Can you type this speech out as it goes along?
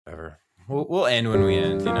Whatever. We'll end when we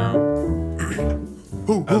end, you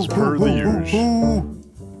know? As per the usual.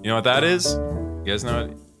 You know what that is? You guys know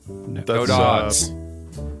it? No. Go Dogs.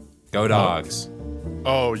 Go Dogs.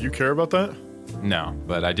 Oh, you care about that? No,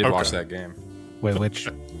 but I did watch that game. Wait, which?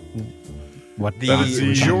 What?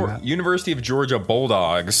 The University of Georgia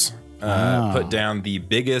Bulldogs put down the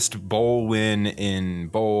biggest bowl win in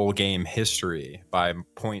bowl game history by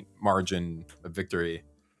point margin of victory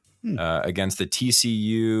against the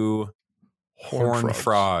TCU Horned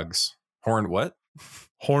Frogs. Horned what?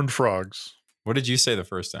 Horned Frogs. What did you say the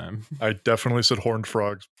first time? I definitely said Horned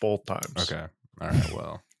Frogs both times. Okay. All right.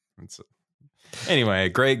 Well, anyway,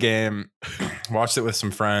 great game. Watched it with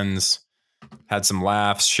some friends. Had some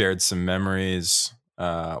laughs. Shared some memories.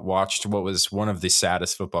 Watched what was one of the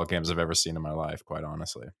saddest football games I've ever seen in my life, quite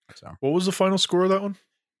honestly. So, what was the final score of that one?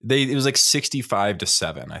 It was like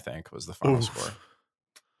 65-7, I think, was the final score.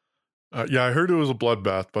 Yeah, I heard it was a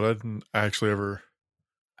bloodbath, but I didn't actually ever.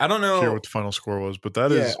 I don't know hear what the final score was, but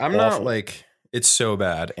that is. I'm awful. not like. It's so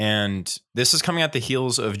bad. And this is coming at the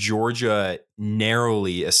heels of Georgia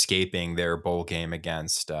narrowly escaping their bowl game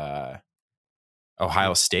against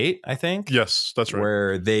Ohio State, I think. Yes, that's right.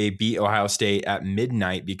 Where they beat Ohio State at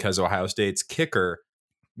midnight because Ohio State's kicker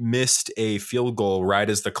missed a field goal right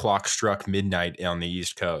as the clock struck midnight on the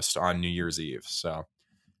East Coast on New Year's Eve. So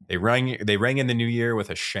they rang in the new year with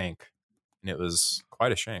a shank. And it was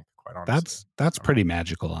quite a shank, quite honestly. That's pretty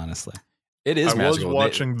magical, honestly. It is magical. I was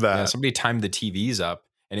watching that. Yeah, somebody timed the TVs up,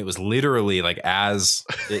 and it was literally like as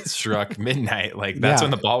it struck midnight. Like that's when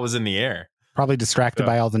the ball was in the air. Probably distracted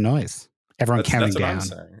by all the noise. Everyone counting down. What I'm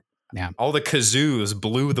saying. Yeah. All the kazoos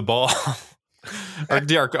blew the ball. Are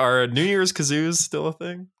New Year's kazoos still a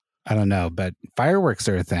thing? I don't know, but fireworks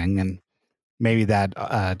are a thing, and maybe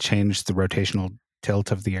that changed the rotational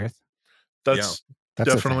tilt of the Earth. That's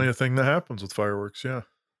definitely a thing that happens with fireworks. Yeah.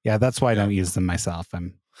 Yeah, that's why I don't use them myself.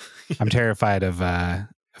 I'm terrified of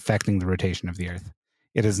affecting the rotation of the Earth.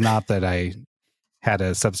 It is not that I had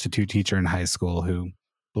a substitute teacher in high school who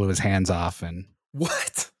blew his hands off and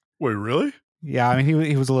what? Wait, really? Yeah, I mean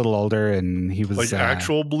he was a little older and he was like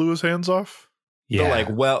actual blew his hands off. Yeah,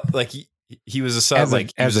 he was a sub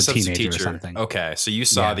as a substitute teenager teacher or something. Okay, so you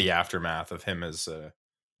saw the aftermath of him as an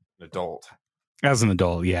adult. As an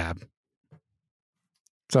adult, yeah.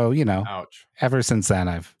 So ouch. Ever since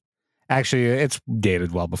then, it's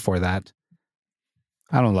dated well before that.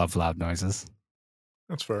 I don't love loud noises.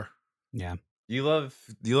 That's fair. Yeah. You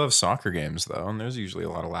love soccer games though, and there's usually a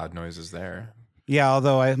lot of loud noises there. Yeah,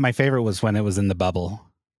 although my favorite was when it was in the bubble.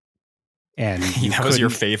 And that was your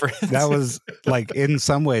favorite? That was like in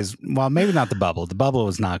some ways, well, maybe not the bubble. The bubble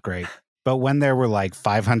was not great. But when there were like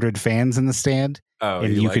 500 fans in the stand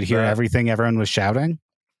and you could hear everything everyone was shouting,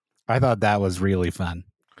 I thought that was really fun.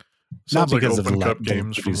 Sounds not because like Open of Cup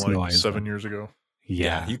games from like noise, 7 years ago.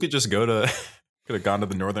 Yeah. You could just could have gone to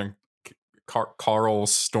the Northern Carl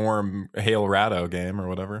Storm Hail Rado game or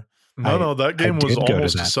whatever. No, that game was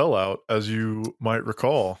almost a sellout, as you might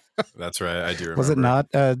recall. That's right. I do remember. Was it not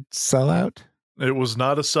a sellout? It was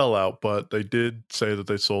not a sellout, but they did say that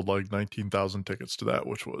they sold like 19,000 tickets to that,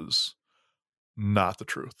 which was not the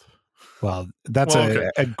truth. Well, that's a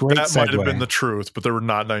great segue. That might have been the truth, but there were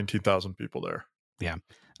not 19,000 people there. Yeah.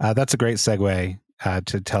 That's a great segue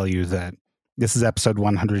to tell you that this is episode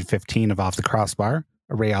 115 of Off the Crossbar,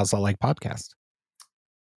 a Real Salt Lake podcast.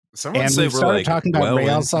 Someone say we're like talking about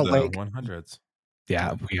Real Salt Lake 100s.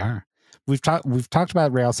 Yeah, we are. We've talked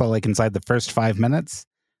about Real Salt Lake inside the first 5 minutes.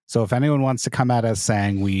 So if anyone wants to come at us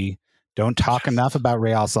saying we don't talk enough about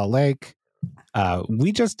Real Salt Lake,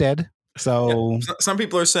 we just did. So some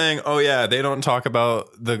people are saying, "Oh yeah, they don't talk about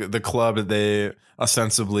the club that they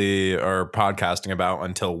ostensibly are podcasting about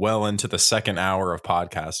until well into the second hour of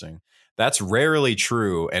podcasting." That's rarely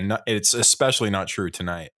true, and it's especially not true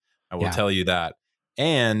tonight. I will tell you that.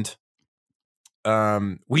 And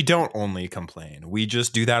we don't only complain; we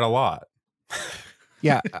just do that a lot.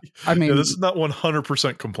 Yeah, I mean, this is not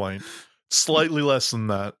 100% complaint. Slightly less than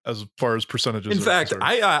that as far as percentages. In fact,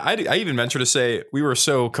 I even venture to say we were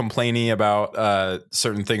so complaining about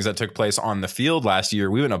certain things that took place on the field last year.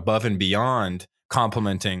 We went above and beyond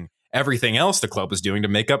complimenting everything else the club was doing to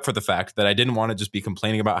make up for the fact that I didn't want to just be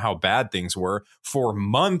complaining about how bad things were for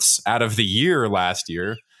months out of the year last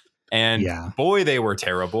year. And boy, they were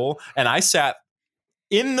terrible. And I sat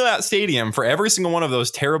in that stadium for every single one of those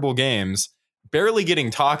terrible games, barely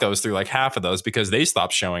getting tacos through like half of those because they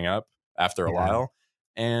stopped showing up after a while.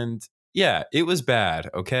 And it was bad.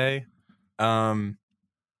 Okay.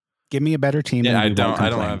 Give me a better team. I don't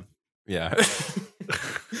have. Yeah.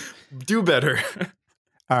 Do better.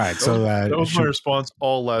 All right. So that was my response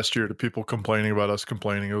all last year to people complaining about us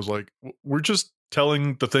complaining. It was like, we're just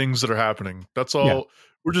telling the things that are happening. That's all. Yeah.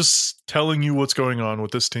 We're just telling you what's going on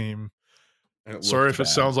with this team. Sorry if it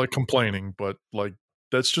sounds like complaining, but like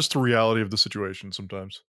that's just the reality of the situation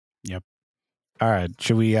sometimes. Yep. All right.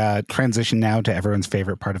 Should we transition now to everyone's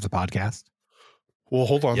favorite part of the podcast? Well,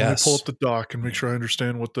 hold on. Let me pull up the doc and make sure I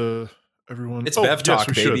understand what everyone. It's Bev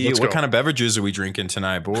Talk, baby. What kind of beverages are we drinking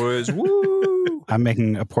tonight, boys? Woo! I'm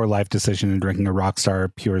making a poor life decision and drinking a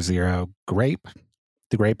Rockstar Pure Zero grape.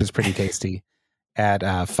 The grape is pretty tasty at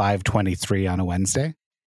 5:23 on a Wednesday.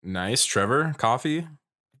 Nice. Trevor, coffee?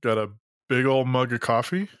 Got a big old mug of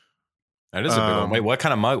coffee. That is a big one. Wait, what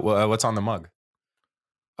kind of mug? What's on the mug?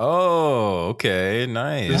 Oh, okay.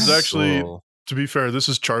 Nice. This is actually, to be fair, this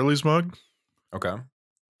is Charlie's mug. Okay.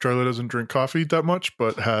 Charlie doesn't drink coffee that much,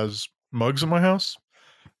 but has mugs in my house.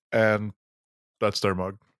 And that's their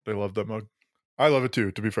mug. They love that mug. I love it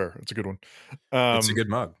too, to be fair. It's a good one. It's a good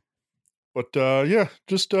mug. But yeah,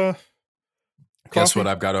 just guess coffee. what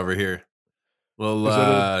I've got over here?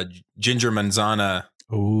 Well, ginger manzana.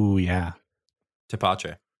 Oh, yeah.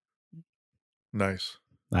 Tepache. Nice.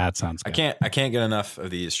 That sounds good. I can't get enough of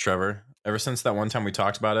these, Trevor. Ever since that one time we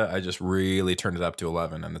talked about it, I just really turned it up to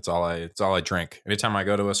 11, and it's all I drink. Anytime I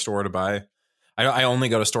go to a store to buy, I only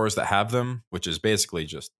go to stores that have them, which is basically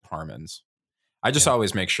just Harmon's. I just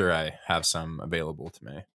always make sure I have some available to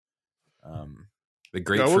me. The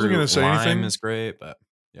grapefruit I wasn't gonna say lime anything, is great, but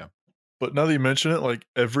yeah. But now that you mention it, like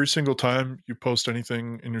every single time you post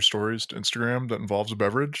anything in your stories to Instagram that involves a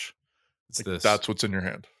beverage, that's what's in your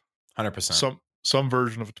hand. 100%. Some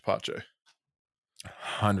version of a tepache.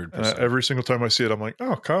 100%. Every single time I see it, I'm like,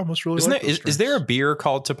 oh, Kyle must really like this. Is there a beer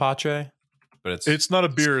called tepache? But it's not a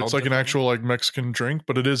beer. It's like an actual like Mexican drink,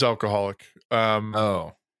 but it is alcoholic.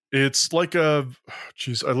 It's like I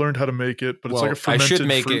learned how to make it, but it's like a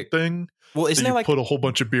fermented fruit thing. Well, isn't it like put a whole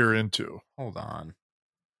bunch of beer into? Hold on.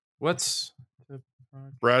 What's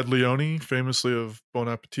Brad Leone, famously of Bon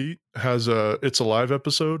Appetit, has a It's Alive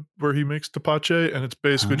episode where he makes tepache, and it's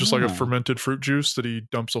basically just like a fermented fruit juice that he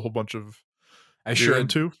dumps a whole bunch of beer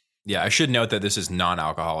into. Yeah, I should note that this is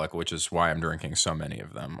non-alcoholic, which is why I'm drinking so many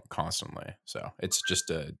of them constantly. So it's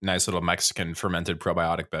just a nice little Mexican fermented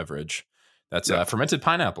probiotic beverage. That's fermented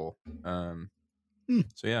pineapple. So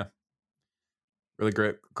yeah,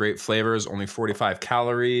 really great flavors. Only 45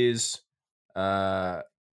 calories.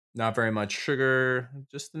 Not very much sugar.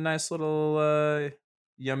 Just a nice little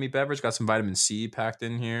yummy beverage. Got some vitamin C packed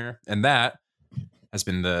in here, and that has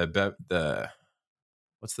been the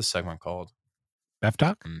what's the segment called? Bev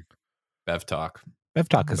Talk? Bev Talk. Bev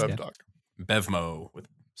Talk is good. Bevmo,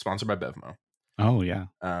 sponsored by Bevmo. Oh, yeah.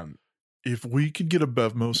 If we could get a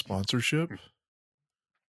Bevmo sponsorship,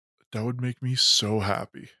 that would make me so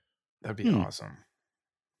happy. That'd be awesome.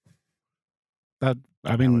 That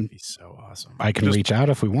would be so awesome. I can reach out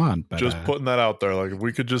if we want. But just putting that out there. Like, if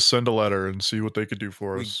we could just send a letter and see what they could do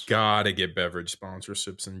for us. We gotta get beverage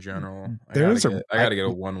sponsorships in general. I gotta get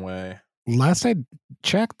a one way. Last I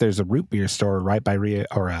checked, there's a root beer store right by Rio,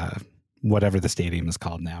 or whatever the stadium is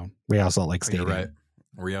called now, Real Salt Lake Stadium. You're right,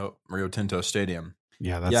 Rio Tinto Stadium.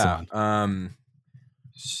 Yeah, that's the one.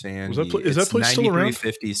 Sandy, is that place still around?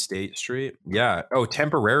 9350 State Street. Yeah. Oh,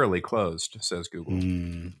 temporarily closed, says Google.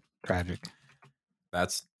 Tragic.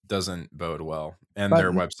 That doesn't bode well, and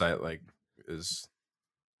their website gives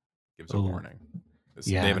a warning.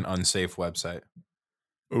 They have an unsafe website.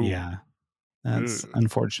 Ooh. Yeah, that's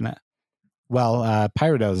unfortunate. Well,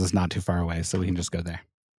 Pyrodos is not too far away, so we can just go there.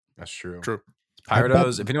 That's true.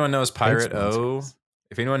 Pyrodos. If anyone knows Pirate O,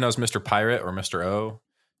 if anyone knows Mr. Pirate or Mr. O,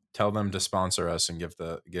 tell them to sponsor us and give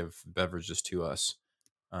beverages to us.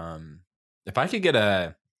 If I could get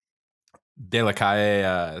a De La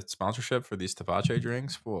Calle sponsorship for these tepache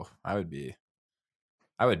drinks, I would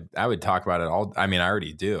talk about it all. I mean, I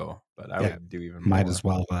already do, but I would do even more. Might as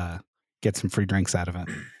well get some free drinks out of it.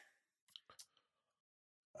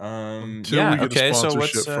 Until we get a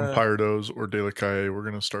sponsorship from Pyrodos or De La Calle, we're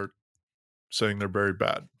going to start saying they're very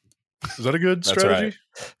bad. Is that a good strategy?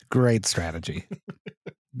 Right. Great strategy.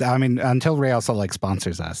 I mean, until Real Salt Lake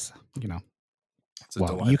sponsors us, you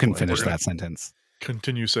can finish that sentence.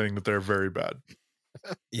 Continue saying that they're very bad.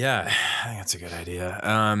 Yeah, I think that's a good idea.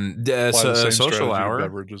 So social hour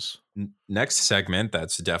beverages. Next segment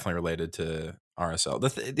that's definitely related to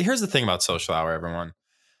RSL. Here's the thing about social hour, everyone.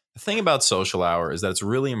 The thing about social hour is that it's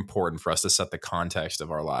really important for us to set the context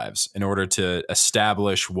of our lives in order to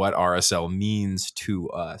establish what RSL means to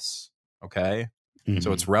us. Okay? Mm-hmm.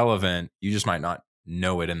 So it's relevant. You just might not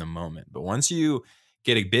know it in the moment. But once you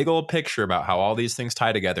get a big old picture about how all these things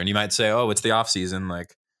tie together, and you might say, oh, it's the off season.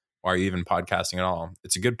 Like, why are you even podcasting at all?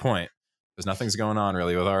 It's a good point. There's nothing's going on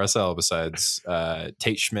really with RSL besides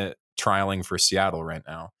Tate Schmidt trialing for Seattle right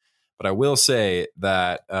now. But I will say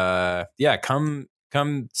that,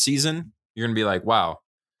 come season, you're going to be like, wow,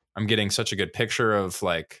 I'm getting such a good picture of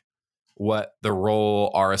like what the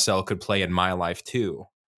role RSL could play in my life too.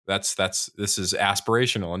 This is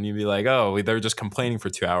aspirational. And you'd be like, oh, they're just complaining for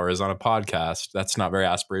 2 hours on a podcast. That's not very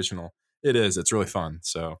aspirational. It is. It's really fun.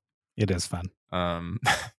 So it is fun. One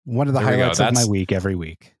of the there we go. highlights of my week every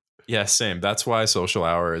week. Yeah, same. That's why social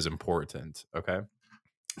hour is important. Okay.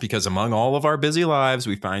 Because among all of our busy lives,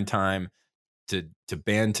 we find time to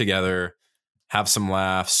band together, have some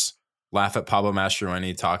laughs, laugh at Pablo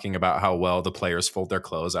Mastroeni talking about how well the players fold their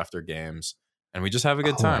clothes after games, and we just have a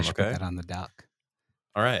good time. I should Okay, put that on the dock.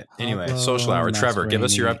 All right. Anyway, Pablo social hour. Trevor, give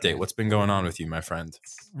us your Mastroeni. update. What's been going on with you, my friend?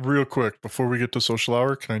 Real quick, before we get to social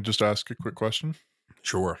hour, can I just ask a quick question?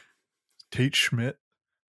 Sure. Tate Schmidt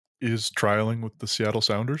is trialing with the Seattle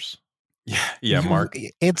Sounders. Yeah, Mark.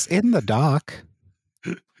 It's in the dock.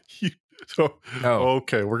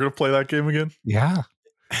 Okay, we're gonna play that game again. Yeah,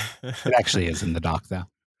 it actually is in the dock though.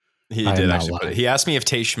 He did actually put it. He asked me if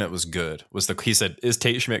Tate Schmidt was good. He said, "Is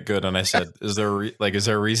Tate Schmidt good?" And I said, "Is there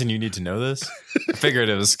a reason you need to know this?" I figured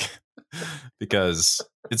it was because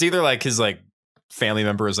it's either like his like family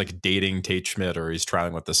member is like dating Tate Schmidt or he's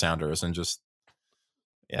trialing with the Sounders and just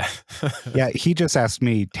yeah. He just asked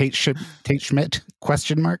me Tate Schmidt ?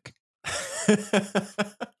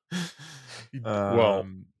 Well,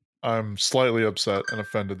 I'm slightly upset and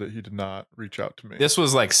offended that he did not reach out to me. This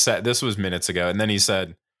was minutes ago, and then he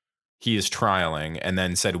said he is trialing, and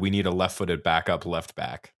then said we need a left-footed backup left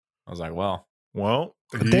back. I was like, well,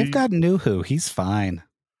 they've got Nuhu. He's fine.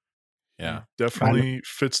 Yeah, definitely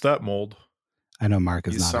fits that mold. I know Mark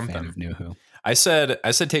is not a fan of Nuhu. I said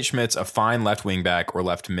Tate Schmidt's a fine left wing back or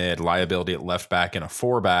left mid, liability at left back and a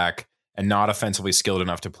 4-back, and not offensively skilled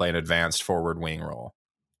enough to play an advanced forward wing role.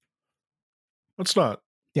 It's not.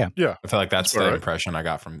 Yeah. I feel like that's the impression I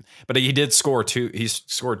got from. But he did score two. He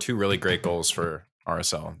scored 2 really great goals for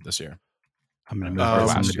RSL this year. I'm going to move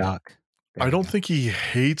on the dock. I don't think he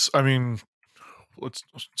hates. I mean, let's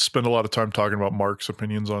spend a lot of time talking about Mark's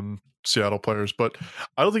opinions on Seattle players, but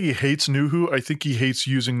I don't think he hates Nuhu. I think he hates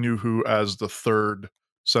using Nuhu as the third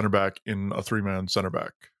center back in a 3-man center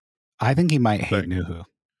back. I think he might hate Nuhu.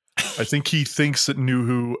 I think he thinks that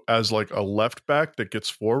Nuhu as like a left back that gets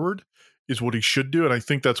forward is what he should do. And I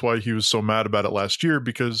think that's why he was so mad about it last year,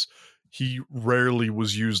 because he rarely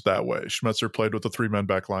was used that way. Schmetzer played with a 3-man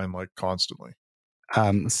back line like constantly.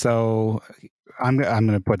 So I'm going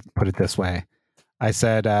to put it this way. I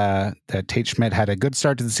said that Tate Schmidt had a good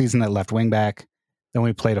start to the season at left wing back. Then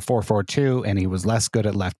we played a 4-4-2 and he was less good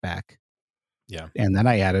at left back. Yeah. And then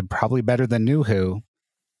I added probably better than Nuhu,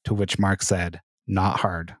 to which Mark said, not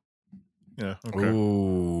hard. Yeah. Okay.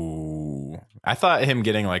 Ooh. I thought him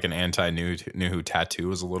getting like an anti-Nuhu tattoo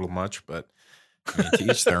was a little much, but I mean,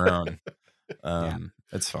 to each their own.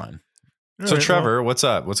 It's fine. So Trevor, what's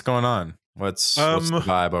up? What's going on? What's the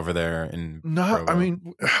vibe over there in Provo? I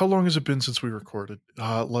mean, how long has it been since we recorded?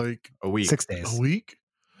 Like a week. 6 days. A week?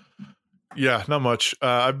 Yeah, not much.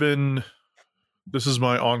 This is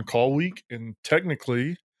my on-call week, and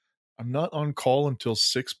technically I'm not on call until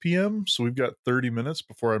 6 p.m., so we've got 30 minutes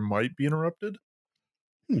before I might be interrupted.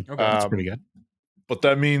 Okay, that's pretty good. But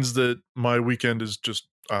that means that my weekend is just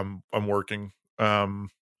I'm working. I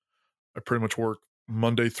pretty much work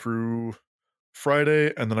Monday through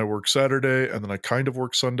Friday, and then I work Saturday, and then I kind of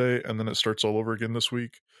work Sunday, and then it starts all over again this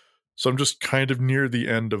week. So I'm just kind of near the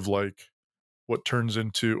end of like what turns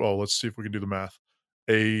into, let's see if we can do the math,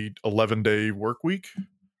 a 11-day work week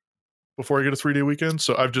before I get a 3-day weekend.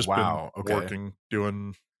 So I've just been working,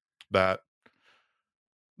 doing that.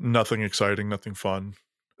 Nothing exciting, nothing fun.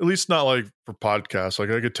 At least not like for podcasts. Like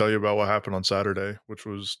I could tell you about what happened on Saturday, which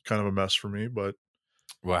was kind of a mess for me, but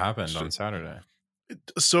what happened on Saturday?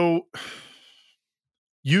 So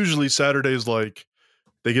usually Saturdays, like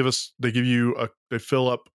they fill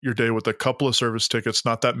up your day with a couple of service tickets,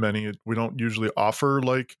 not that many. We don't usually offer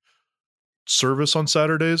like service on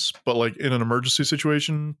Saturdays, but like in an emergency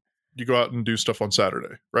situation, you go out and do stuff on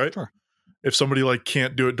Saturday, right? Sure. If somebody like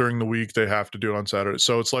can't do it during the week, they have to do it on Saturday.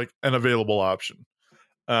 So it's like an available option.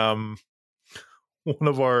 One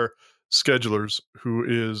of our schedulers, who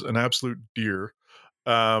is an absolute dear,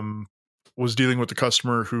 was dealing with the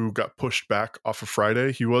customer who got pushed back off of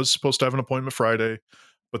Friday. He was supposed to have an appointment Friday,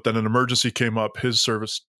 but then an emergency came up. His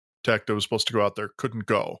service tech that was supposed to go out there couldn't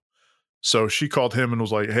go. So she called him and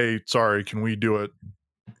was like, hey, sorry, can we do it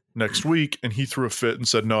next week? And he threw a fit and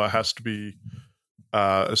said, no, it has to be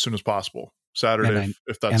as soon as possible. Saturday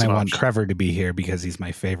if that's and an I option. want Trevor to be here because he's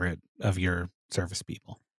my favorite of your service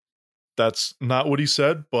people. That's not what he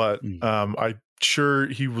said, but I'm sure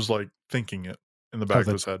he was like thinking it in the back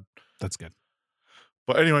of his head. That's good.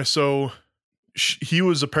 But anyway, so he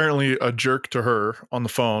was apparently a jerk to her on the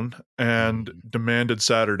phone and demanded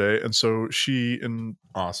Saturday. And so she, in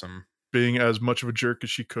being as much of a jerk as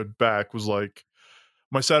she could back, was like,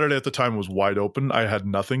 my Saturday at the time was wide open. I had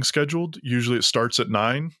nothing scheduled. Usually it starts at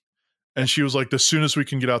 9. And she was like, the soonest we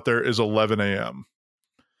can get out there is 11 a.m.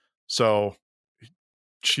 So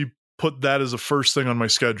she put that as the first thing on my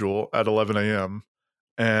schedule at 11 a.m.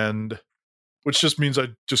 And which just means I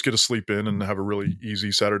just get to sleep in and have a really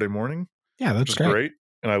easy Saturday morning. Yeah, that's great.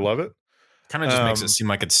 And I love it. Kind of just makes it seem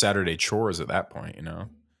like it's Saturday chores at that point, you know?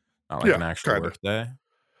 Not like an actual work day.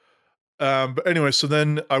 But anyway, so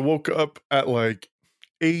then I woke up at like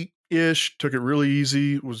 8-ish, took it really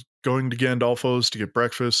easy, was going to Gandolfo's to get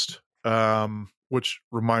breakfast. Which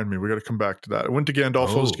remind me, we got to come back to that. I went to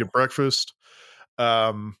Gandolfo's to get breakfast,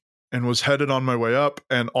 and was headed on my way up.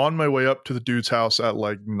 And on my way up to the dude's house at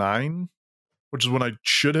like 9, which is when I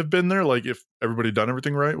should have been there, like if everybody done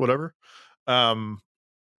everything right, whatever.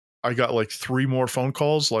 I got like 3 more phone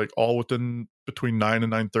calls, like all within between 9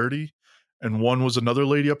 and 9:30. And one was another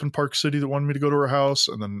lady up in Park City that wanted me to go to her house.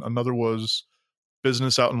 And then another was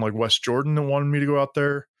business out in like West Jordan that wanted me to go out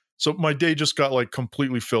there. So my day just got like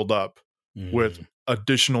completely filled up with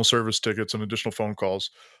additional service tickets and additional phone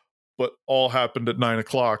calls, but all happened at 9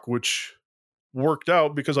 o'clock, which worked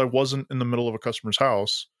out because I wasn't in the middle of a customer's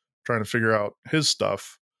house trying to figure out his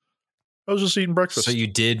stuff. I was just eating breakfast. So you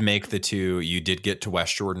did make the 2. You did get to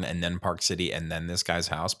West Jordan and then Park City and then this guy's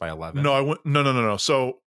house by 11. No, I went. No.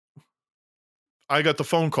 So I got the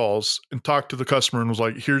phone calls and talked to the customer and was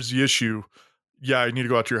like, "Here's the issue. Yeah, I need to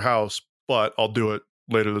go out to your house, but I'll do it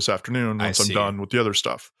later this afternoon once I'm done with the other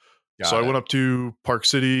stuff." I went up to Park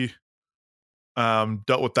City,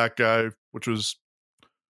 dealt with that guy, which was,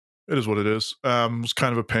 it is what it is. It was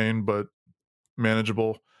kind of a pain, but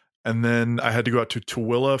manageable. And then I had to go out to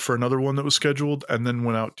Tooele for another one that was scheduled, and then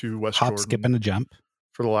went out to West Jordan. Hop, skip, and a jump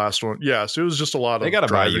for the last one. Yeah, so it was just a lot of. They got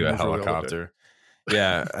to buy you a helicopter.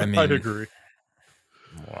 Yeah, I mean, I'd agree.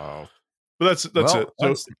 Wow, but that's it. So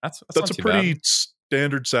that's a pretty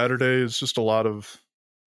standard Saturday. It's just a lot of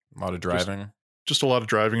driving. Just a lot of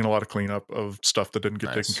driving and a lot of cleanup of stuff that didn't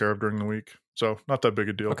get taken care of during the week. So not that big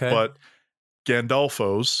a deal. Okay. But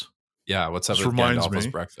Gandolfo's. Yeah, what's up with Gandolfo's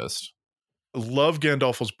breakfast? Love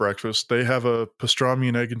Gandolfo's breakfast. They have a pastrami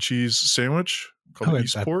and egg and cheese sandwich called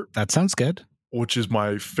Eastport. That sounds good. Which is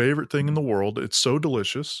my favorite thing in the world. It's so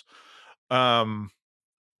delicious. But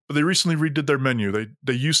they recently redid their menu.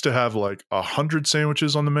 They used to have like 100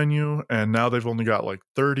 sandwiches on the menu, and now they've only got like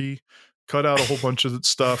 30. Cut out a whole bunch of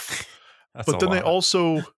stuff. But then they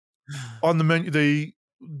also, on the menu,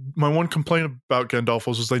 my one complaint about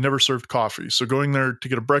Gandolfo's is they never served coffee. So going there to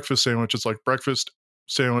get a breakfast sandwich, it's like breakfast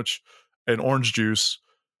sandwich and orange juice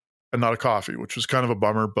and not a coffee, which was kind of a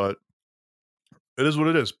bummer, but it is what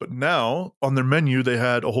it is. But now on their menu, they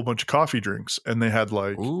had a whole bunch of coffee drinks, and they had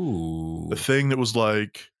like the thing that was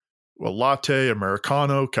like a latte,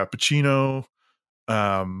 Americano, cappuccino,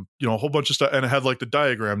 a whole bunch of stuff. And it had like the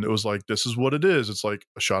diagram that was like, this is what it is. It's like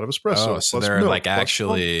a shot of espresso. Oh, so they're like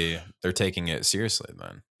actually, they're taking it seriously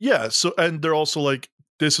then. Yeah. So, and they're also like,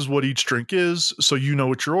 this is what each drink is. So you know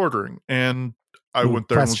what you're ordering. And I went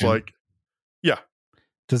there and was like, yeah.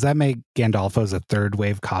 Does that make Gandolfo's a third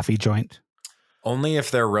wave coffee joint? Only if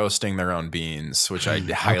they're roasting their own beans, which I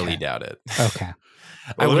highly doubt it. Okay.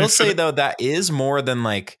 I will say though, that is more than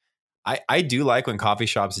like, I do like when coffee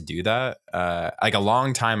shops do that. Like a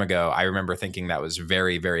long time ago, I remember thinking that was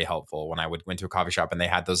very, very helpful when I went to a coffee shop and they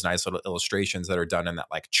had those nice little illustrations that are done in that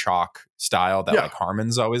like chalk style that like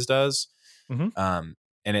Harmon's always does. And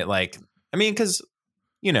it like, I mean, because,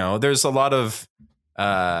 there's a lot of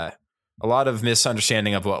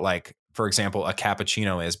misunderstanding of what like, for example, a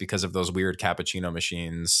cappuccino is because of those weird cappuccino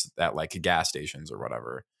machines at like gas stations or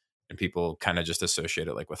whatever. And people kind of just associate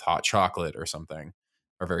it like with hot chocolate or something.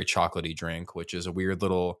 Or very chocolatey drink, which is a weird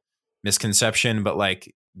little misconception, but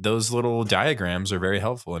like those little diagrams are very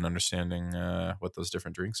helpful in understanding what those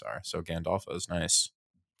different drinks are. So Gandolfo is nice.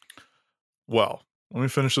 Well, let me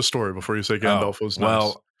finish the story before you say Gandolfo's nice.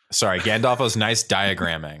 Well, sorry, Gandolfo's nice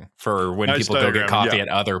diagramming for when people go get coffee at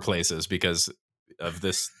other places because of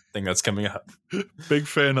this thing that's coming up. Big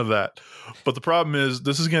fan of that. But the problem is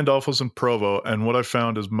this is Gandolfo's in Provo, and what I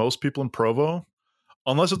found is most people in Provo,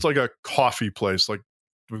 unless it's like a coffee place, like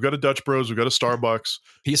we've got a Dutch Bros, we've got a Starbucks.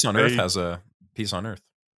 Peace on Earth has a Peace on Earth.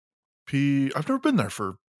 I've never been there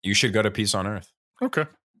for. You should go to Peace on Earth. Okay.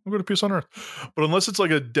 I'll go to Peace on Earth. But unless it's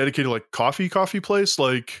like a dedicated like coffee place,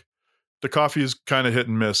 like the coffee is kind of hit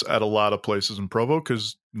and miss at a lot of places in Provo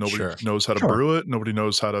because nobody knows how to brew it. Nobody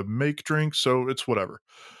knows how to make drinks. So it's whatever.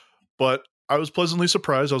 But I was pleasantly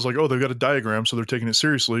surprised. I was like, oh, they've got a diagram. So they're taking it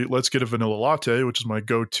seriously. Let's get a vanilla latte, which is my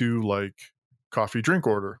go-to like coffee drink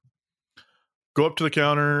order. Go up to the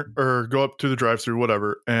counter or go up to the drive-thru,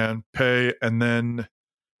 whatever, and pay. And then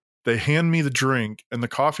they hand me the drink, and the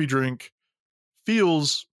coffee drink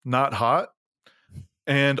feels not hot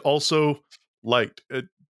and also light.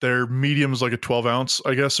 Their medium is like a 12 ounce,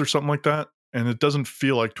 I guess, or something like that. And it doesn't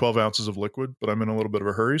feel like 12 ounces of liquid, but I'm in a little bit of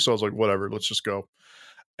a hurry. So I was like, whatever, let's just go.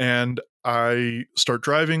 And I start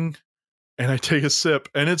driving and I take a sip,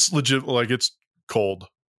 and it's legit, like it's cold.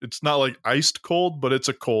 It's not like iced cold, but it's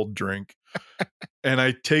a cold drink. And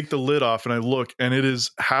I take the lid off and I look, and it is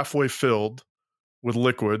halfway filled with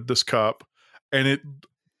liquid, this cup. And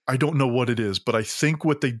I don't know what it is, but I think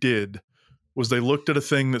what they did was they looked at a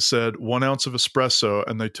thing that said 1 ounce of espresso,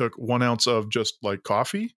 and they took 1 ounce of just like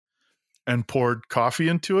coffee and poured coffee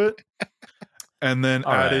into it, and then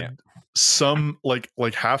added some like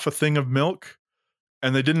half a thing of milk.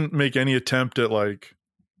 And they didn't make any attempt at like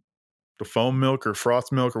the foam milk or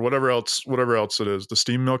froth milk or whatever else it is, the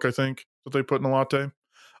steam milk, I think, that they put in a latte.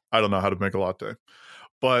 I don't know how to make a latte,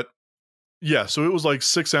 but yeah, so it was like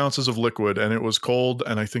 6 ounces of liquid, and it was cold.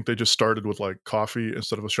 And I think they just started with like coffee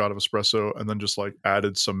instead of a shot of espresso, and then just like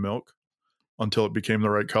added some milk until it became the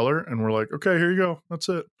right color. And we're like, okay, here you go. That's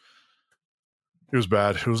it. It was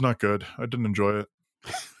bad. It was not good. I didn't enjoy it.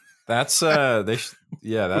 That's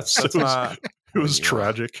it was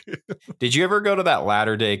tragic. Did you ever go to that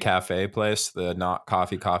Latter Day Cafe place, the Not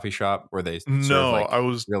Coffee shop, where they I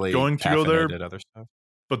was really going to go there, other stuff?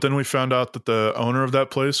 But then we found out that the owner of that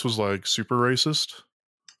place was like super racist.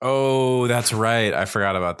 Oh, that's right. I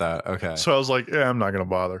forgot about that. Okay. So I was like, yeah, I'm not going to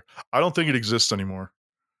bother. I don't think it exists anymore.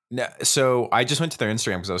 No, so I just went to their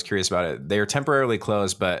Instagram because I was curious about it. They are temporarily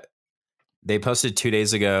closed, but they posted 2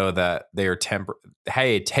 days ago that they are temporary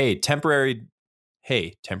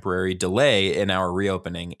delay in our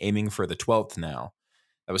reopening, aiming for the 12th now.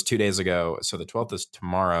 That was 2 days ago. So the 12th is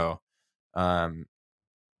tomorrow.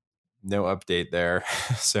 No update there.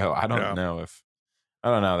 So I don't know.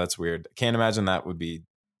 That's weird. Can't imagine that would be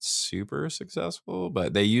super successful,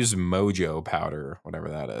 but they use mojo powder, whatever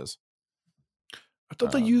that is. I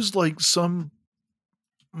thought they used like some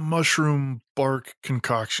mushroom bark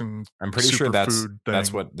concoction. I'm pretty sure that's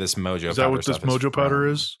what this mojo powder is. Is that what this mojo powder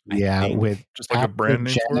is? Yeah, with just like a brand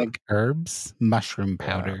name for it? herbs, mushroom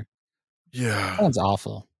powder. Yeah. That sounds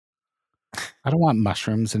awful. I don't want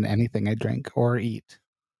mushrooms in anything I drink or eat.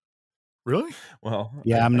 Really? Well,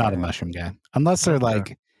 yeah, I'm not a mushroom guy. Unless they're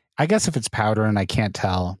like, I guess if it's powder and I can't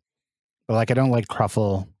tell, but like I don't like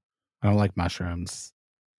truffle. I don't like mushrooms.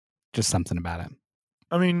 Just something about it.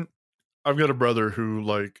 I mean, I've got a brother who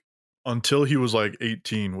like, until he was like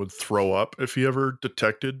 18 would throw up if he ever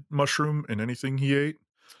detected mushroom in anything he ate.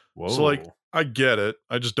 Whoa. So like, I get it.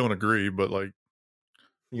 I just don't agree, but like,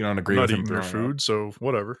 you don't agree with not eating your food. Up. So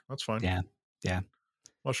whatever. That's fine. Yeah. Yeah.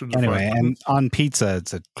 Mushrooms anyway, are fine. And on pizza,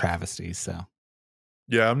 it's a travesty. So,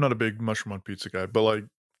 yeah, I'm not a big mushroom on pizza guy, but like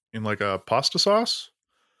in like a pasta sauce,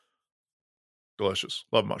 delicious.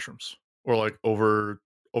 Love mushrooms. Or like over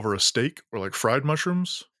a steak or like fried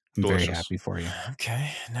mushrooms. I'm delicious. very happy for you.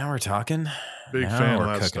 Okay, now we're talking. Big fan of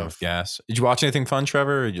that cooking stuff. With gas. Did you watch anything fun,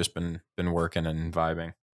 Trevor? Or you just been working and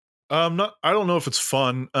vibing? I don't know if it's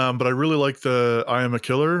fun, but I really like the I Am a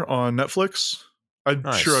Killer on Netflix. I'm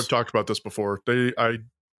sure I've talked about this before. I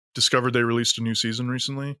discovered they released a new season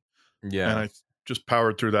recently. Yeah. And I just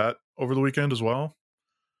powered through that over the weekend as well.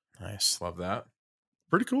 Nice. Love that.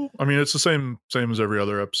 Pretty cool. I mean, it's the same as every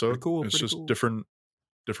other episode. Pretty cool. It's just different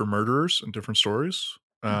murderers and different stories.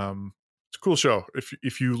 It's a cool show.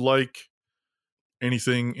 If you like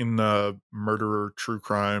anything in the murderer, true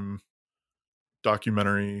crime,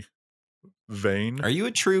 documentary vein. Are you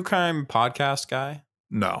a true crime podcast guy?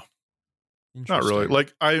 No. Not really.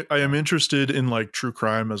 Like I am interested in like true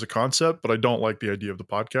crime as a concept, but I don't like the idea of the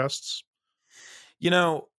podcasts. You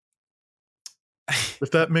know,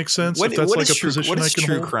 if that makes sense. If that's like a position what does I can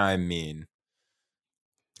true hold? crime mean?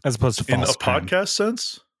 As opposed to false in a crime. podcast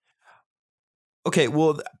sense? Okay,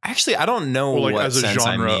 well, actually, I don't know like what as a sense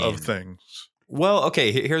genre I mean. of things. Well,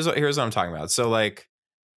 okay, here's what I'm talking about. So, like,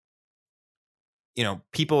 you know,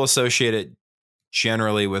 people associate it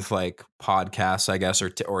generally with like podcasts, I guess,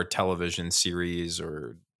 or television series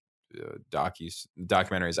or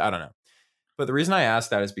documentaries. I don't know. But the reason I asked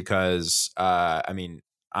that is because, I mean,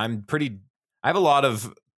 I have a lot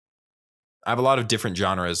of different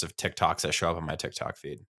genres of TikToks that show up on my TikTok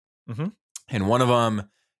feed. Mm-hmm. And one of them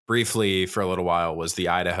briefly for a little while was the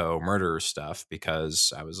Idaho murder stuff,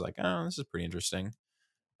 because I was like, oh, this is pretty interesting.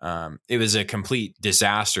 It was a complete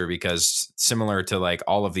disaster because, similar to like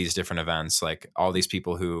all of these different events, like all these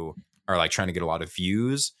people who are like trying to get a lot of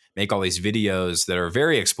views make all these videos that are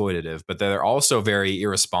very exploitative, but they're also very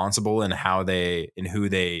irresponsible in who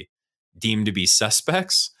they deem to be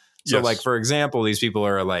suspects. So Yes. like, for example, these people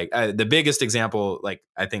are like the biggest example, like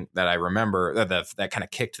I think that I remember that kind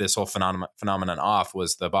of kicked this whole phenomenon off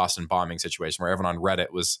was the Boston bombing situation, where everyone on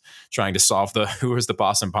Reddit was trying to solve who was the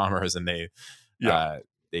Boston bombers, and they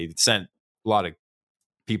sent a lot of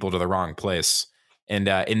people to the wrong place. And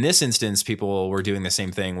in this instance, people were doing the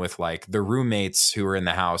same thing with like the roommates who were in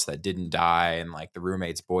the house that didn't die, and like the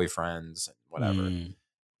roommates' boyfriends and whatever.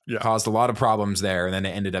 Caused a lot of problems there. And then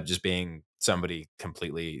it ended up just being somebody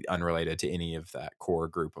completely unrelated to any of that core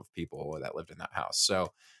group of people that lived in that house.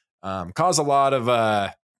 So caused a lot of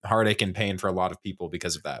heartache and pain for a lot of people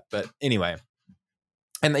because of that. But anyway,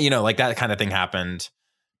 and like that kind of thing happened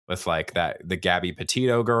with like the Gabby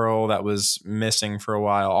Petito girl that was missing for a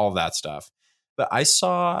while, all that stuff. But I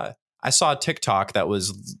saw a TikTok that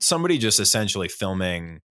was somebody just essentially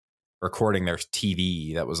recording their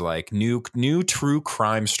TV that was like new true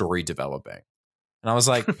crime story developing. And I was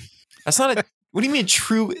like, that's not what do you mean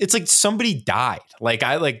true? It's like somebody died.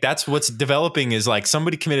 Like that's what's developing, is like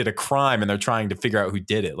somebody committed a crime and they're trying to figure out who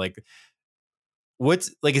did it. Like, what's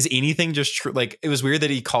like, is anything just true? Like, it was weird that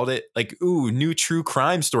he called it like, ooh, new true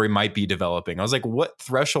crime story might be developing. I was like, what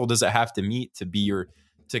threshold does it have to meet to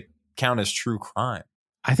count as true crime?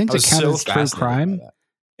 I think to count as true crime,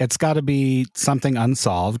 it's got to be something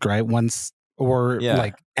unsolved, right? Like for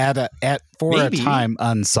a time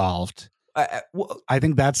unsolved. I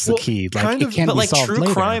think that's the key. Like, it can't be solved true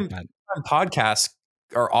later, crime podcasts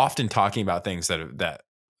are often talking about things that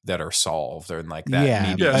are solved, or like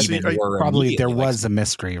that. Yeah, probably there was a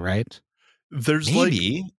mystery, right? There's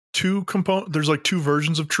maybe like two components. There's like two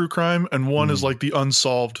versions of true crime, and one is like the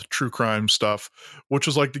unsolved true crime stuff, which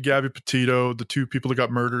is like the Gabby Petito, the two people that got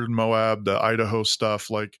murdered in Moab, the Idaho stuff,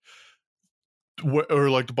 like or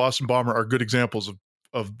like the Boston bomber are good examples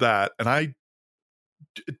of that. And I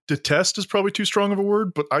detest is probably too strong of a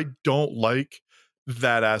word, but I don't like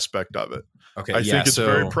that aspect of it. Okay, I think it's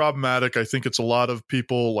very problematic. I think it's a lot of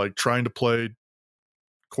people like trying to play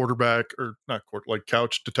quarterback or not like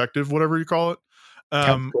couch detective, whatever you call it.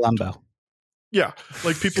 Columbo. Yeah,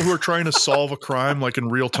 like people who are trying to solve a crime like in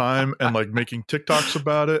real time and like making TikToks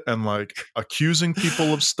about it and like accusing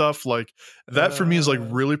people of stuff like that. For me is like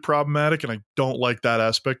really problematic, and I don't like that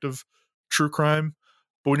aspect of true crime.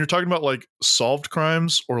 But when you're talking about like solved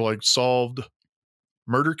crimes or like solved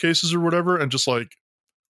murder cases or whatever, and just like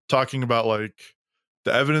talking about like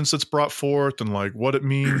the evidence that's brought forth and like what it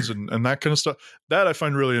means and that kind of stuff, that I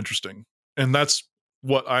find really interesting. And that's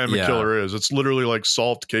what I Am a Killer is. It's literally like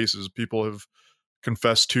solved cases. People have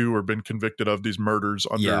confessed to or been convicted of these murders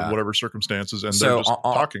under whatever circumstances, and they're just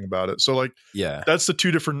talking about it. So like, that's the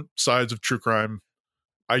two different sides of true crime.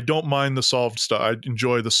 I don't mind the solved stuff. I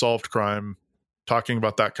enjoy the solved crime, talking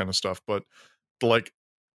about that kind of stuff, but the like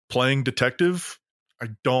playing detective, I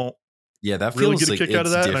don't that really feels get a kick out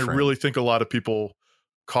of that. Different. And I really think a lot of people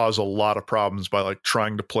cause a lot of problems by like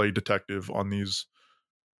trying to play detective on these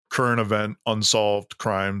current event unsolved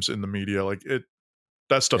crimes in the media. Like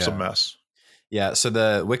that stuff's a mess. Yeah, so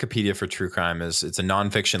the Wikipedia for true crime it's a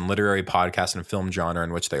nonfiction literary podcast and film genre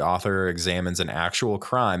in which the author examines an actual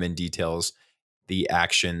crime and details the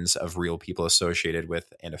actions of real people associated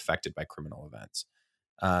with and affected by criminal events.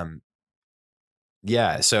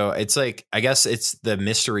 So it's like, I guess it's the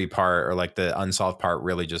mystery part or like the unsolved part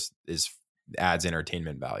really just adds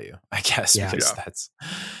entertainment value, I guess, because that's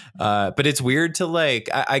but it's weird to like,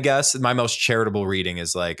 I guess my most charitable reading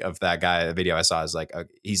is like of that guy, the video I saw is like,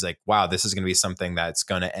 he's like, wow, this is going to be something that's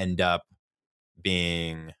going to end up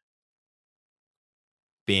being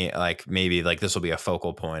like, maybe like this will be a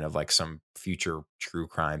focal point of like some future true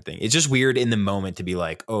crime thing. It's just weird in the moment to be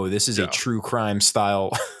like, oh, this is a true crime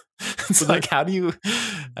style. It's like, how do you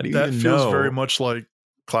that even feels know? Very much like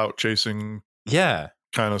clout chasing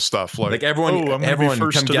kind of stuff, like everyone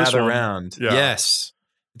come gather around. Yes,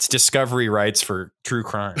 it's discovery rights for true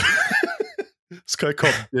crime. This guy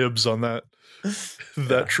called dibs on that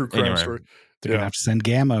true crime story. They're gonna have to send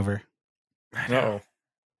Gam over. No,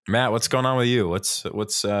 Matt, what's going on with you? What's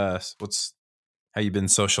how you been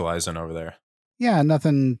socializing over there? Yeah,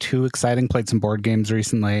 nothing too exciting. Played some board games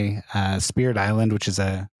recently. Spirit Island, which is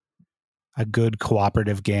a good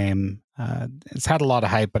cooperative game. It's had a lot of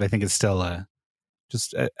hype, but I think it's still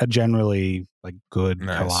just a generally like good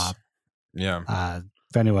co-op. Yeah.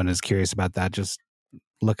 If anyone is curious about that, just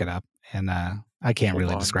look it up. And I can't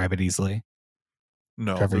really describe it easily.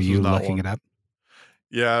 No, Trevor, you looking it up?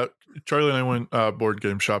 Yeah, Charlie and I went board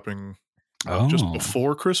game shopping just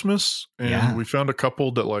before Christmas, and we found a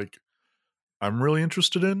couple that like I'm really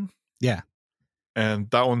interested in. Yeah, and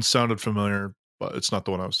that one sounded familiar, but it's not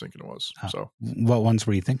the one I was thinking it was. So, what ones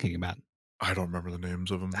were you thinking about? I don't remember the names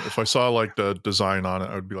of them. If I saw like the design on it,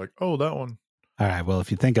 I would be like, "Oh, that one." All right. Well, if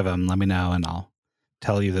you think of them, let me know, and I'll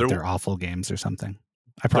tell you that they're awful games or something.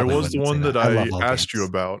 I probably there was the one that I asked games. you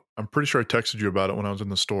about. I'm pretty sure I texted you about it when I was in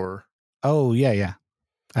the store. Oh yeah.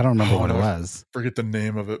 I don't remember what it was. Forget the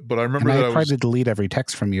name of it, but I remember that I tried to delete every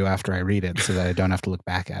text from you after I read it so that I don't have to look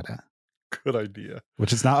back at it. Good idea.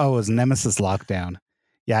 Which is not. Oh, it was Nemesis Lockdown.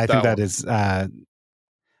 Yeah, I think that is. I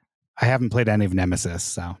haven't played any of Nemesis,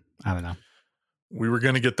 so I don't know. We were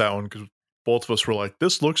going to get that one because both of us were like,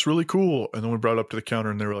 "This looks really cool," and then we brought it up to the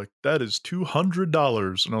counter, and they were like, "That is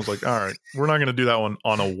 $200," and I was like, "All right, we're not going to do that one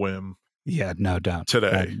on a whim." Yeah, no, don't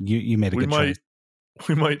today. You made a good choice.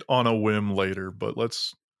 We might on a whim later, but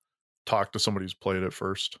let's talk to somebody who's played it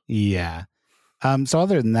first. Yeah. So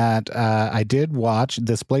other than that, I did watch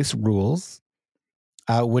This Place Rules,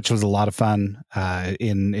 which was a lot of fun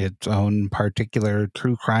in its own particular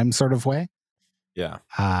true crime sort of way. Yeah.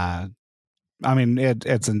 I mean,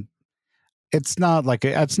 it's not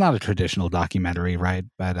a traditional documentary, right?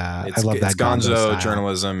 But I love that Gonzo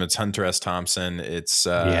journalism. It's Hunter S. Thompson. It's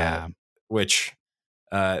which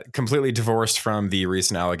completely divorced from the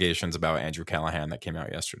recent allegations about Andrew Callahan that came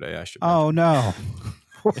out yesterday. I should. Oh no.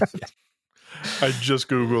 I just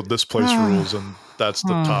Googled This Place Rules, and that's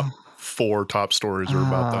the top stories are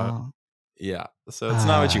about that. Yeah. So it's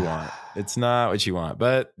not what you want. It's not what you want,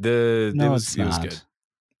 but it was good.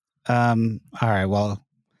 All right. Well,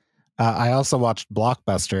 I also watched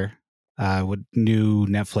Blockbuster, with new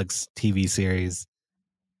Netflix TV series,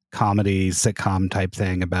 comedy sitcom type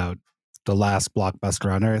thing about the last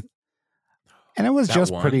blockbuster on Earth, and it was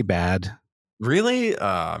just pretty bad. Really?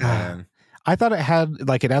 Oh man. I thought it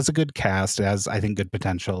has a good cast, it has, I think, good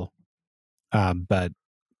potential, but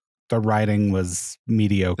the writing was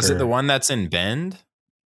mediocre. Is it the one that's in Bend?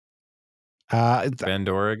 Bend,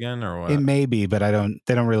 Oregon, or what? It may be, but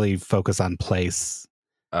they don't really focus on place.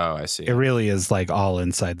 Oh, I see. It really is like all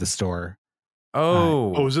inside the store.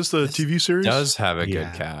 Oh, is this the TV series? Does have a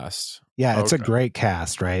good cast. Yeah, it's a great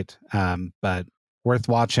cast, right? But worth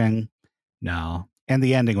watching? No. And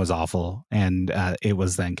the ending was awful, and it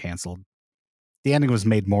was then canceled. The ending was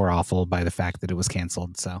made more awful by the fact that it was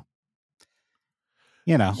canceled. So,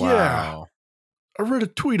 Wow. Yeah. I read a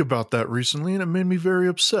tweet about that recently, and it made me very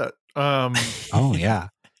upset. Oh yeah.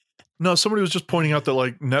 No, somebody was just pointing out that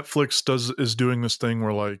like Netflix is doing this thing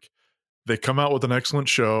where like they come out with an excellent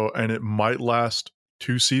show and it might last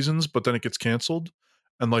 2 seasons, but then it gets canceled,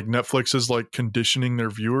 and like Netflix is like conditioning their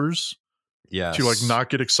viewers to like not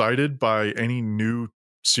get excited by any new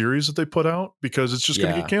series that they put out because it's just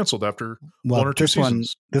going to get canceled after 1 or 2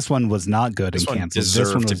 seasons. This one was not good and canceled.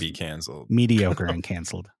 This one to be canceled, mediocre and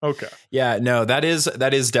canceled. Okay. Yeah, no, that is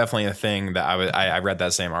definitely a thing that I read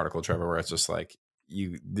that same article, Trevor, where it's just like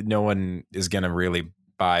no one is going to really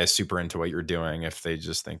buy super into what you're doing if they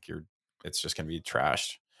just think it's just going to be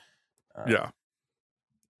trashed. Yeah.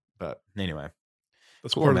 But anyway.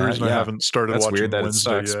 That's part of the reason I haven't started watching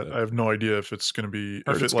Wednesday yet. I have no idea if it's going to be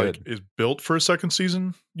if it is built for a second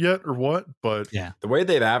season yet or what. But yeah, the way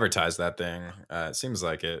they've advertised that thing, it seems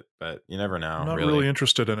like it. But you never know. I'm not really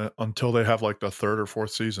interested in it until they have like the 3rd or 4th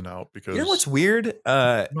season out. Because you know what's weird?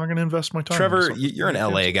 I'm not going to invest my time. Trevor, you're an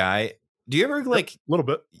LA guy. Do you ever like a little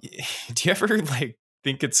bit? Do you ever like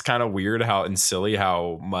think it's kind of weird and silly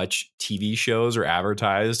how much TV shows are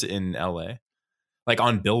advertised in LA, like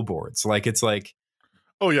on billboards? Like it's like.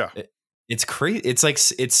 Oh yeah, it's crazy. It's like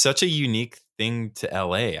it's such a unique thing to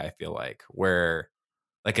LA. I feel like where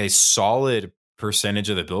like a solid percentage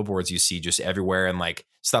of the billboards you see just everywhere, and like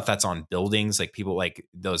stuff that's on buildings, like people like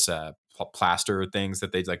those plaster things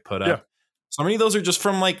that they like put up. Yeah. So many of those are just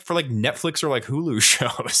for Netflix or like Hulu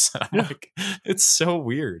shows. Like, it's so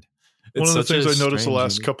weird. One of the things I noticed the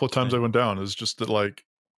last couple of times I went down is just that like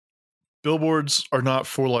billboards are not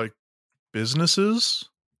for like businesses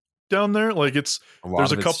down there. Like there's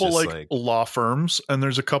a couple like law firms and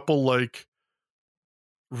there's a couple like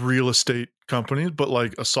real estate companies, but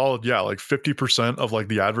like a solid like 50% of like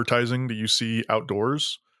the advertising that you see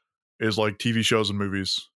outdoors is like TV shows and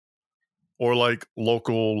movies or like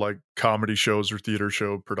local like comedy shows or theater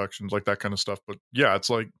show productions, like that kind of stuff. But yeah, it's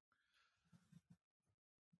like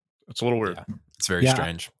it's a little weird. Yeah, it's very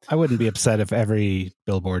strange. I wouldn't be upset if every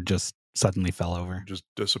billboard just suddenly fell over. Just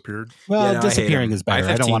disappeared. Well, disappearing is better.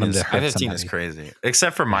 I don't want him to hurt I-15 somebody. is crazy,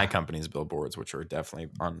 except for my company's billboards, which are definitely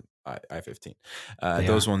on I-15.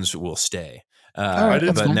 Those ones will stay. I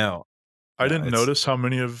didn't it's notice how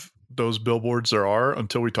many of those billboards there are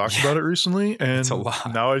until we talked about it recently, and it's a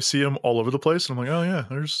lot. Now I see them all over the place, and I'm like, oh yeah,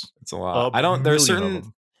 it's a lot. There's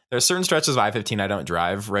certain stretches of I-15 I don't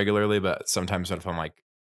drive regularly, but sometimes if I'm like,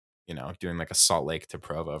 doing like a Salt Lake to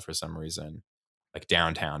Provo for some reason, like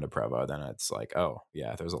downtown to Provo, then it's like, oh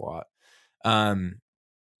yeah, there's a lot.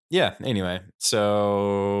 Yeah. Anyway,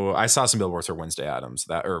 so I saw some billboards for Wednesday Addams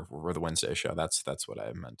or the Wednesday show. That's what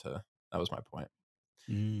I meant to. That was my point.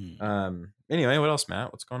 Anyway, what else,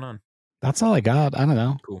 Matt? What's going on? That's all I got. I don't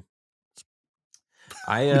know. Cool.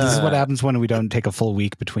 This is what happens when we don't take a full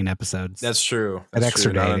week between episodes. That's true.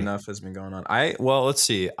 Extra Not day. enough has been going on. Let's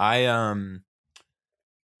see. I've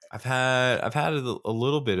had a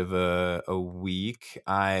little bit of a week.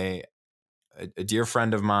 A dear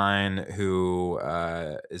friend of mine who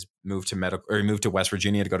is moved to West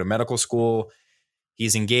Virginia to go to medical school.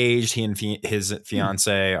 He's engaged. He and his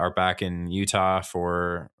fiance are back in Utah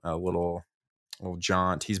for a little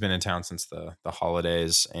jaunt. He's been in town since the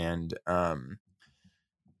holidays, and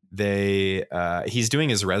he's doing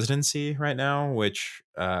his residency right now, which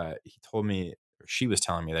she was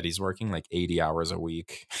telling me that he's working like 80 hours a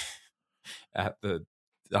week at the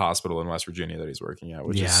hospital in West Virginia that he's working at,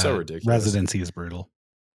 which is so ridiculous. Residency is brutal.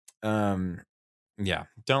 Yeah,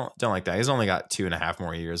 don't like that. He's only got 2.5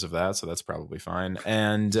 more years of that, so that's probably fine.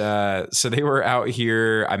 And so they were out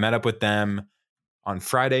here. I met up with them on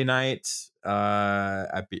Friday night.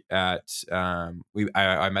 I met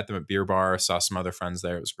them at Beer Bar. Saw some other friends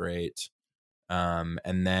there. It was great.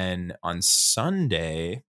 And then on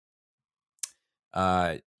Sunday,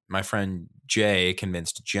 my friend Jay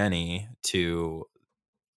convinced Jenny to.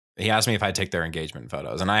 He asked me if I'd take their engagement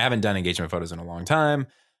photos, and I haven't done engagement photos in a long time.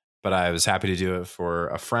 But I was happy to do it for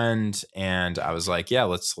a friend, and I was like, "Yeah,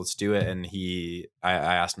 let's do it." And I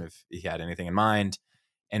asked him if he had anything in mind,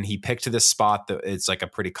 and he picked this spot that it's like a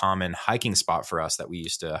pretty common hiking spot for us that we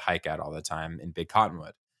used to hike at all the time in Big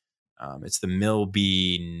Cottonwood. It's the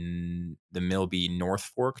Millbee North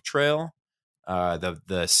Fork Trail,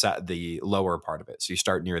 the lower part of it. So you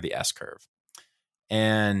start near the S curve,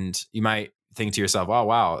 and you might think to yourself, "Oh,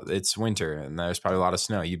 wow, it's winter and there's probably a lot of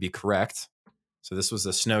snow." You'd be correct. So this was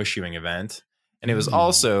a snowshoeing event, and it was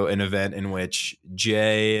also an event in which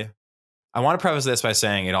Jay. I want to preface this by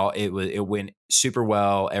saying it went super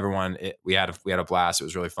well. Everyone, we had a blast. It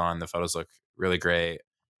was really fun. The photos look really great.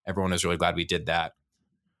 Everyone was really glad we did that.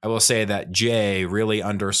 I will say that Jay really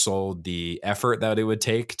undersold the effort that it would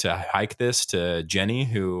take to hike this to Jenny,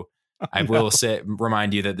 who I will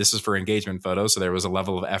remind you that this is for engagement photos. So there was a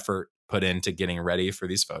level of effort put into getting ready for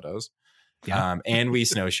these photos. Yeah. And we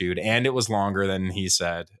snowshoed, and it was longer than he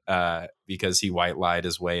said because he white lied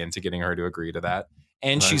his way into getting her to agree to that.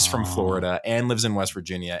 And she's from Florida and lives in West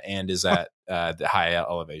Virginia and is at the high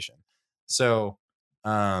elevation. So,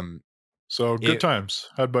 good times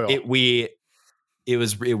had by all. It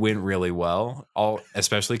went really well,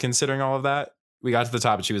 especially considering all of that. We got to the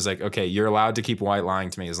top, and she was like, "Okay, you're allowed to keep white lying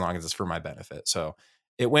to me as long as it's for my benefit." So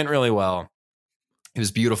it went really well. It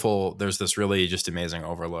was beautiful. There's this really just amazing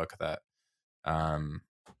overlook that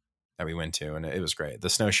we went to, and it was great. The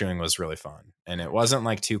snowshoeing was really fun, and it wasn't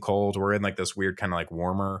like too cold. We're in like this weird kind of like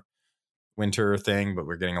warmer winter thing, but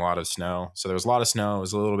we're getting a lot of snow. So there was a lot of snow. It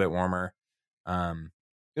was a little bit warmer.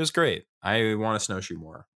 It was great. I want to snowshoe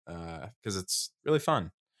more because it's really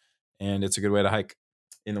fun, and it's a good way to hike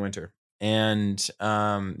in the winter. And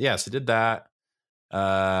so did that.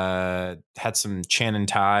 Had some Chan and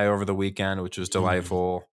Thai over the weekend, which was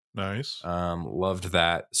delightful. Nice. Loved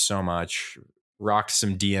that so much. Rocked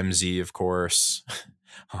some DMZ, of course,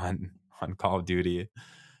 on Call of Duty.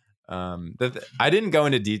 I didn't go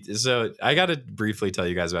into detail, so I got to briefly tell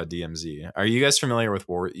you guys about DMZ. Are you guys familiar with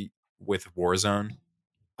Warzone?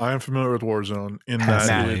 I am familiar with Warzone in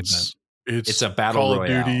that it's a battle Call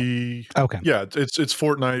royale. of Duty. Okay. Yeah, it's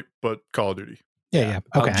Fortnite, but Call of Duty. Yeah.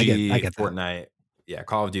 Okay, I get that. Fortnite. Yeah,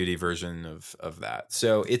 Call of Duty version of that.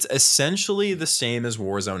 So it's essentially the same as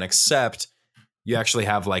Warzone, except you actually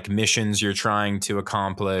have like missions you're trying to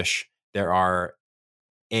accomplish. There are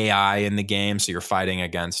AI in the game, so you're fighting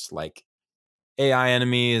against like AI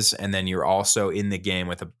enemies, and then you're also in the game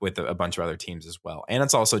with a bunch of other teams as well. And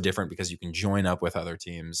it's also different because you can join up with other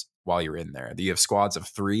teams while you're in there. You have squads of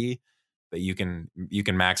 3, but you can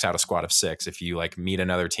max out a squad of 6 if you like meet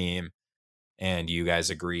another team and you guys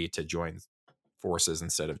agree to join forces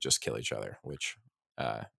instead of just kill each other, which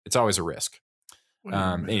it's always a risk.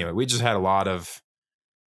 Anyway, we just had a lot of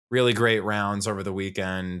really great rounds over the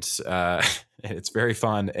weekend. It's very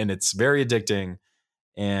fun and it's very addicting.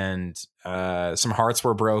 And some hearts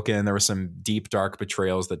were broken. There were some deep, dark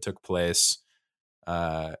betrayals that took place.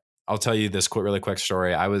 I'll tell you this really quick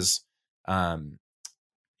story. I was, I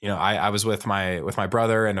was with my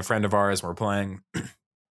brother and a friend of ours. And we're playing,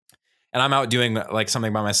 and I'm out doing like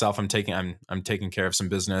something by myself. I'm taking care of some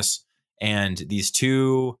business, and these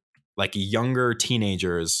two like younger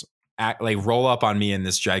teenagers roll up on me in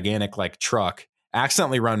this gigantic like truck,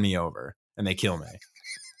 accidentally run me over, and they kill me.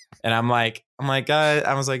 And I'm like, God,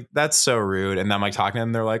 I was like, that's so rude. And I'm like talking to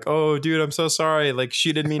them. They're like, oh, dude, I'm so sorry. Like,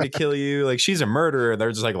 she didn't mean to kill you. Like, she's a murderer.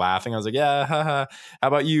 They're just like laughing. I was like, yeah, haha. How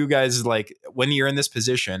about you guys? Like, when you're in this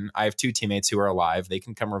position, I have two teammates who are alive. They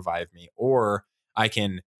can come revive me, or I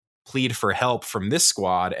can plead for help from this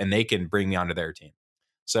squad and they can bring me onto their team.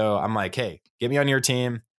 So I'm like, hey, get me on your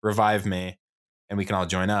team, revive me, and we can all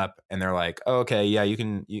join up. And they're like, oh, okay, yeah, you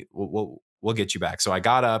can. We'll get you back. So I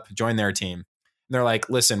got up, joined their team. And they're like,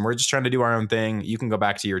 listen, we're just trying to do our own thing. You can go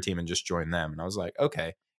back to your team and just join them. And I was like,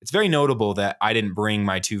 okay. It's very notable that I didn't bring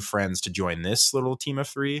my two friends to join this little team of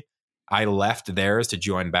three. I left theirs to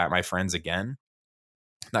join back my friends again.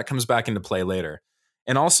 That comes back into play later.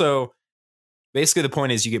 And also, basically the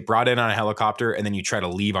point is you get brought in on a helicopter and then you try to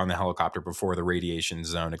leave on the helicopter before the radiation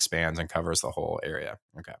zone expands and covers the whole area.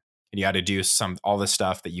 Okay. And you got to do all the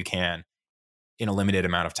stuff that you can in a limited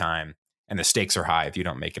amount of time. And the stakes are high. If you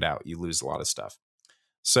don't make it out, you lose a lot of stuff.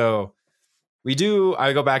 So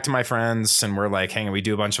I go back to my friends and we're like, hanging, we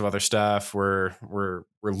do a bunch of other stuff. We're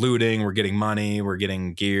looting, we're getting money, we're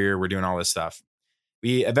getting gear, we're doing all this stuff.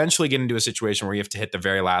 We eventually get into a situation where you have to hit the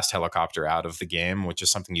very last helicopter out of the game, which is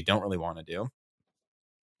something you don't really want to do.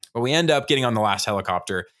 But we end up getting on the last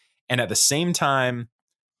helicopter. And at the same time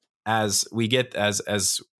as we get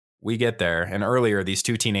there, and earlier, these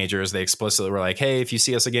two teenagers, they explicitly were like, hey, if you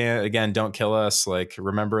see us again, don't kill us. Like,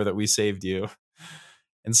 remember that we saved you.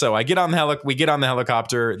 And so we get on the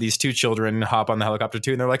helicopter. These two children hop on the helicopter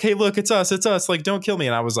too. And they're like, hey, look, it's us. Like, don't kill me.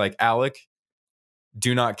 And I was like, Alec,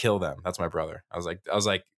 do not kill them. That's my brother. I was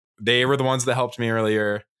like, they were the ones that helped me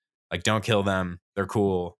earlier. Like, don't kill them. They're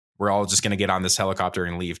cool. We're all just going to get on this helicopter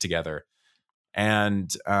and leave together.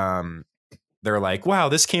 And, they're like, wow,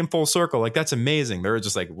 this came full circle. Like, that's amazing. They're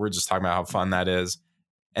just like, we're just talking about how fun that is.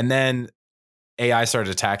 And then AI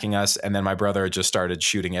started attacking us. And then my brother just started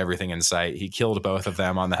shooting everything in sight. He killed both of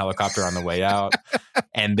them on the helicopter on the way out.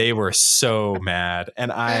 And they were so mad.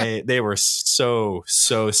 And they were so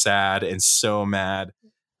sad and so mad.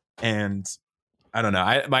 And I don't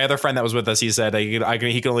know. My other friend that was with us, he said he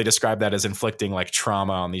can only describe that as inflicting like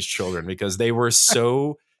trauma on these children because they were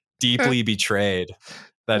so deeply betrayed.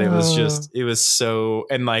 That it was so,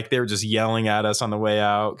 and like they were just yelling at us on the way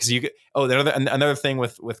out because another thing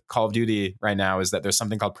with Call of Duty right now is that there's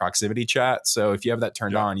something called proximity chat. So if you have that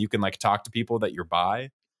turned on, you can like talk to people that you're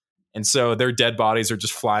by, and so their dead bodies are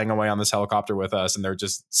just flying away on this helicopter with us, and they're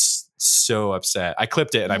just so upset. I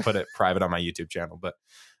clipped it and I put it private on my YouTube channel, but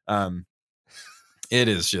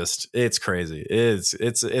it's crazy.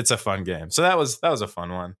 It's a fun game. So that was a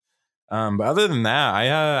fun one. But other than that,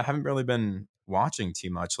 I haven't really been watching too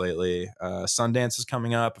much lately. Sundance is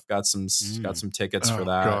coming up. I've got some tickets for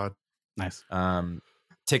that. God. Nice.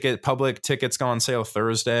 Public tickets go on sale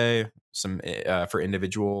Thursday. Some for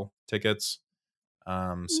individual tickets.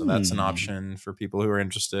 So that's an option for people who are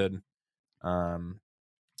interested.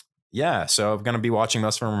 Yeah. So I'm gonna be watching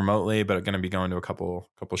most of them remotely, but I'm gonna be going to a couple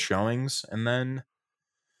showings, and then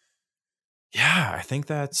yeah, I think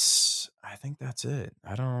that's it.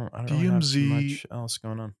 I don't really have too much else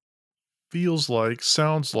going on.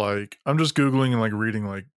 Sounds like I'm just Googling and like reading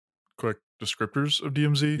like quick descriptors of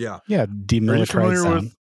DMZ. Yeah.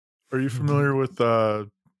 Demilitarized. Are you familiar with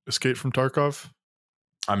Escape from Tarkov?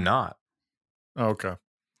 I'm not. Oh, okay.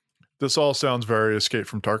 This all sounds very Escape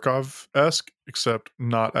from Tarkov-esque, except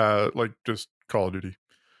not like just Call of Duty.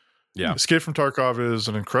 Yeah. Escape from Tarkov is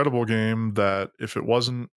an incredible game that if it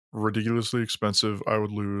wasn't ridiculously expensive, I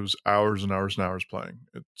would lose hours and hours and hours playing.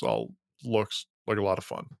 It all looks like a lot of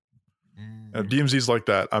fun. And DMZ's like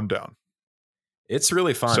that, I'm down. It's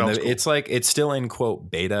really fun. Sounds cool. It's like it's still in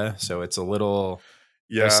quote beta, so it's a little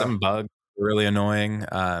there's some bug really annoying.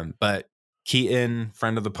 But Keaton,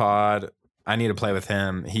 friend of the pod, I need to play with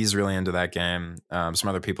him. He's really into that game. Some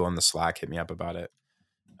other people in the Slack hit me up about it.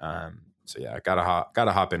 So yeah, gotta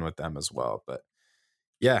hop in with them as well. But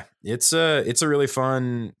yeah, it's a really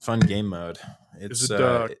fun game mode. Is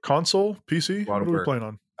it console, PC? What are we playing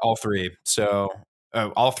on? All three. So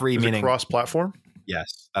all three is meaning cross-platform.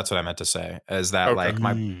 Yes, that's what I meant to say. Is that like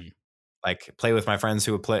like play with my friends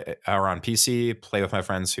who are on PC, play with my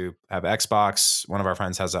friends who have Xbox. One of our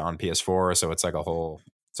friends has it on PS4, so it's like a whole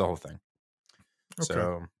thing. Okay.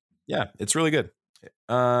 So yeah, it's really good.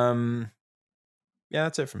 Yeah,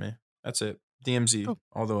 that's it for me. That's it. DMZ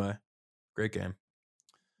all the way. Great game.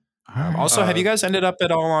 Also, have you guys ended up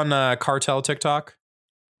at all on Cartel TikTok?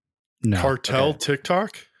 No. Cartel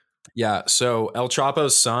TikTok? Yeah. So El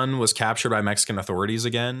Chapo's son was captured by Mexican authorities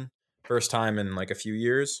again. First time in like a few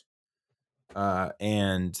years.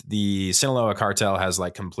 And the Sinaloa cartel has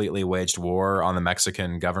like completely waged war on the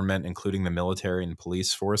Mexican government, including the military and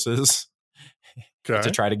police forces,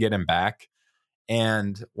 to try to get him back.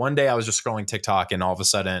 And one day I was just scrolling TikTok, and all of a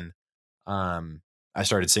sudden, I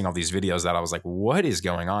started seeing all these videos that I was like, what is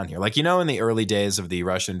going on here? Like, in the early days of the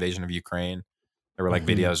Russian invasion of Ukraine, there were like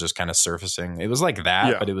videos just kind of surfacing. It was like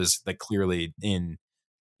that, but it was like clearly in,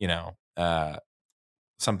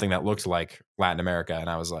 something that looked like Latin America. And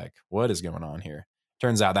I was like, what is going on here?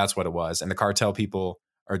 Turns out that's what it was. And the cartel people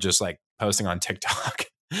are just like posting on TikTok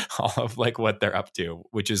all of like what they're up to,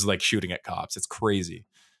 which is like shooting at cops. It's crazy.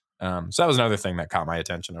 So that was another thing that caught my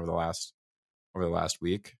attention over the last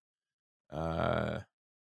week. Yeah.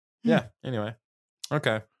 Anyway.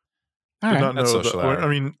 Okay. Did not know that. I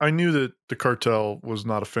mean, I knew that the cartel was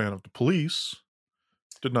not a fan of the police.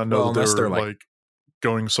 Did not know that they were like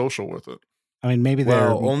going social with it. I mean, maybe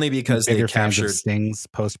they're only because they captured Sting's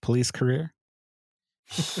post-police career.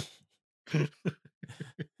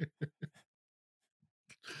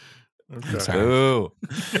 Okay. Ooh.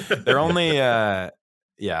 They're only it's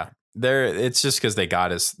just because they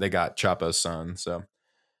got Chapo's son, so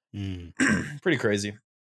pretty crazy.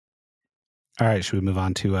 All right, should we move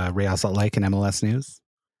on to Real Salt Lake and MLS news?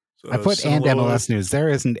 I put and MLS news. There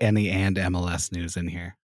isn't any and MLS news in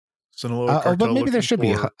here. Sinaloa but maybe there should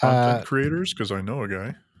be content creators, because I know a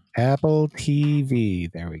guy. Apple TV.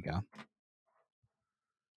 There we go.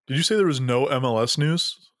 Did you say there was no MLS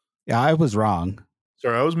news? Yeah, I was wrong.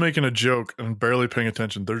 Sorry, I was making a joke and barely paying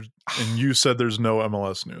attention. And you said there's no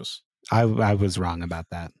MLS news. I was wrong about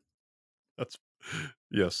that.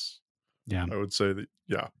 Yes. Yeah. I would say that.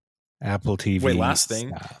 Yeah. Apple TV. Wait, last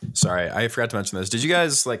thing. Sorry, I forgot to mention this. Did you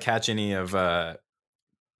guys like catch any of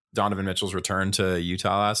Donovan Mitchell's return to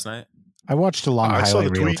Utah last night? I watched a long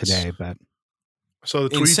highlight reel today, but I saw the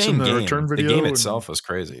tweets and the return video. The game itself was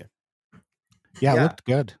crazy. Yeah, it looked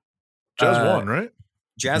good. Jazz won, right?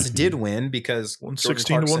 Jazz did win because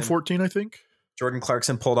 116 to 114, I think. Jordan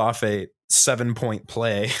Clarkson pulled off a 7-point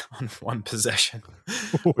play on one possession,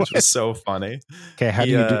 which was so funny. Okay, how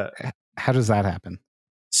does that happen?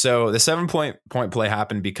 So the 7-point play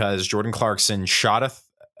happened because Jordan Clarkson shot a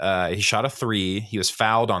three. He was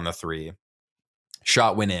fouled on the three.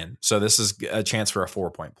 Shot went in. So this is a chance for a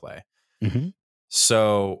 4-point play. Mm-hmm.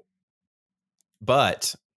 So,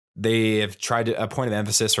 but they have tried to, a point of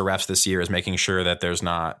emphasis for refs this year is making sure that they're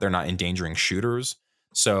not endangering shooters.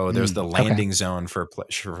 So there's the landing zone for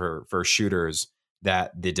shooters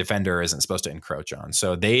that the defender isn't supposed to encroach on.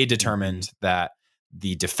 So they determined that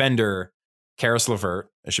the defender, Karis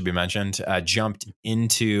LeVert, it should be mentioned, jumped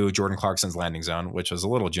into Jordan Clarkson's landing zone, which was a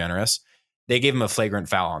little generous. They gave him a flagrant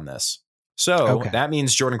foul on this. So that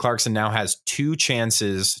means Jordan Clarkson now has two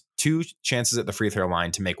chances at the free throw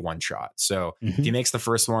line to make one shot. So if he makes the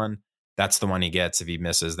first one, that's the one he gets. If he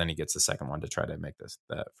misses, then he gets the second one to try to make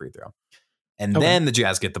that free throw. And then the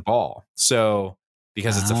Jazz get the ball. So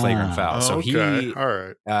because it's a flagrant foul. So he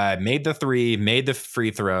made the three, made the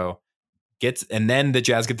free throw, and then the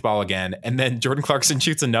Jazz get the ball again. And then Jordan Clarkson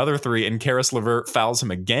shoots another three and Karis LeVert fouls him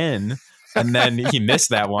again. And then he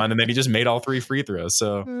missed that one. And then he just made all three free throws.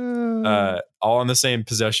 So all in the same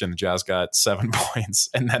possession, the Jazz got 7 points.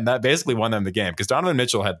 And then that basically won them the game because Donovan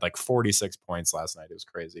Mitchell had like 46 points last night. It was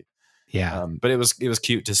crazy. Yeah. But it was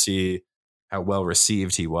cute to see how well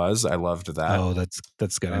received he was. I loved that. Oh,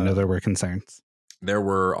 that's good. I know there were concerns. There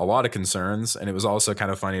were a lot of concerns. And it was also kind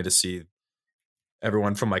of funny to see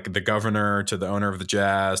everyone from like the governor to the owner of the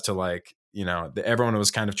Jazz to like, everyone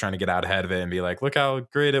was kind of trying to get out ahead of it and be like, look how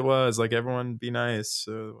great it was. Like everyone be nice.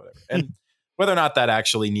 Whatever. And whether or not that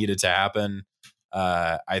actually needed to happen,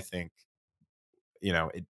 I think,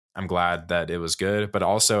 I'm glad that it was good. But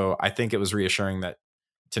also I think it was reassuring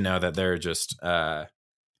to know that they're just,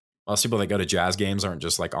 most people that go to Jazz games aren't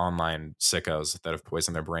just like online sickos that have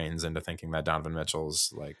poisoned their brains into thinking that Donovan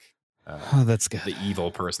Mitchell's like, that's good. The evil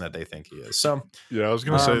person that they think he is. So yeah, I was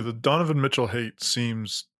going to say the Donovan Mitchell hate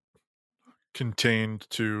seems contained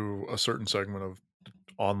to a certain segment of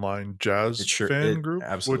online Jazz fan group.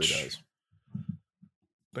 Absolutely does.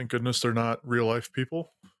 Thank goodness they're not real life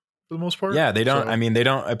people for the most part. Yeah, they don't. So, I mean, they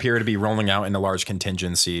don't appear to be rolling out in a large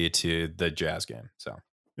contingency to the Jazz game. So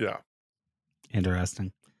yeah,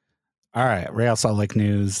 Interesting. All right, Real Salt Lake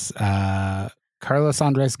news. Carlos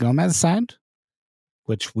Andrés Gómez signed,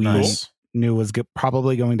 which we knew was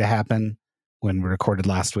probably going to happen when we recorded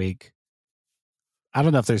last week. I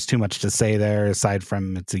don't know if there's too much to say there, aside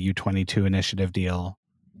from it's a U22 initiative deal.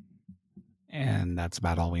 And that's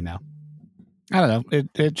about all we know. I don't know.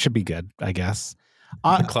 It should be good, I guess.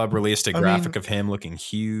 The club released a graphic of him looking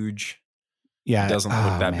huge. Yeah. He doesn't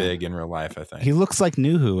look that big in real life, I think. He looks like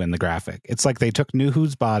Nuhu in the graphic. It's like they took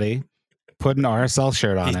Nuhu's body, put an RSL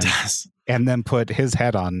shirt on him, and then put his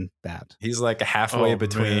head on that. He's like halfway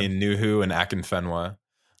between Nuhu and Akinfenwa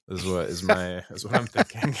is what I'm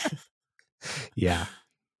thinking. Yeah.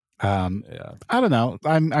 I don't know.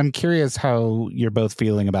 I'm curious how you're both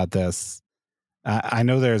feeling about this. I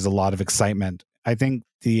know there's a lot of excitement. I think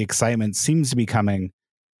the excitement seems to be coming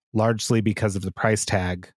largely because of the price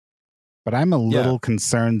tag, but I'm a little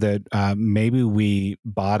concerned that maybe we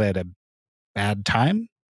bought at a bad time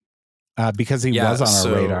because he was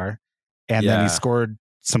on our radar, and then he scored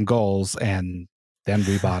some goals, and then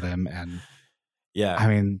we bought him. And I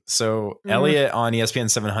mean, so Elliot on ESPN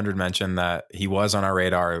 700 mentioned that he was on our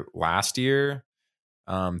radar last year.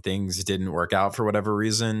 Things didn't work out for whatever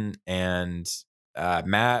reason, and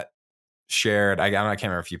Matt shared. I can't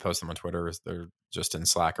remember if you posted them on Twitter or they're just in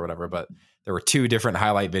Slack or whatever, but there were 2 different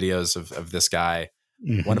highlight videos of this guy.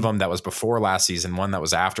 Mm-hmm. One of them that was before last season, one that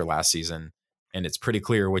was after last season, and it's pretty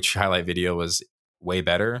clear which highlight video was way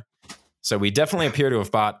better. So we definitely appear to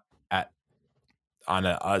have bought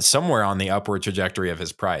somewhere on the upward trajectory of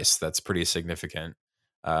his price. That's pretty significant.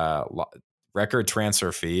 Record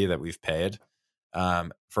transfer fee that we've paid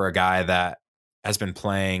for a guy that has been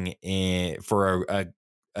playing for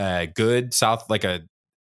a good South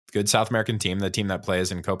American team, the team that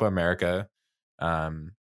plays in Copa America. I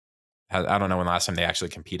don't know when last time they actually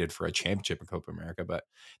competed for a championship in Copa America, but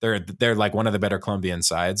they're like one of the better Colombian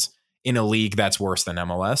sides in a league that's worse than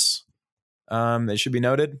MLS. It should be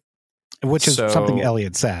noted. Which is something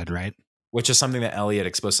Elliot said, right? Which is something that Elliot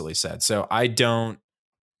explicitly said. So I don't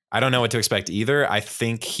know what to expect either. I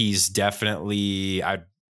think he's definitely.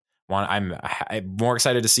 I'm more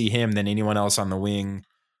excited to see him than anyone else on the wing,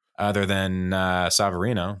 other than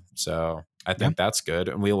Savarino. So I think that's good,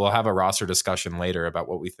 and we will have a roster discussion later about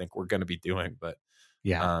what we think we're going to be doing. But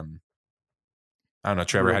I don't know,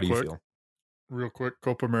 Trevor. How do you feel? Real quick,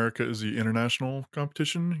 Copa America is the international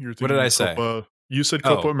competition. What did I say? You said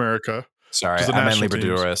Copa America. Sorry, I meant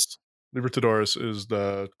Libertadores. Libertadores is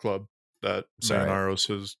the club that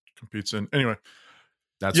Manaros competes in. Anyway,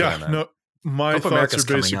 that's what I meant. No, my Copa thoughts America's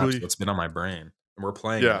are basically it's been on my brain, and we're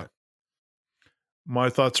playing. Yeah, my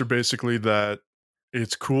thoughts are basically that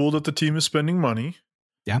it's cool that the team is spending money.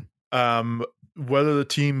 Yeah. Whether the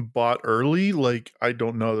team bought early, like I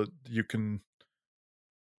don't know that you can,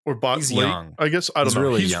 or bought late. Young. I guess I don't know.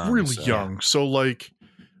 Really He's young, really young, so like,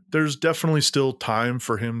 there's definitely still time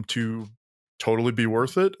for him to totally be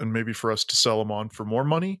worth it, and maybe for us to sell him on for more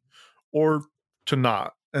money, or to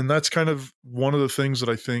not. And that's kind of one of the things that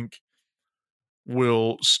I think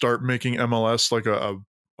will start making MLS like a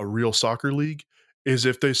real soccer league, is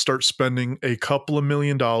if they start spending a couple of $1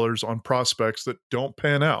 million on prospects that don't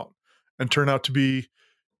pan out and turn out to be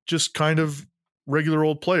just kind of regular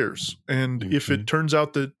old players. And if it turns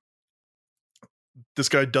out that this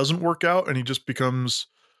guy doesn't work out and he just becomes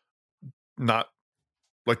not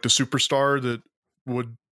like the superstar that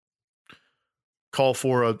would call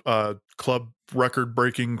for a club record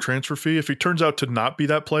breaking transfer fee, if he turns out to not be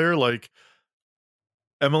that player, like,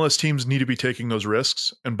 MLS teams need to be taking those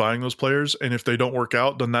risks and buying those players. And if they don't work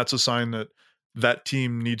out, then that's a sign that that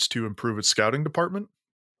team needs to improve its scouting department,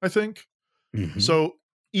 I think. Mm-hmm. So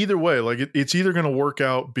either way, like it's either going to work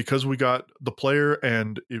out because we got the player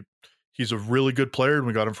and he's a really good player and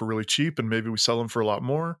we got him for really cheap and maybe we sell him for a lot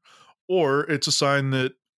more, or it's a sign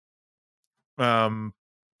that our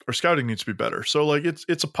scouting needs to be better. So like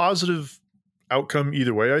it's a positive outcome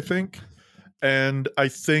either way, I think. And I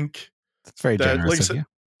think that's very generous of you.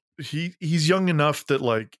 He's young enough that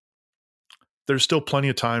like there's still plenty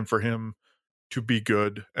of time for him to be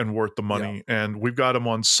good and worth the money. Yeah. And we've got him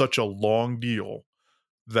on such a long deal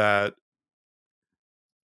that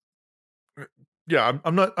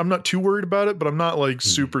I'm not too worried about it, but I'm not like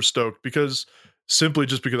super stoked because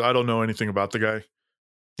I don't know anything about the guy.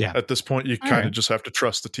 Yeah. At this point, you kind of just have to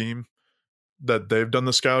trust the team that they've done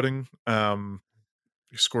the scouting.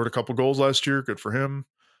 He scored a couple goals last year. Good for him.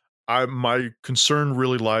 My concern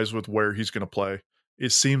really lies with where he's going to play.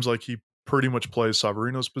 It seems like he pretty much plays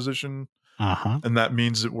Savarino's position. And that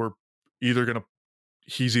means that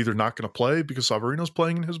he's either not going to play because Savarino's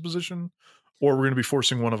playing in his position, or we're going to be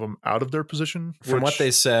forcing one of them out of their position. From what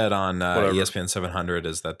they said on ESPN 700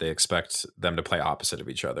 is that they expect them to play opposite of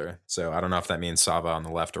each other. So I don't know if that means Sava on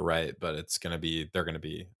the left or right, but they're going to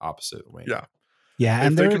be opposite wing. Yeah. Yeah.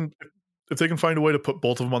 And if they can find a way to put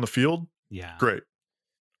both of them on the field, great.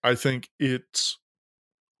 I think it's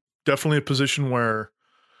definitely a position where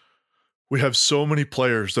we have so many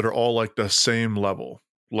players that are all like the same level,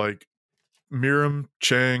 like Miram,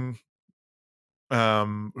 Chang,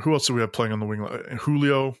 who else do we have playing on the wing?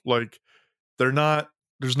 Julio, like there's not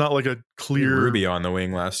like a clear Rubio on the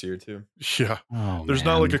wing last year too. Yeah. There's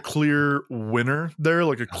not like a clear winner there,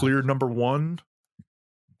 like a clear number one.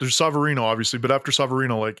 There's Savarino, obviously, but after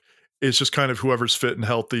Savarino, like it's just kind of whoever's fit and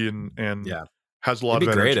healthy and has a lot of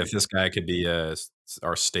energy. It'd be great if this guy could be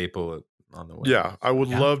our staple on the wing. Yeah, I would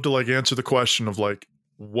love to like answer the question of like,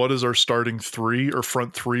 what does our starting three or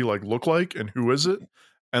front three like look like, and who is it?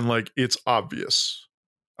 And like, it's obvious.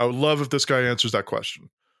 I would love if this guy answers that question.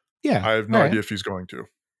 Yeah, I have no idea if he's going to.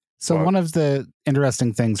 So one of the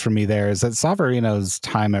interesting things for me there is that Savarino's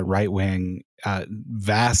time at right wing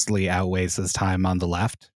vastly outweighs his time on the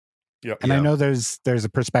left. Yeah, and I know there's a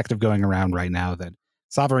perspective going around right now that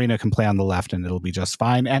Savarino can play on the left and it'll be just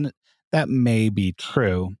fine, and that may be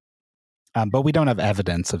true, but we don't have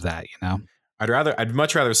evidence of that. I'd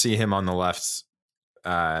much rather see him on the left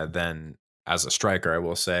than as a striker, I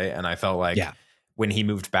will say. And I felt like when he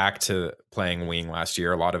moved back to playing wing last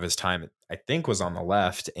year, a lot of his time, I think, was on the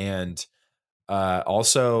left. And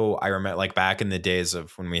also, I remember like back in the days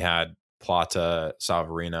of when we had Plata,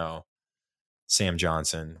 Savarino, Sam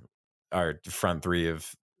Johnson, our front three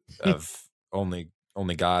of only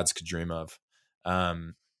gods could dream of.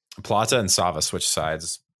 Plata and Sava switch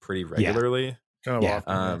sides pretty regularly. Kind of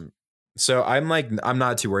often. So I'm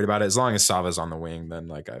not too worried about it. As long as Sava's on the wing, then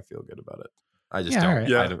like I feel good about it. I just don't.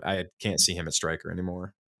 Right. I can't see him at striker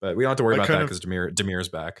anymore. But we don't have to worry about that because Damir's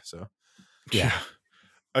back. So yeah,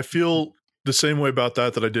 I feel the same way about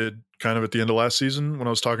that I did kind of at the end of last season when I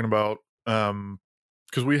was talking about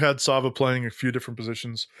because we had Sava playing a few different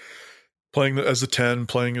positions, playing as a 10,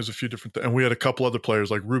 playing as a few different and we had a couple other players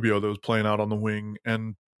like Rubio that was playing out on the wing.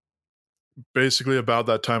 And basically about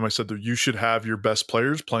that time I said that you should have your best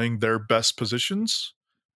players playing their best positions,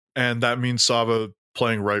 and that means Sava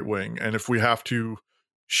playing right wing. And if we have to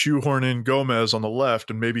shoehorn in Gomez on the left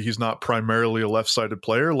and maybe he's not primarily a left-sided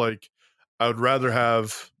player, like I would rather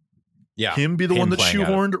have him be the one that's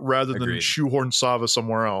shoehorned rather than shoehorn Sava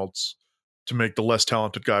somewhere else to make the less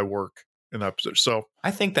talented guy work in that position. So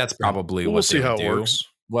I think that's probably we'll see how it works.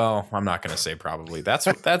 Well, I'm not going to say probably. That's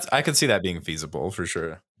I could see that being feasible for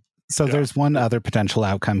sure. So there's one other potential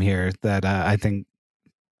outcome here that I think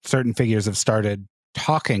certain figures have started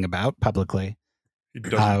talking about publicly. He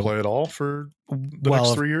doesn't play at all for the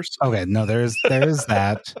next 3 years? Okay, no, there is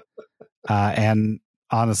that. And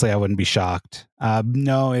honestly, I wouldn't be shocked.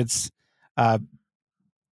 No, it's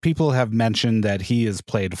people have mentioned that he has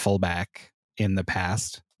played fullback in the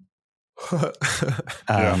past.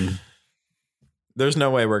 There's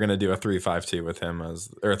no way we're going to do a 3-5-2 with him or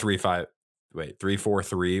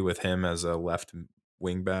 3-4-3 with him as a left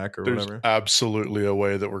wing back or There's whatever. Absolutely a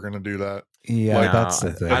way that we're going to do that. Yeah, that's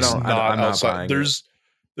the thing. I'm not buying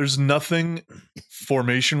there's nothing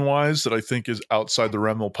formation wise that I think is outside the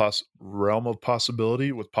realm of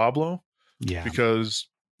possibility with Pablo. Yeah, because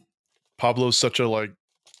Pablo's such a like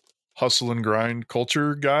hustle and grind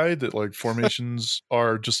culture guy that like formations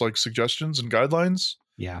are just like suggestions and guidelines.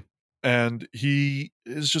 Yeah, and he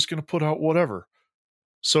is just going to put out whatever.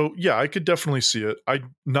 So yeah, I could definitely see it.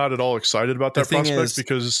 I'm not at all excited about that prospect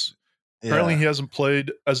because apparently he hasn't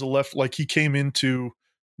played as a left. Like he came into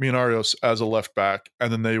Millonarios as a left back,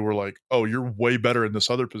 and then they were like, "Oh, you're way better in this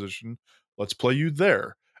other position. Let's play you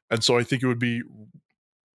there." And so I think it would be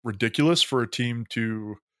ridiculous for a team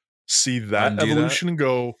to see that evolution and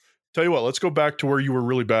go, "Tell you what, let's go back to where you were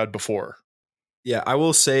really bad before." Yeah, I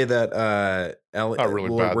will say that not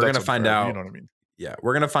really bad. We're going to find out. You know what I mean? Yeah,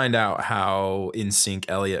 we're going to find out how in sync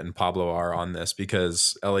Elliot and Pablo are on this,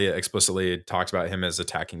 because Elliot explicitly talks about him as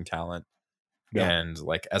attacking talent and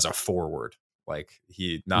like as a forward. Like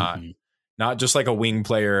he not just like a wing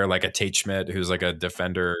player, like a Tate Schmidt who's like a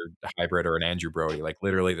defender hybrid or an Andrew Brody. Like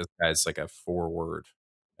literally this guy's like a forward,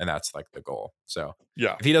 and that's like the goal. So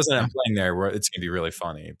yeah, if he doesn't end up playing there, it's going to be really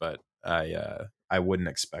funny, but I wouldn't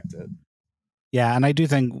expect it. Yeah, and I do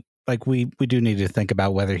think like we do need to think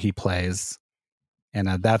about whether he plays. And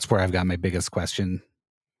that's where I've got my biggest question.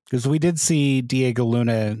 Because we did see Diego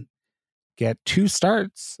Luna get 2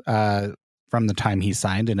 starts from the time he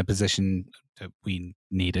signed in a position that we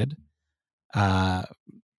needed. At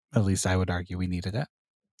least I would argue we needed it.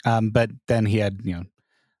 But then he had,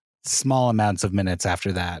 small amounts of minutes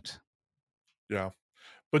after that. Yeah.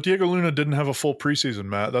 But Diego Luna didn't have a full preseason,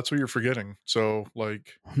 Matt. That's what you're forgetting. So,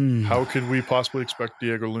 like, how could we possibly expect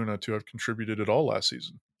Diego Luna to have contributed at all last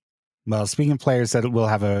season? Well, speaking of players that will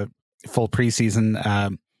have a full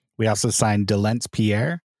preseason, we also signed Delence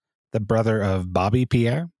Pierre, the brother of Bobby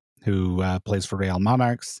Pierre, who plays for Real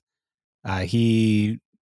Monarchs. Where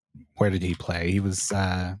did he play? He was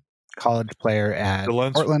a college player at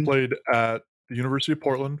Delence Portland. Played at the University of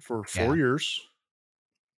Portland for 4 years.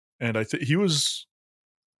 And I think he was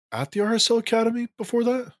at the RSL Academy before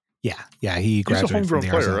that? Yeah. He graduated. He's a homegrown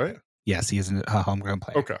player, RSL. right? Yes, he is a homegrown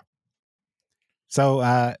player. Okay.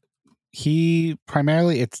 So he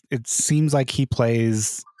primarily, it seems like he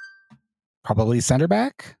plays probably center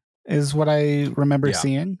back, is what I remember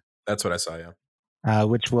seeing. That's what I saw, yeah.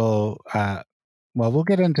 Which will, we'll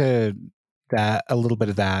get into that, a little bit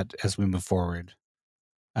of that as we move forward.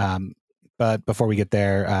 But before we get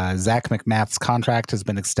there, Zach McMath's contract has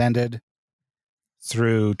been extended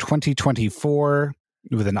through 2024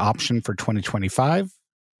 with an option for 2025.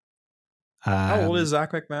 How old is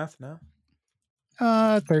Zach McMath now?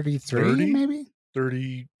 33, 30? maybe?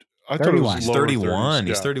 30. I 31. thought it was He's lower 31. 30s.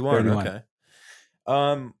 He's Yeah. 31. 31.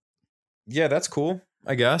 Okay. Yeah, that's cool,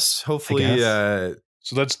 I guess. Hopefully,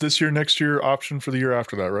 So that's this year, next year, option for the year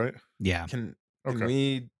after that, right? Yeah. Can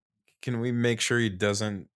we make sure he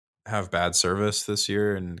doesn't have bad service this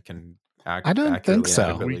year and can act? I don't think so.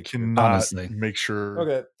 adequately We cannot honestly make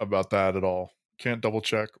sure about that at all. Can't double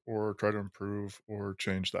check or try to improve or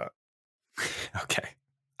change that. Okay.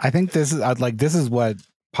 I think this is what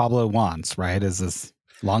Pablo wants, right? Is this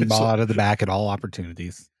long ball out of the back at all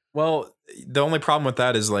opportunities. Well, the only problem with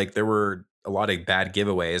that is like there were a lot of bad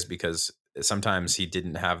giveaways because sometimes he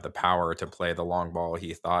didn't have the power to play the long ball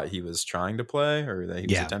he thought he was trying to play or that he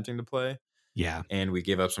was attempting to play. Yeah. And we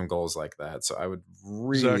gave up some goals like that. So I would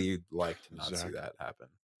really like to not see that happen.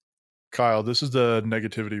 Kyle, this is the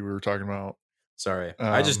negativity we were talking about. Sorry.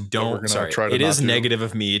 I just don't. Sorry. It is negative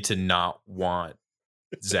of me to not want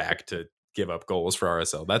Zach to give up goals for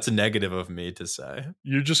RSL. That's a negative of me to say.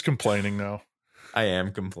 You're just complaining now. I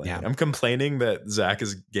am complaining. Yeah. I'm complaining that Zach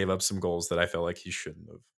gave up some goals that I feel like he shouldn't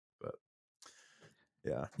have.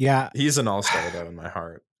 But yeah, he's an all-star though in my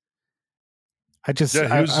heart. I just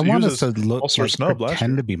I want us to look like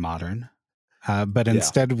pretend to be modern, but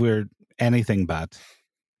instead we're anything but.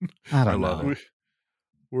 I don't know.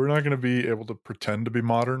 We're not going to be able to pretend to be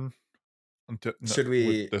modern until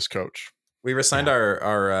with this coach. We resigned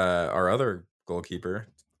our other goalkeeper,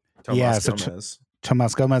 Tomas Gómez.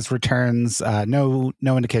 Tomas Gómez returns. No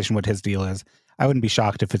indication what his deal is. I wouldn't be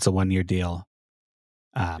shocked if it's a 1-year deal.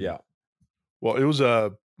 Well, it was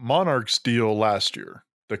a Monarchs deal last year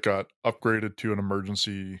that got upgraded to an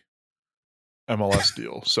emergency MLS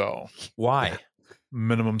deal. So why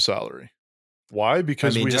minimum salary? Why?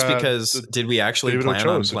 Because did we actually David plan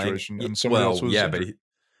Ochoa on playing? And somebody else was injured.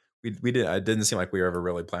 But we did. It didn't seem like we were ever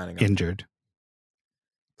really planning on injured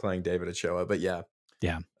playing David Ochoa. But yeah.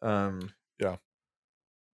 Yeah.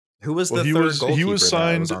 Who was the third goalkeeper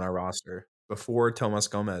that was on our roster before Tomas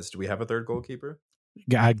Gómez? Do we have a third goalkeeper?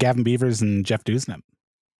 Gavin Beavers and Jeff Dusnip.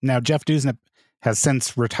 Now, Jeff Dusnip has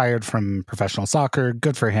since retired from professional soccer.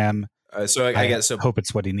 Good for him. So I guess hope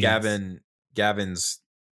it's what he needs. Gavin's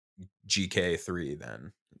GK3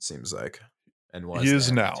 then, it seems like. And he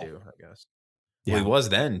is now too, I guess. Yeah. Well, he was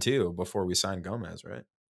then too, before we signed Gómez, right?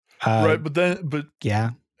 Right, but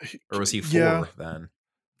yeah. Or was he 4 then?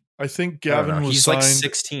 I think Gavin was he's signed, like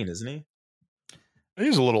 16, isn't he?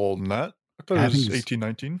 He's a little older than that. I thought he was 18,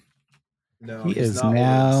 19. No, he is not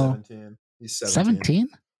now 17. He's 17.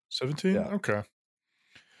 17? Yeah. Okay.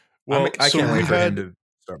 Well, I can't wait for him to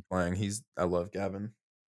start playing. I love Gavin.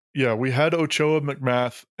 Yeah, we had Ochoa,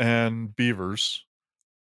 McMath, and Beavers,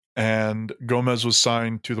 and Gómez was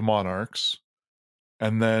signed to the Monarchs,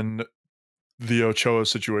 and then the Ochoa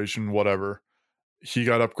situation, whatever, he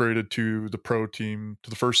got upgraded to the pro team, to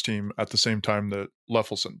the first team at the same time that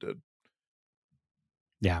Lefelson did.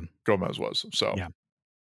 Yeah. Gómez was. So yeah.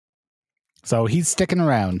 So he's sticking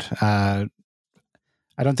around. I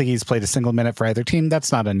don't think he's played a single minute for either team.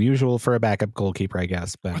 That's not unusual for a backup goalkeeper, I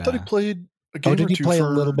guess. But I thought he played a game did he play a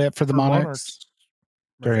little bit for the Monarchs?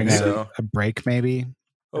 During a break, maybe?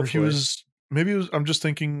 Or he was, I'm just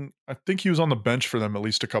thinking, I think he was on the bench for them at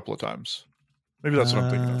least a couple of times. Maybe that's what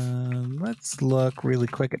I'm thinking of. Let's look really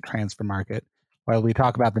quick at Transfer Market while we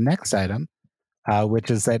talk about the next item, which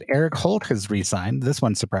is that Eric Holt has re-signed. This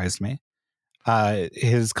one surprised me.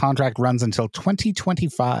 His contract runs until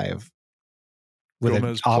 2025 with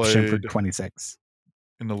an option for 26.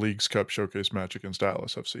 In the League's Cup Showcase match against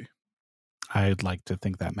Atlas FC. I'd like to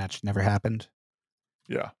think that match never happened.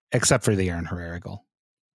 Yeah. Except for the Aaron Herrera goal.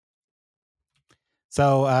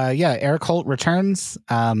 So, Eric Holt returns.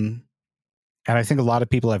 And I think a lot of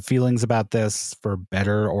people have feelings about this for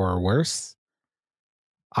better or worse.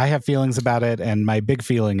 I have feelings about it, and my big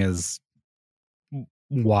feeling is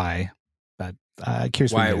why. But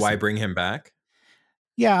curious why bring him back?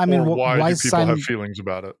 Yeah, I mean, why do people have feelings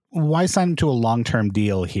about it? Why sign him to a long-term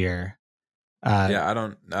deal here? I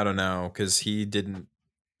don't know, because he didn't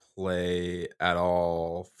play at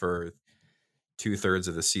all for 2/3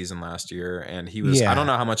 of the season last year, and he was. I don't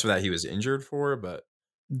know how much of that he was injured for, but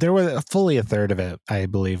there was fully a third of it. I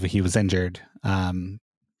believe he was injured.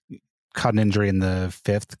 Caught an injury in the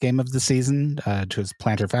 5th game of the season to his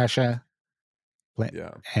plantar fascia.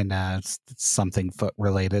 And it's something foot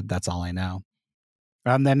related. That's all I know.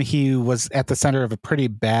 And then he was at the center of a pretty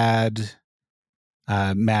bad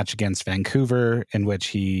match against Vancouver, in which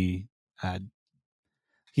he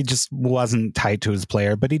just wasn't tight to his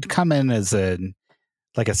player, but he'd come in as a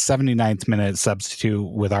 79th minute substitute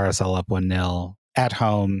with RSL up 1-0 at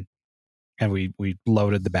home, and we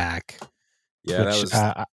loaded the back. Yeah, which,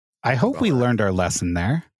 that was. I hope we learned our lesson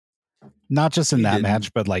there, not just in that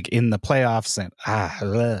match, but in the playoffs. And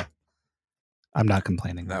I'm not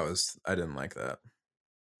complaining. I didn't like that.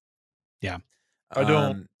 Yeah, I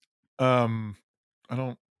don't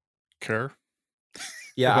care.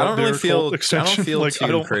 Yeah, I don't really feel. Extension. I don't feel like, too I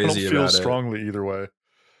don't crazy feel about strongly either way.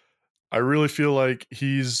 I really feel like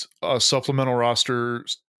he's a supplemental roster,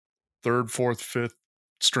 3rd, 4th, 5th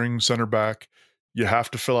string center back. You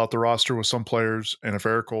have to fill out the roster with some players, and if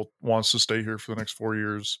Eric Holt wants to stay here for the next 4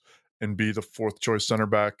 years and be the 4th choice center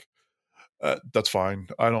back, that's fine.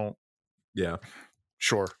 I don't. Yeah.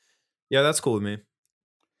 Sure. Yeah, that's cool with me.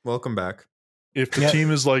 Welcome back. If the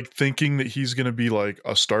team is thinking that he's going to be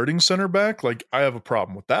a starting center back, I have a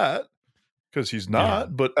problem with that because he's not.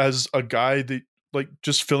 Yeah. But as a guy that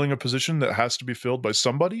just filling a position that has to be filled by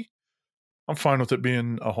somebody, I'm fine with it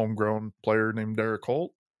being a homegrown player named Eric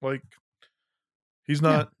Holt. He's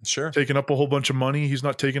not taking up a whole bunch of money. He's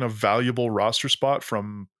not taking a valuable roster spot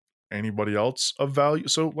from anybody else of value.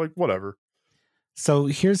 So whatever. So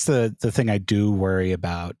here's the thing I do worry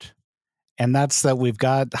about. And that's that we've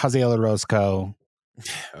got Jaziel Orozco,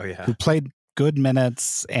 who played good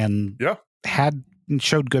minutes and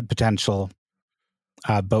showed good potential.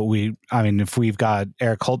 But if we've got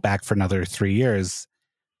Eric Holt back for another 3 years,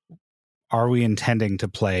 are we intending to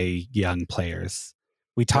play young players?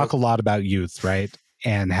 We talk a lot about youth, right?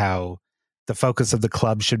 And how the focus of the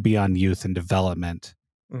club should be on youth and development.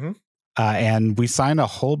 Mm-hmm. And we sign a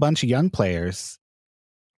whole bunch of young players.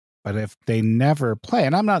 But if they never play,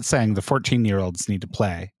 and I'm not saying the 14-year-olds need to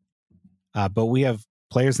play, but we have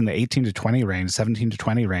players in the 18 to 20 range, 17 to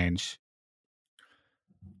 20 range.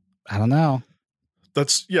 I don't know.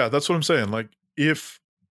 That's what I'm saying. If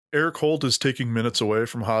Eric Holt is taking minutes away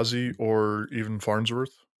from Hazy or even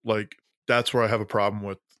Farnsworth, that's where I have a problem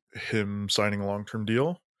with him signing a long-term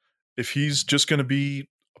deal. If he's just going to be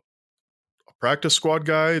a practice squad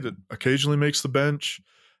guy that occasionally makes the bench,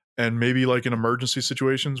 and maybe in emergency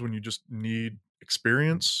situations when you just need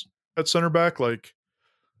experience at center back,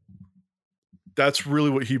 that's really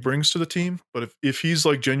what he brings to the team. But if he's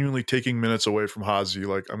genuinely taking minutes away from Hazy,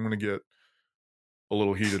 I'm going to get a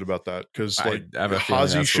little heated about that because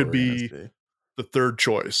Hazy should be the 3rd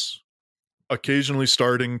choice, occasionally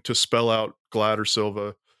starting to spell out Glad or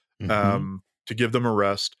Silva, to give them a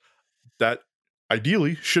rest. That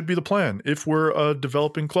ideally should be the plan if we're a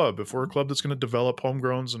developing club, if we're a club that's going to develop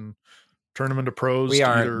homegrowns and turn them into pros. We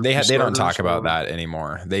aren't. They don't talk about that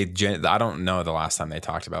anymore. I don't know the last time they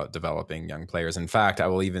talked about developing young players. In fact, I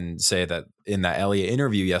will even say that in that Elliott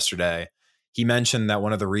interview yesterday, he mentioned that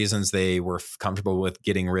one of the reasons they were comfortable with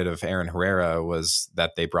getting rid of Aaron Herrera was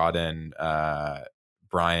that they brought in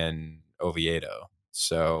Brian Oviedo.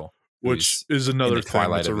 So, which is another in the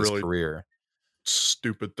twilight thing that's of his career.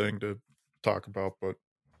 Stupid thing to talk about, but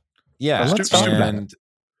let's talk about it.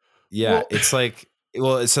 Yeah, it's so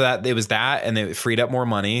that it was that, and they freed up more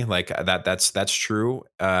money. That's true.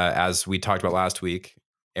 As we talked about last week,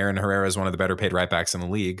 Aaron Herrera is one of the better paid right backs in the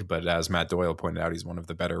league, but as Matt Doyle pointed out, he's one of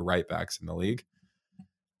the better right backs in the league.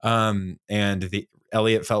 And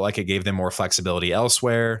Elliott felt like it gave them more flexibility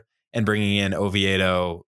elsewhere, and bringing in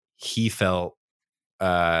Oviedo, he felt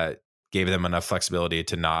gave them enough flexibility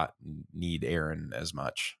to not need Aaron as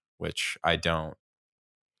much, which I don't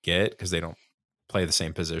get because they don't play the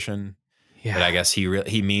same position. Yeah. But I guess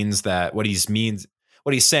he means that what he's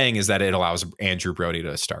saying is that it allows Andrew Brody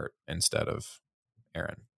to start instead of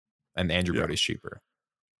Aaron, and Andrew Brody's cheaper,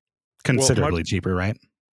 considerably cheaper, right?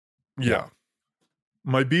 Yeah.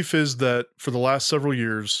 My beef is that for the last several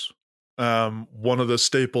years, one of the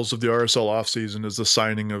staples of the RSL offseason is the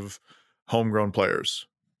signing of homegrown players,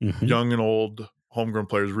 young and old homegrown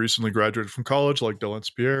players recently graduated from college like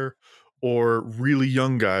Delance Pierre, or really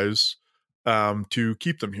young guys to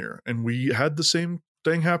keep them here. And we had the same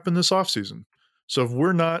thing happen this offseason. So if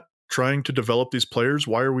we're not trying to develop these players,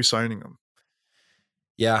 why are we signing them?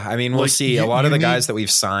 Yeah, I mean, we'll see. A lot of the guys that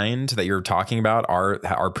we've signed that you're talking about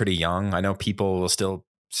are pretty young. I know people will still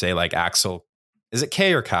say like Axel. Is it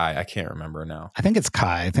K or Kai? I can't remember now. I think it's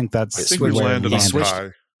Kai. I think we landed on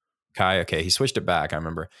Kai. Kai, okay. He switched it back, I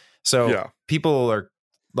remember. So people are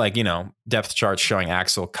like, depth charts showing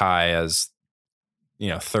Axel Kai as,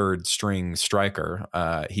 third string striker.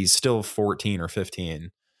 He's still 14 or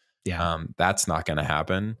 15. Yeah. That's not going to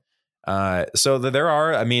happen. So there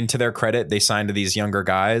are, I mean, to their credit, they signed to these younger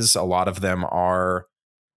guys. A lot of them are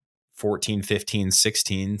 14, 15,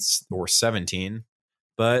 16 or 17.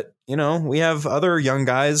 But, we have other young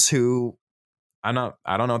guys who I don't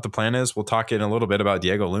know what the plan is. We'll talk in a little bit about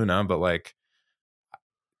Diego Luna, but like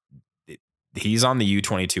he's on the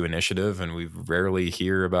U22 initiative and we rarely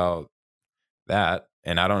hear about that.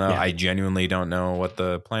 And I don't know. Yeah. I genuinely don't know what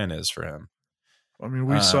the plan is for him. I mean,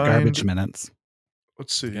 we signed garbage minutes.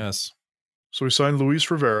 Let's see. Yes. So we signed Luis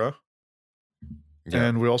Rivera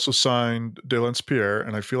and we also signed Delance Pierre.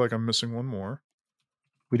 And I feel like I'm missing one more.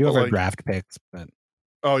 We do have our draft picks, but.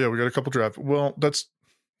 Oh yeah. We got a couple draft. Well, that's.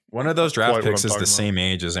 One of those draft picks is the same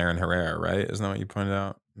age as Aaron Herrera, right? Isn't that what you pointed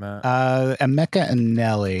out, Matt? Emeka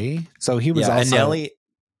Anelli. So he was also Anelli.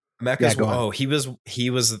 He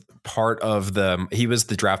was part of he was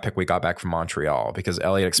the draft pick we got back from Montreal because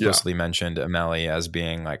Elliot explicitly mentioned Emeli as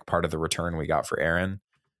being like part of the return we got for Aaron,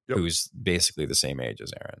 who's basically the same age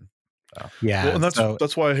as Aaron. So. Yeah, well, and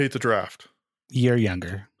that's why I hate the draft. Year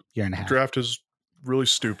younger, year and a half. The draft is really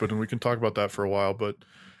stupid, and we can talk about that for a while, but.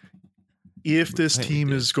 If this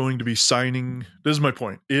team is going to be signing, this is my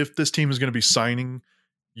point. If this team is going to be signing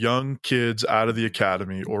young kids out of the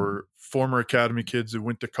academy or former academy kids who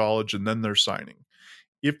went to college and then they're signing,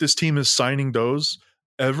 if this team is signing those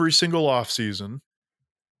every single offseason,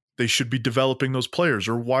 they should be developing those players,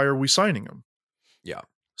 or why are we signing them? Yeah.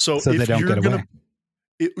 So if they don't get away.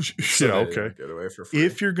 Okay. Get away for free.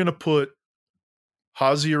 If you're going to put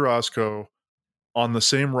Hazy Orozco on the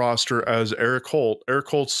same roster as Eric Holt. Eric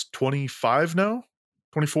Holt's 25 now?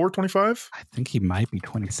 24, 25? I think he might be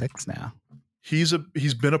 26 now. He's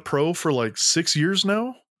been a pro for like 6 years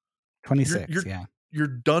now? 26, You're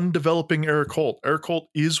done developing Eric Holt. Eric Holt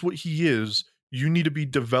is what he is. You need to be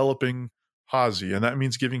developing Hazy, and that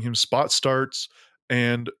means giving him spot starts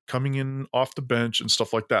and coming in off the bench and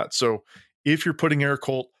stuff like that. So if you're putting Eric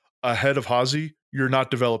Holt ahead of Hazy, you're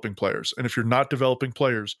not developing players. And if you're not developing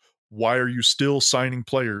players, why are you still signing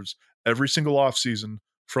players every single offseason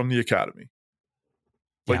from the academy?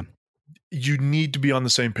 Like, you need to be on the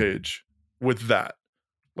same page with that.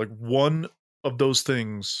 Like, one of those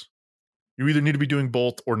things, you either need to be doing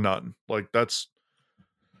both or none. Like, it's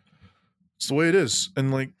the way it is.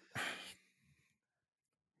 And like,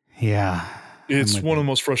 it's one of the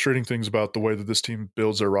most frustrating things about the way that this team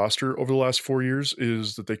builds their roster over the last 4 years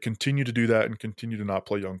is that they continue to do that and continue to not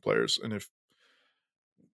play young players. And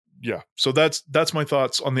so that's my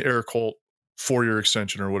thoughts on the Eric Holt 4-year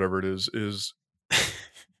extension or whatever it is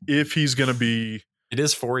if he's going to be it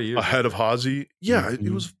is 4 years ahead of Hazy.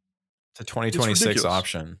 It was it's a 2026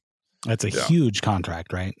 option. That's a huge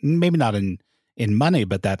contract, right? Maybe not in money,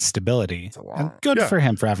 but that stability. And good for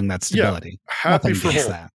him for having that stability. Happy for Holt.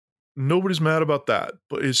 That. Nobody's mad about that,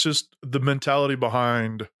 but it's just the mentality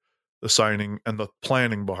behind the signing and the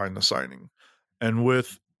planning behind the signing. And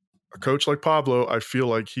with a coach like Pablo, I feel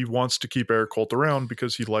like he wants to keep Eric Holt around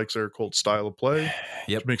because he likes Eric Holt's style of play.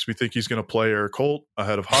 Which makes me think he's going to play Eric Holt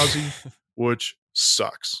ahead of Hazy, which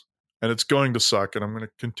sucks. And it's going to suck, and I'm going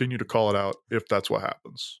to continue to call it out if that's what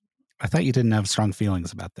happens. I thought you didn't have strong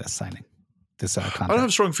feelings about this signing. I don't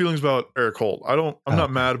have strong feelings about Eric Holt. I'm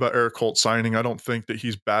not mad about Eric Holt signing. I don't think that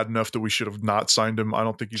he's bad enough that we should have not signed him. I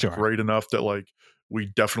don't think he's great enough that like we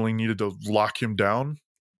definitely needed to lock him down.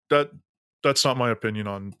 That's not my opinion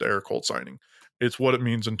on the Eric Holt signing. It's what it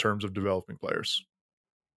means in terms of developing players.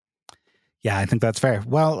 Yeah, I think that's fair.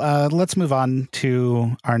 Well, let's move on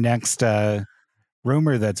to our next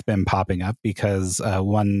rumor that's been popping up because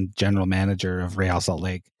one general manager of Real Salt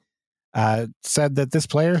Lake said that this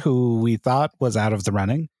player who we thought was out of the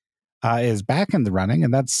running is back in the running,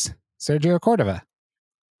 and that's Sergio Cordova,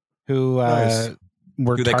 who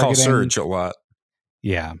they call Serge a lot.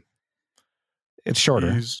 Yeah, it's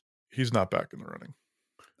shorter. He's not back in the running.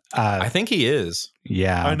 I think he is.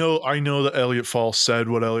 Yeah, I know that Elliot Fall said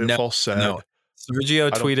what Elliot Fall said. No.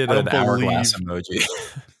 Sergio tweeted an hourglass emoji.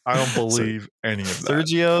 I don't believe any of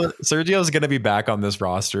that. Sergio's going to be back on this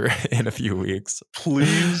roster in a few weeks.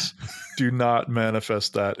 Please do not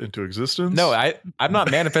manifest that into existence. No, I'm not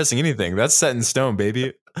manifesting anything. That's set in stone,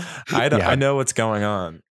 baby. I know what's going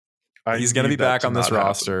on. He's going to be back on this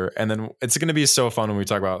roster, and then it's going to be so fun when we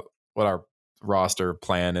talk about what our roster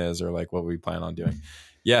plan is or like what we plan on doing.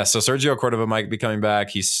 Yeah, so Sergio Cordova might be coming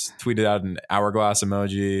back. He's tweeted out an hourglass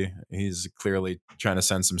emoji. He's clearly trying to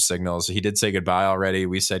send some signals. He did say goodbye already.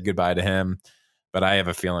 We said goodbye to him, but I have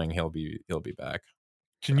a feeling he'll be back.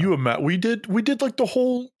 Can you imagine? We did like the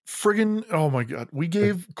whole friggin', oh my God. We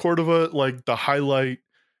gave Cordova like the highlight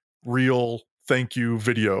reel thank you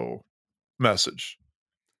video message.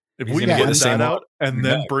 If we get that out and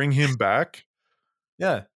then bring him back.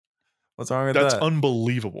 Yeah. What's wrong with that? That's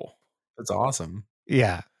unbelievable. That's awesome.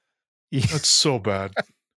 Yeah. That's so bad.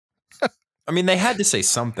 I mean, they had to say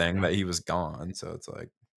something that he was gone, so it's like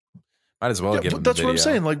might as well give him that's the what I'm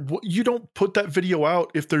saying. Like, you don't put that video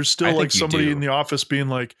out if there's still like somebody in the office being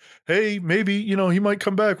like, "Hey, maybe he might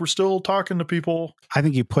come back. We're still talking to people." I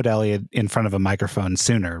think you put Elliot in front of a microphone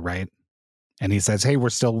sooner, right? And he says, "Hey, we're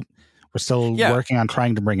still working on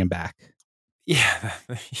trying to bring him back." Yeah.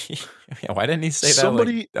 Why didn't he say that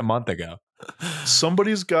like a month ago?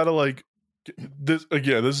 Somebody's got to like. This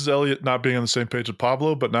is Elliot not being on the same page with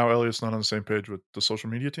Pablo, but now Elliot's not on the same page with the social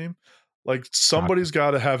media team. Like, somebody's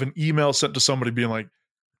got to have an email sent to somebody being like,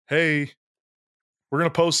 "Hey, we're going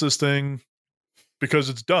to post this thing because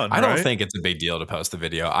it's done." I don't think it's a big deal to post the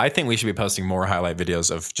video. I think we should be posting more highlight videos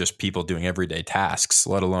of just people doing everyday tasks,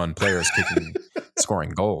 let alone players scoring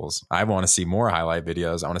goals. I want to see more highlight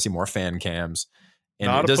videos. I want to see more fan cams.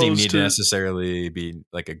 And it doesn't even need to necessarily be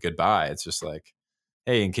like a goodbye. It's just like,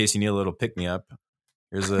 hey, in case you need a little pick-me-up,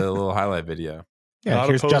 here's a little highlight video. Yeah,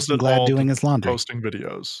 here's Justin Glad doing his laundry. Posting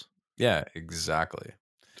videos. Yeah, exactly.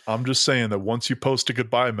 I'm just saying that once you post a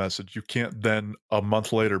goodbye message, you can't then a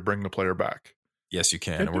month later bring the player back. Yes, you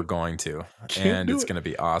can. And we're going to. And it's going to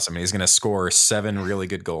be awesome. He's going to score 7 really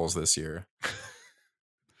good goals this year.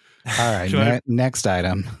 All right, next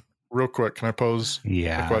item. Real quick, can I pose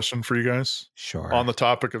a question for you guys? Sure. On the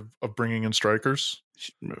topic of bringing in strikers?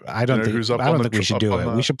 I don't think we should do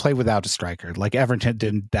it. We should play without a striker, like Everton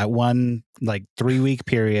did that one 3-week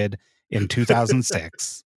period in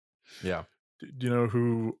 2006. Yeah. Do you know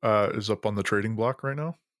who is up on the trading block right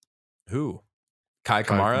now? Who? Kai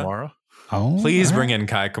Kamara? Oh, please bring in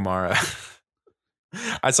Kai Kamara.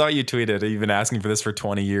 I saw you tweeted. You've been asking for this for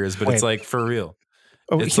 20 years, but it's like for real.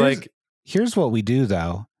 Here's what we do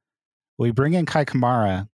though. We bring in Kai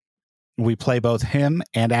Kamara. We play both him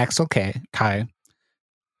and Axel Kai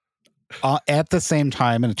at the same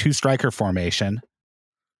time in a 2-striker formation,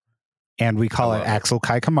 and we call it Axel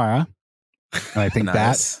Kai Kamara. And I think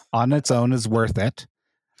that on its own is worth it.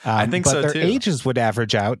 I think so too. But their ages would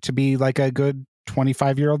average out to be like a good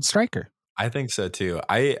 25-year-old striker. I think so too.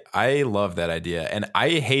 I love that idea, and I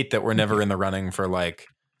hate that we're never in the running for like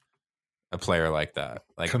a player like that,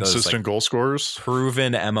 like consistent goal scorers,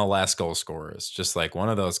 proven MLS goal scorers, just like one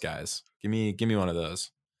of those guys. Give me one of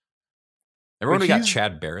those. Remember when we got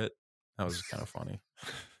Chad Barrett? That was kind of funny.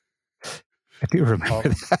 I do remember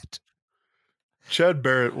that. Chad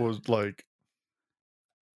Barrett was like,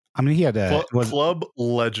 I mean, he had a club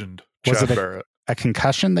legend. Chad Barrett. A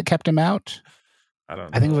concussion that kept him out? I don't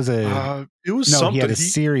know. I think it was something. He had a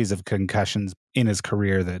series of concussions in his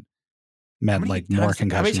career that meant more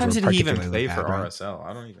concussions. How many times did he even play for RSL?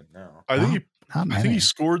 I don't even know. I think he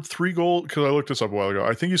scored 3 goals because I looked this up a while ago.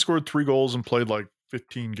 I think he scored 3 goals and played like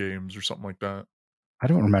 15 games or something like that. I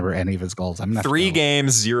don't remember any of his goals. I'm not 3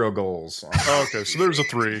 games, 0 goals. Oh, okay, so there's a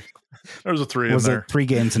 3. There's a 3 was in there. Was it 3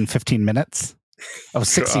 games in 15 minutes? Oh,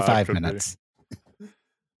 65 minutes.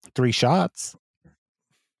 3 shots.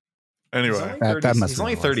 Anyway, he's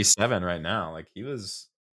only 37 right now. Like he was.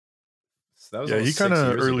 He kind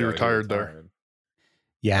of early retired there.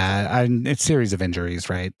 Yeah, it's a series of injuries,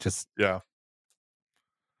 right? Just yeah.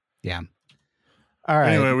 All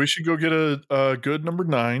right. Anyway, we should go get a good number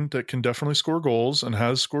 9 that can definitely score goals and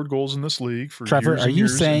has scored goals in this league for Trevor,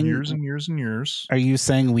 years and years. Are you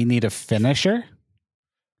saying we need a finisher?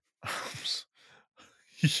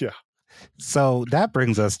 Yeah. So that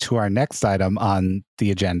brings us to our next item on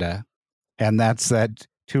the agenda, and that's that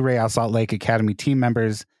 2 Real Salt Lake Academy team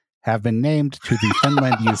members have been named to the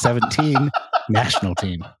Finland U17 national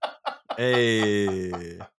team.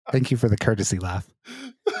 Hey. Thank you for the courtesy laugh.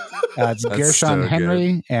 It's Gershon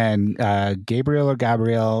Henry and Gabriel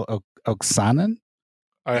Oksanen.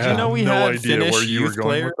 I have no idea where you were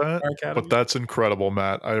going with that, but that's incredible,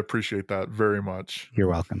 Matt. I appreciate that very much. You're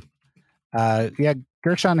welcome.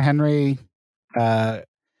 Gershon Henry,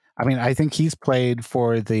 I mean, I think he's played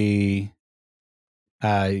for the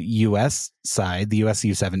U.S. side, the U.S.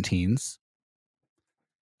 U17s.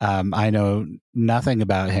 I know nothing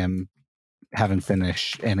about him having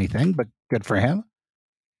finished anything, but good for him.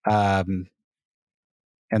 And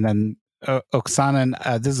then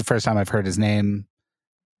Oksanen, this is the first time I've heard his name.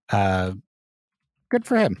 Good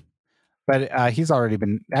for him. But he's already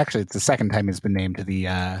been, actually, it's the second time he's been named to the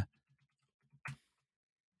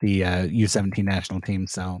U17 national team.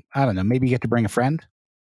 So I don't know. Maybe you get to bring a friend.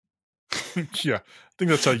 Yeah, I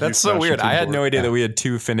think that's how. That's so weird. I had no idea that we had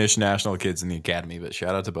 2 Finnish national kids in the academy, but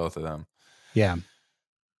shout out to both of them. Yeah.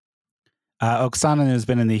 Oksanen has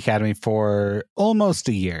been in the academy for almost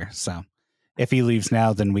a year. So if he leaves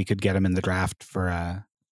now, then we could get him in the draft for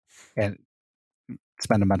and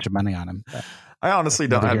spend a bunch of money on him. But I honestly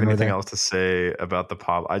don't have anything else to say about the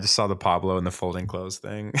Pablo. I just saw the Pablo and the folding clothes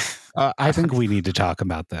thing. I think we need to talk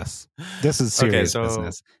about this. This is serious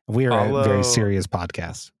business. We are a very serious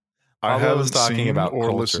podcast. I haven't talking about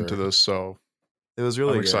or listened to this, so it was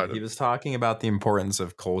really excited. He was talking about the importance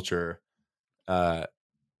of culture.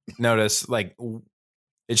 Notice, like,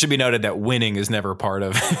 it should be noted that winning is never part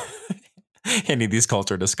of any of these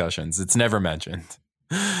culture discussions. It's never mentioned.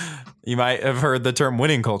 You might have heard the term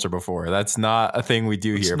winning culture before. That's not a thing we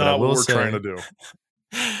do here. But what we're trying to do.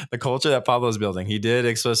 The culture that Pablo's building, he did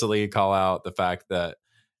explicitly call out the fact that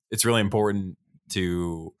it's really important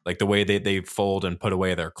to, like, the way they fold and put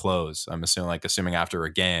away their clothes. I'm assuming after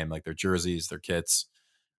a game, like their jerseys, their kits.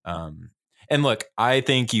 And look, I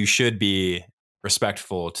think you should be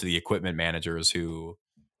respectful to the equipment managers who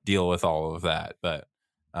deal with all of that. But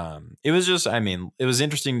it was just, it was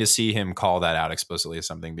interesting to see him call that out explicitly as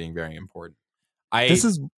something being very important. This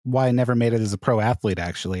is why I never made it as a pro athlete,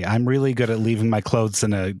 actually. I'm really good at leaving my clothes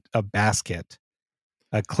in a basket,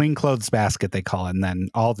 a clean clothes basket, they call it. And then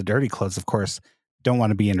all the dirty clothes, of course, don't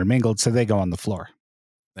want to be intermingled, so they go on the floor.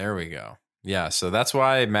 There we go. Yeah, so that's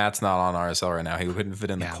why Matt's not on RSL right now. He wouldn't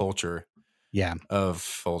fit in the culture of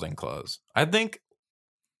folding clothes.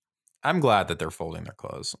 I'm glad that they're folding their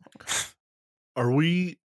clothes. Are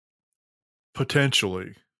we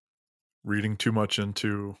potentially reading too much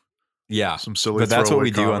into some silly, but that's what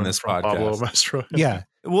we do on this podcast. Yeah.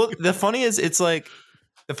 Well, the funny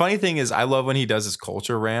thing is I love when he does his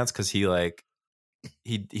culture rants, because he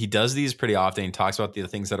does these pretty often. He talks about the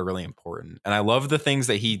things that are really important, and I love the things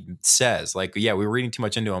that he says. Like, yeah, we were reading too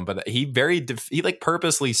much into him, but he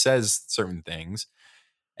purposely says certain things.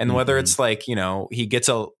 And whether it's like, he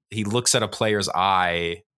looks at a player's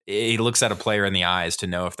eye, he looks at a player in the eyes to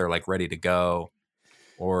know if they're like ready to go,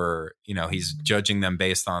 or he's judging them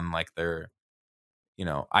based on like their.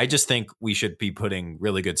 I just think we should be putting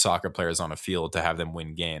really good soccer players on a field to have them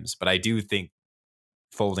win games. But I do think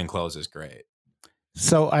folding clothes is great.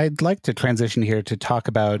 So I'd like to transition here to talk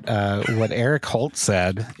about what Eric Holt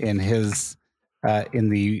said in his in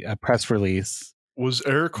the press release. Was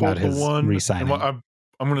Eric Holt the one re-signing?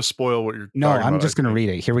 I'm going to spoil what you're No, talking about. I'm just going to read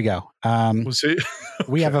it. Here we go. Was he? Okay.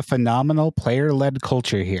 We have a phenomenal player-led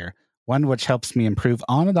culture here, one which helps me improve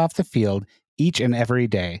on and off the field each and every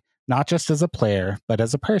day, not just as a player, but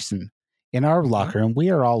as a person. In our locker room,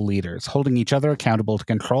 we are all leaders, holding each other accountable to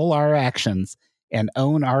control our actions and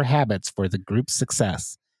own our habits for the group's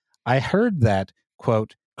success. I heard that,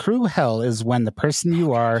 quote, "Crew hell is when the person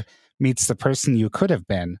you are meets the person you could have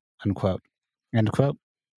been," unquote, end quote.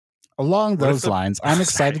 Along those lines, I'm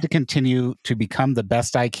excited to continue to become the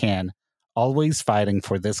best I can, always fighting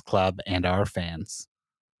for this club and our fans.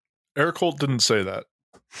 Eric Holt didn't say that.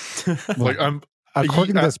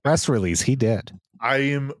 According to this press release, he did. I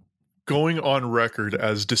am going on record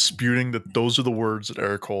as disputing that those are the words that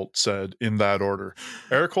Eric Holt said in that order.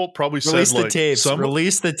 Eric Holt probably release said the tapes.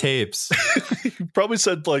 Release the tapes. He probably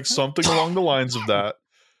said like something along the lines of that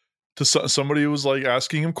to somebody who was like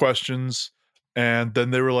asking him questions, and then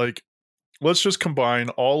they were like, let's just combine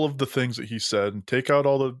all of the things that he said and take out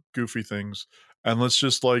all the goofy things, and let's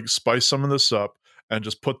just like spice some of this up and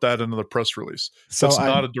just put that into the press release. So that's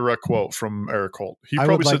not a direct quote from Eric Holt. He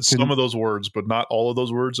probably said some of those words, but not all of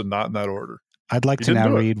those words, and not in that order. I'd like to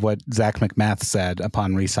now read what Zach McMath said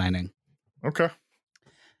upon re-signing. Okay.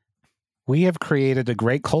 We have created a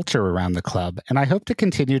great culture around the club, and I hope to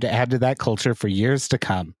continue to add to that culture for years to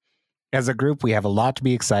come. As a group, we have a lot to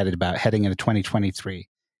be excited about heading into 2023,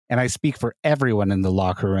 and I speak for everyone in the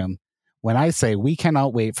locker room when I say we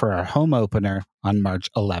cannot wait for our home opener on March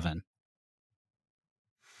 11.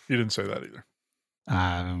 He didn't say that either.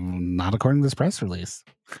 Not according to this press release.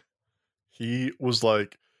 He was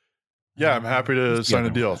like, yeah, I'm happy to sign a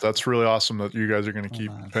deal. That's really awesome that you guys are going to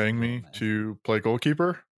keep paying me to play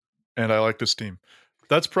goalkeeper, and I like this team.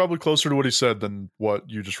 That's probably closer to what he said than what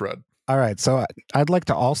you just read. All right. So I'd like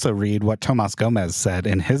to also read what Tomas Gomez said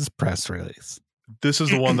in his press release. This is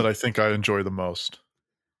the one that I think I enjoy the most.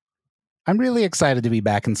 I'm really excited to be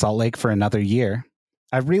back in Salt Lake for another year.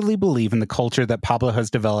 I really believe in the culture that Pablo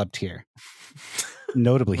has developed here.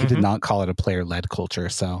 Notably, he did not call it a player-led culture,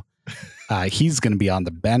 so he's going to be on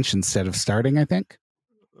the bench instead of starting, I think.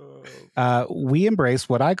 We embrace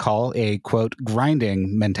what I call a, quote,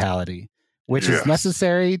 grinding mentality, which is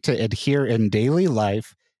necessary to adhere in daily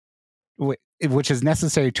life, which is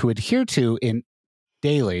necessary to adhere to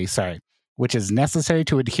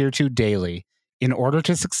daily in order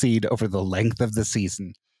to succeed over the length of the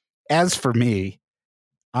season. As for me,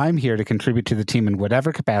 I'm here to contribute to the team in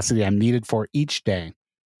whatever capacity I'm needed for each day.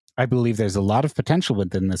 I believe there's a lot of potential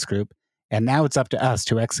within this group, and now it's up to us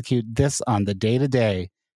to execute this on the day-to-day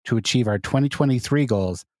to achieve our 2023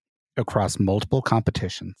 goals across multiple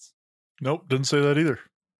competitions. Nope, didn't say that either.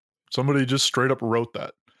 Somebody just straight up wrote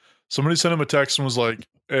that. Somebody sent him a text and was like,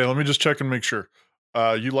 "Hey, let me just check and make sure.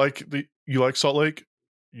 You like Salt Lake?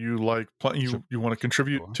 You like you want to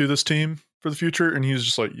contribute to this team for the future?" And he was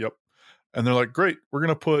just like, "Yep." And they're like, "Great, we're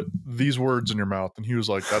gonna put these words in your mouth." And he was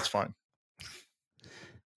like, "That's fine."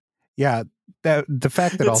 Yeah, the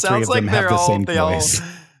fact that all three of them have the same voice.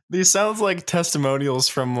 These sounds like testimonials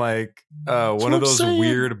from like one of those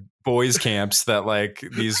weird boys camps that like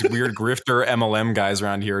these weird grifter MLM guys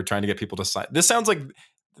around here are trying to get people to sign. This sounds like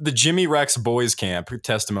the Jimmy Rex boys camp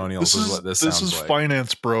testimonials. Is what this sounds like.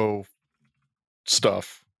 Finance bro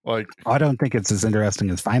stuff. Like, I don't think it's as interesting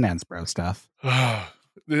as finance bro stuff.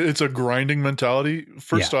 It's a grinding mentality.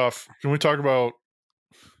 First off, can we talk about?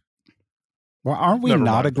 Well, aren't we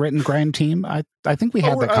not a grit and grind team? I think we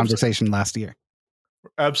had that conversation last year.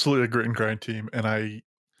 We're absolutely a grit and grind team, and I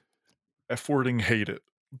F-wording hate it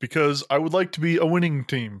because I would like to be a winning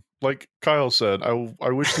team. Like Kyle said, I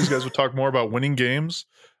wish these guys would talk more about winning games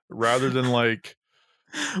rather than like.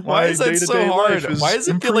 Why is that so hard? Why does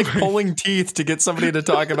it feel like pulling teeth to get somebody to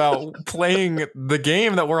talk about playing the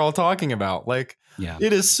game that we're all talking about? Like,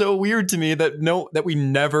 it is so weird to me that we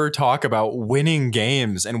never talk about winning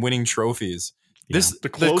games and winning trophies. Yeah. The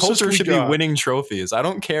culture should be winning trophies. I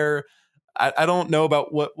don't care. I don't know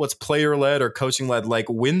about what's player led or coaching led. Like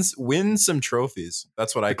win some trophies.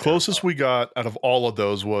 That's what I. The closest we got out of all of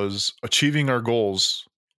those was achieving our goals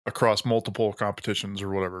across multiple competitions or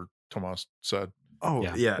whatever Tomas said. Oh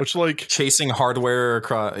yeah. Which like chasing hardware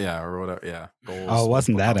across or whatever. Yeah. Goals, it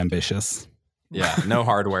wasn't that ambitious. Yeah. No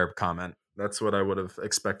hardware comment. That's what I would have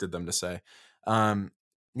expected them to say.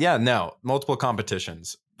 Multiple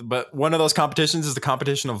competitions. But one of those competitions is the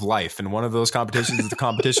competition of life. And one of those competitions is the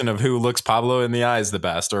competition of who looks Pablo in the eyes the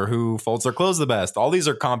best or who folds their clothes the best. All these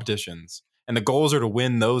are competitions. And the goals are to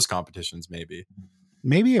win those competitions, maybe.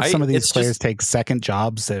 Maybe if some of these players take second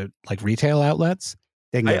jobs at like retail outlets,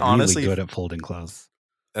 they can get really good at folding clothes.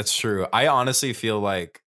 That's true. I honestly feel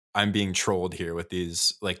like I'm being trolled here with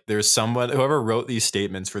these. Like there's someone, whoever wrote these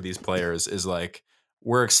statements for these players is like,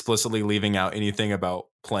 we're explicitly leaving out anything about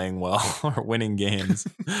playing well or winning games.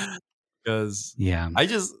 Because I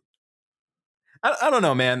don't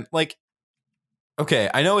know, man. Like, okay,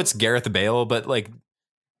 I know it's Gareth Bale, but like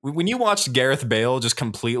when you watched Gareth Bale just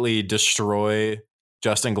completely destroy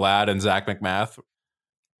Justin Glad and Zach McMath,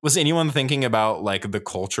 was anyone thinking about like the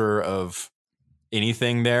culture of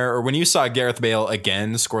anything there? Or when you saw Gareth Bale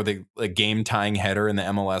again score the game tying header in the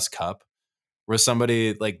MLS Cup, was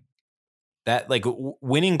somebody like that? Like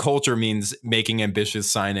winning culture means making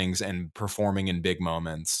ambitious signings and performing in big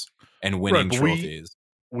moments and winning trophies.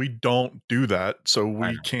 We don't do that, so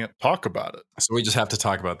we can't talk about it. So we just have to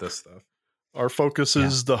talk about this stuff. Our focus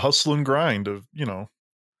is the hustle and grind of,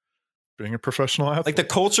 being a professional athlete. Like the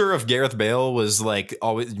culture of Gareth Bale was like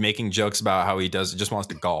always making jokes about how he just wants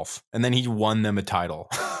to golf. And then he won them a title.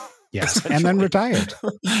 Yes. And then retired.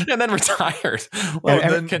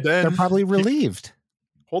 Well, they're probably relieved.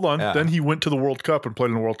 Hold on. Yeah. Then he went to the World Cup and played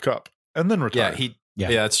in the World Cup and then retired.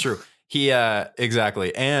 Yeah, that's true. He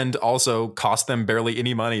exactly. And also cost them barely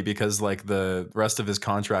any money because like the rest of his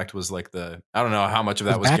contract was like I don't know how much of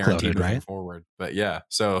that was guaranteed moving forward. But yeah.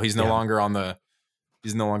 So he's no longer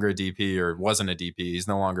he's no longer a DP or wasn't a DP. He's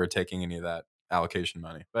no longer taking any of that allocation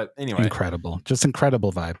money. But anyway. Incredible. Just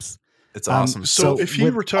incredible vibes. It's awesome. So if he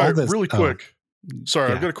retired really quick,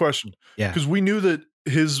 sorry, I've got a question. Yeah. Because we knew that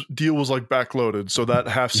his deal was like backloaded. So that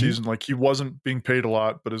half season, like he wasn't being paid a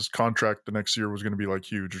lot, but his contract the next year was going to be like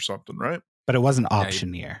huge or something, right? But it was an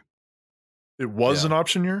option year. It was an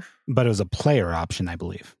option year? But it was a player option, I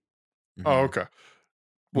believe. Mm-hmm. Oh, okay.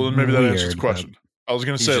 Well, then maybe that answers the question. I was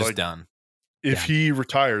going to say, like, done. If he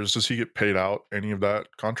retires, does he get paid out any of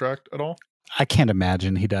that contract at all? I can't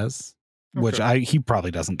imagine he does, which he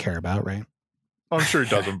probably doesn't care about, right? I'm sure he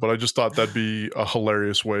doesn't, but I just thought that'd be a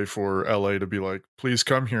hilarious way for LA to be like, please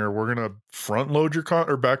come here. We're going to front load your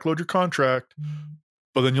or back load your contract,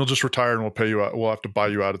 but then you'll just retire and we'll pay you out. We'll have to buy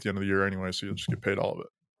you out at the end of the year anyway. So you'll just get paid all of it.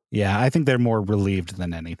 Yeah. I think they're more relieved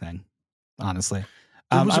than anything, honestly.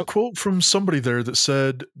 There was a quote from somebody there that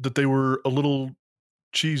said that they were a little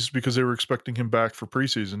cheesed because they were expecting him back for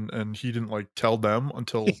preseason and he didn't like tell them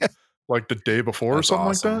until like the day before or something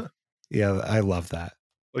like that. Yeah. I love that.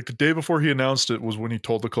 Like the day before he announced it was when he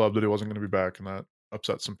told the club that he wasn't going to be back, and that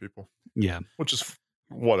upset some people. Yeah. Which is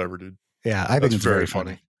whatever, dude. Yeah, I think it's very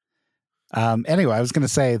funny. Anyway, I was going to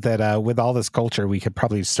say that with all this culture, we could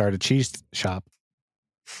probably start a cheese shop.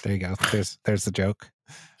 There you go. There's the joke.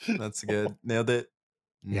 That's good. Nailed it.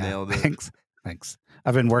 Yeah, Nailed it. Thanks.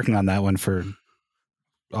 I've been working on that one for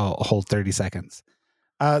a whole 30 seconds.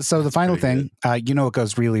 So the final thing, it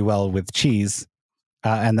goes really well with cheese,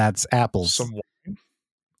 and that's apples.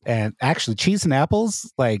 And actually, cheese and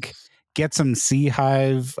apples, like get some Sea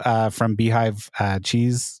Hive from Beehive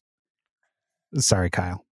cheese. Sorry,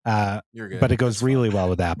 Kyle. You're good. But it goes really well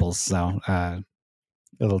with apples. So a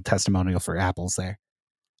little testimonial for apples there.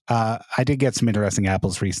 I did get some interesting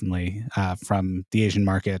apples recently from the Asian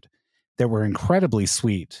market that were incredibly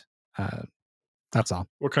sweet. That's all.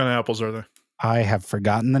 What kind of apples are they? I have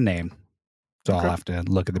forgotten the name. So I'll have to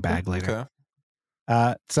look at the bag later. Okay.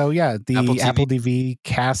 The Apple TV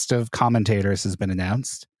cast of commentators has been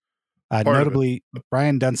announced. Notably,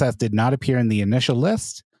 Brian Dunseth did not appear in the initial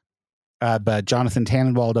list, but Jonathan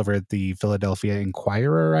Tannenwald over at the Philadelphia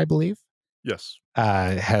Inquirer, I believe, yes,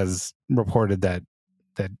 has reported that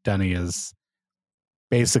Dunny is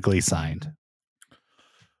basically signed.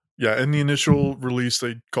 Yeah, in the initial release,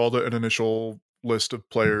 they called it an initial list of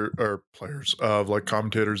players of like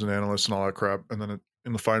commentators and analysts and all that crap, and then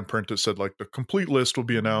in the fine print, it said like the complete list will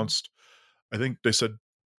be announced. I think they said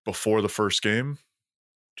before the first game,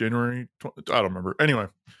 January. I don't remember. Anyway,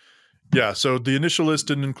 yeah. So the initial list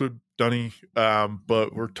didn't include Dunny,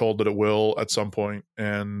 but we're told that it will at some point,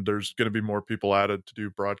 and there's going to be more people added to do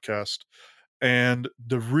broadcast. And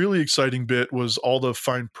the really exciting bit was all the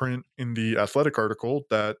fine print in the Athletic article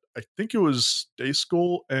that I think it was Day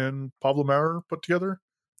School and Pablo Maurer put together.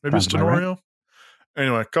 Maybe it's Tenorio. Right?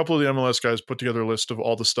 Anyway, a couple of the MLS guys put together a list of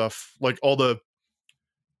all the stuff, like all the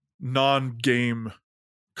non-game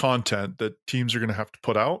content that teams are going to have to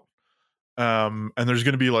put out. And there's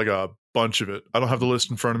going to be like a bunch of it. I don't have the list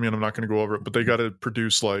in front of me and I'm not going to go over it, but they got to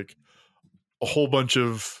produce like a whole bunch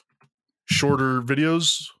of shorter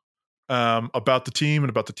videos about the team and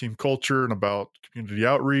about the team culture and about community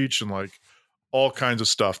outreach and like all kinds of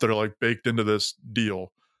stuff that are like baked into this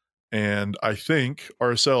deal. And I think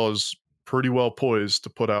RSL is pretty well poised to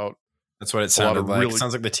put out. That's what it sounded like. It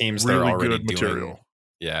sounds like the teams that are already doing.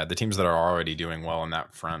 Yeah, the teams that are already doing well on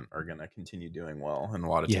that front are going to continue doing well, and a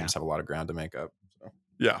lot of teams have a lot of ground to make up. So.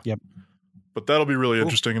 Yeah. Yep. But that'll be really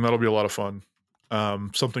interesting, and that'll be a lot of fun.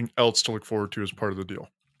 Something else to look forward to as part of the deal.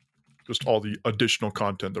 Just all the additional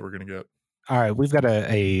content that we're going to get. All right, we've got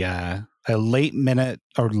a last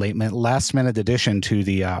minute addition to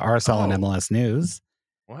the RSL and MLS news.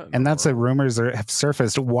 And that's a rumors have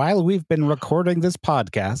surfaced while we've been recording this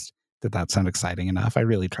podcast. Did that sound exciting enough? I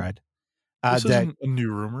really tried. This isn't a new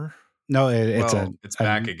rumor. No, it's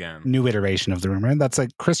back again. New iteration of the rumor. And that's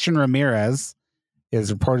like Christian Ramirez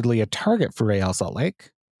is reportedly a target for Real Salt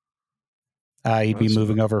Lake. He'd be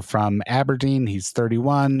moving over from Aberdeen. He's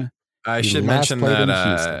 31. I should mention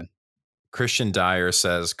that Christian Dyer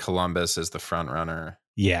says Columbus is the front runner.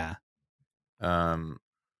 Yeah.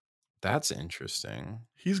 That's interesting.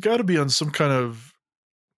 He's got to be on some kind of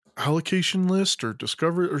allocation list or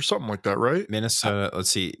discovery or something like that, right? Minnesota, let's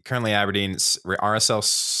see. Currently Aberdeen, RSL,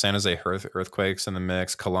 San Jose Earthquakes in the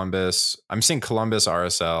mix. Columbus. I'm seeing Columbus,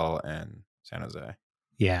 RSL, and San Jose.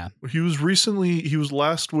 Yeah. He was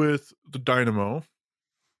last with the Dynamo.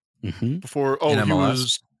 Mm-hmm. Before, he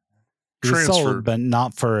was transferred. Sold, but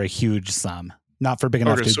not for a huge sum. Not for big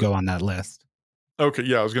enough to go on that list. Okay,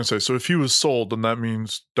 yeah, I was going to say, so if he was sold, then that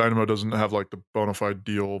means Dynamo doesn't have like the bona fide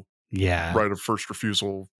deal, right of first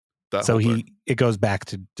refusal. So it goes back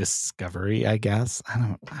to discovery, I guess. I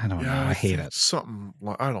don't know. I hate it. Something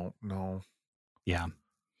I don't know. Yeah.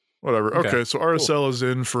 Whatever. Okay, so RSL is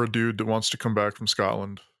in for a dude that wants to come back from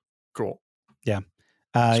Scotland. Cool. Yeah.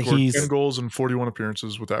 He's 10 goals and 41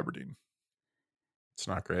 appearances with Aberdeen. It's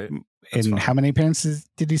not great. And how many appearances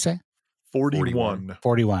did he say? 41.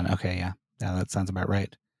 41. Okay, yeah. Yeah, that sounds about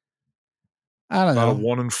right. I don't know. A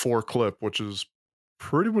 1-4 clip, which is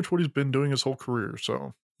pretty much what he's been doing his whole career.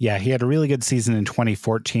 So yeah, he had a really good season in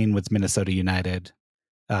 2014 with Minnesota United.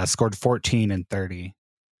 scored 14 and 30,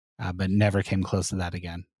 but never came close to that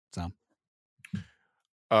again. So,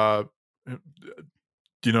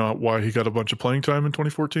 do you know why he got a bunch of playing time in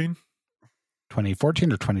 2014?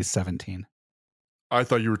 2014 or 2017? I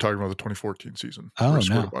thought you were talking about the 2014 season. Oh, he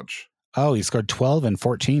scored no. a bunch. Oh, he scored 12 and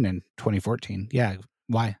 14 in 2014. Yeah.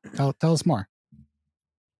 Why? Tell us more.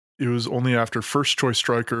 It was only after first choice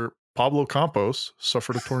striker Pablo Campos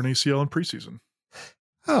suffered a torn ACL in preseason.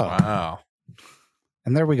 Oh, wow.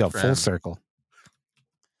 And there we go. Full circle.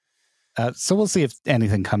 So we'll see if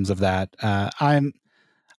anything comes of that.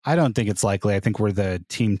 I don't think it's likely. I think we're the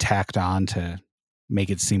team tacked on to make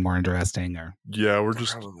it seem more interesting. Or yeah, we're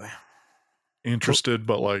just interested,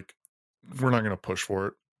 but like we're not going to push for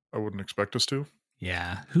it. I wouldn't expect us to.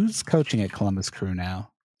 Yeah, who's coaching at Columbus Crew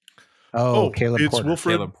now? Oh, Caleb Porter.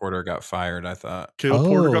 Caleb Porter got fired, I thought. Caleb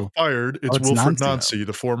Porter got fired. It's Wilfred Nancy,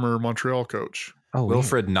 the former Montreal coach. Oh,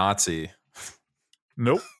 Wilfred Nazi.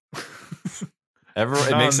 Nope.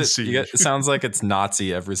 It sounds like it's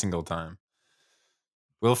Nazi every single time.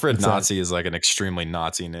 Wilfred Nazi is like an extremely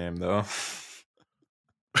Nazi name, though.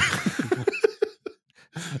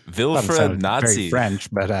 Wilfred Nazi. Very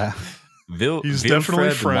French, but he's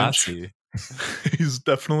definitely French. Nazi. He's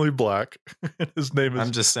definitely black. His name is.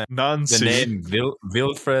 I'm just saying. Nancy. The name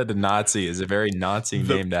Wilfred Nazi is a very Nazi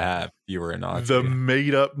name to have. If you were a Nazi. The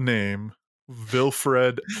made-up name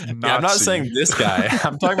Wilfred Nazi. Yeah, I'm not saying this guy.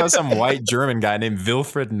 I'm talking about some white German guy named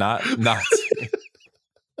Wilfred Nazi.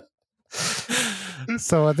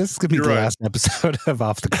 So this is going to be the last episode of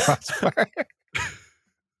Off the Crossbar.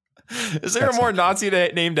 Is there a more Nazi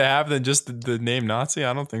name to have than just the name Nazi?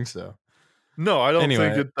 I don't think so. No, I don't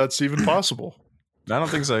think that's even possible. I don't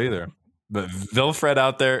think so either. But Wilfred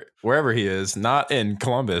out there, wherever he is, not in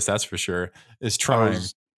Columbus, that's for sure, is trying.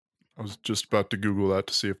 I was just about to Google that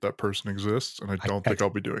to see if that person exists, and I don't think I'll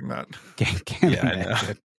be doing that. Can't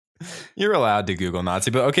imagine. You're allowed to Google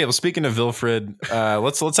Nazi, but okay. Well, speaking of Wilfred,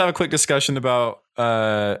 let's have a quick discussion about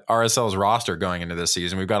RSL's roster going into this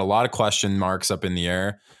season. We've got a lot of question marks up in the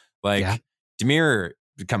air, like Damir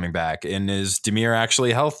coming back, and is Damir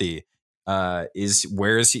actually healthy? Where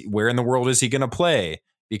in the world is he going to play?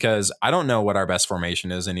 Because I don't know what our best formation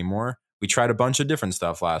is anymore. We tried a bunch of different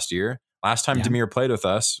stuff last year. Last time Damir played with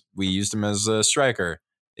us, we used him as a striker.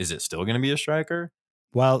 Is it still going to be a striker?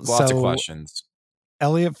 Well, lots of questions.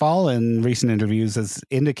 Elliot Fall in recent interviews has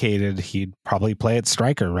indicated he'd probably play at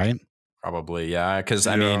striker, right? Probably, yeah. Because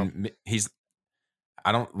I mean,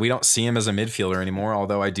 we don't see him as a midfielder anymore.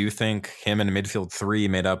 Although I do think him in a midfield three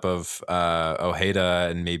made up of Ojeda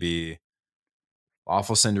and maybe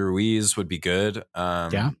Awfulson Ruiz would be good.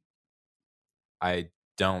 I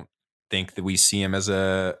don't think that we see him as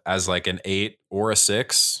like an 8 or a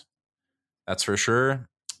 6. That's for sure.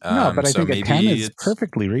 No, but I think a 10 is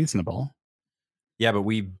perfectly reasonable. Yeah, but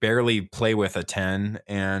we barely play with a 10,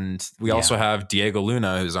 and we also have Diego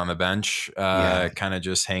Luna, who's on the bench, kind of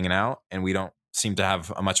just hanging out, and we don't seem to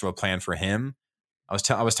have much of a plan for him. I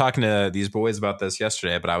was talking to these boys about this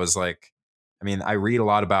yesterday, but I was like, I mean, I read a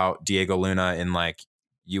lot about Diego Luna in like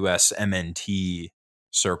US MNT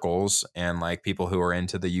circles and like people who are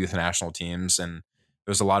into the youth national teams, and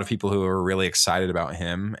there's a lot of people who are really excited about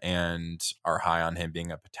him and are high on him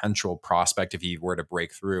being a potential prospect if he were to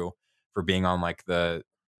break through for being on like the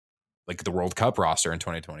World Cup roster in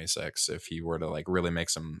 2026 if he were to like really make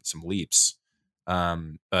some leaps.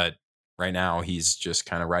 But right now he's just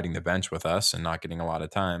kind of riding the bench with us and not getting a lot of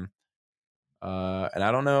time. And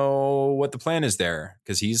I don't know what the plan is there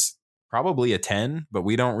because he's probably a 10, but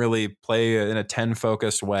we don't really play in a 10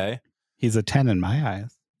 focused way. He's a 10 in my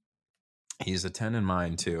eyes. He's a 10 in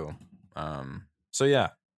mine too. So yeah,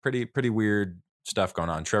 pretty weird stuff going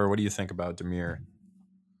on. Trevor, what do you think about Damir?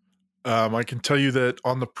 I can tell you that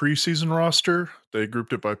on the preseason roster, they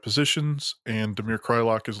grouped it by positions, and Damir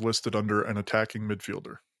Kreilach is listed under an attacking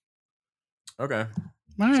midfielder. Okay.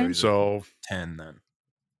 So 10 then.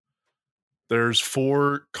 There's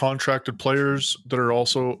 4 contracted players that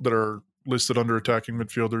are listed under attacking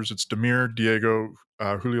midfielders. It's Damir, Diego,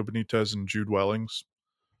 Julio Benitez, and Jude Wellings.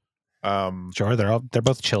 Sure, they're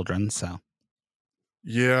both children, so.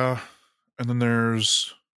 Yeah. And then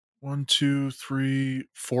there's 1, 2, 3,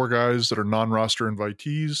 4 guys that are non-roster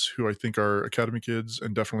invitees who I think are academy kids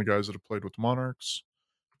and definitely guys that have played with the Monarchs.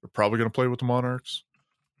 They're probably going to play with the Monarchs.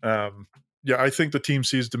 I think the team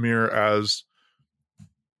sees Damir as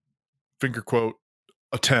finger quote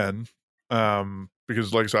a 10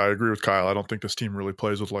 because like I said, I agree with Kyle. I don't think this team really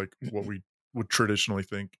plays with like what we would traditionally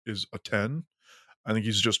think is a 10. I think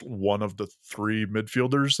he's just one of the 3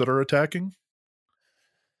 midfielders that are attacking.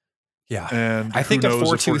 Yeah. And I think who a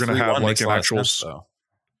knows if we're 4-2-3-1 going to have like makes an a lot of actual sense, though.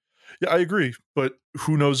 Yeah, I agree. But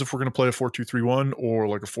who knows if we're going to play a 4-2-3-1 or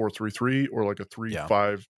like a 4-3-3 or like a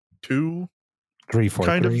 3-5-2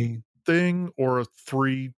 kind of thing, or a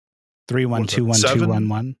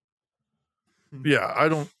 3-1-2-1-2-1-1. Yeah, I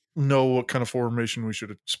don't know what kind of formation we should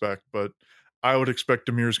expect, but I would expect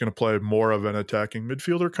Damir is going to play more of an attacking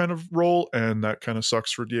midfielder kind of role, and that kind of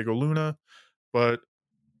sucks for Diego Luna. But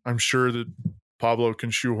I'm sure that Pablo can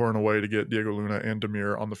shoehorn a way to get Diego Luna and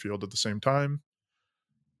Damir on the field at the same time.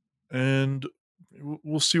 And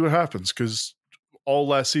we'll see what happens, because all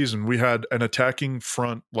last season we had an attacking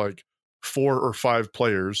front, like 4 or 5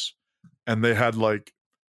 players, and they had like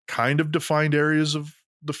kind of defined areas of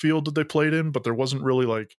the field that they played in, but there wasn't really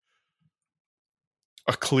like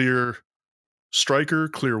a clear striker,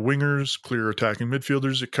 clear wingers, clear attacking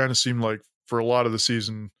midfielders. It kind of seemed like for a lot of the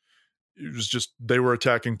season, it was just they were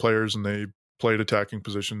attacking players and they played attacking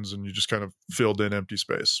positions, and you just kind of filled in empty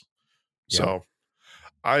space. Yeah. So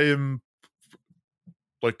I am,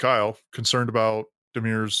 like Kyle, concerned about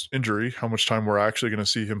Damir's injury, how much time we're actually going to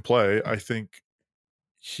see him play. I think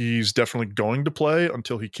he's definitely going to play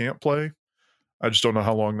until he can't play. I just don't know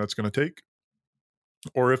how long that's going to take,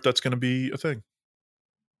 or if that's going to be a thing.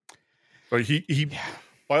 Like he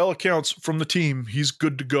by all accounts from the team, he's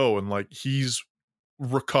good to go, and like he's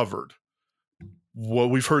recovered. Well,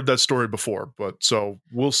 we've heard that story before, but so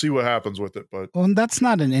we'll see what happens with it. But that's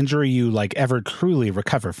not an injury you like ever truly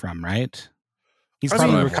recover from, right? He's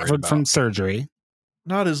probably recovered from surgery.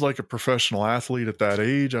 Not as like a professional athlete at that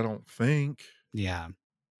age, I don't think. Yeah.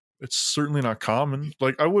 It's certainly not common.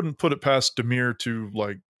 Like, I wouldn't put it past Damir to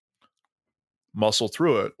like muscle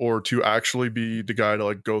through it, or to actually be the guy to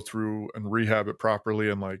like go through and rehab it properly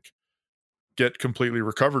and like get completely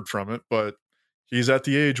recovered from it. But he's at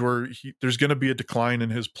the age where there's going to be a decline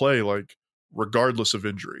in his play, like regardless of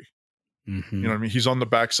injury. Mm-hmm. You know what I mean? He's on the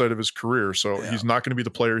backside of his career, so he's not going to be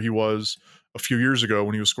the player he was a few years ago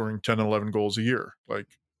when he was scoring 10 and 11 goals a year. Like,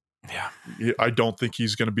 I don't think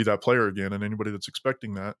he's going to be that player again, and anybody that's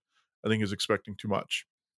expecting that, I think, is expecting too much.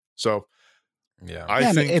 So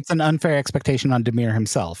I think it's an unfair expectation on Damir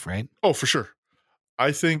himself, right? Oh, for sure.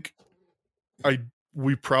 I think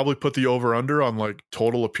we probably put the over under on like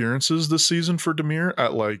total appearances this season for Damir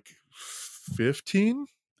at like 15.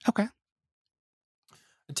 Okay.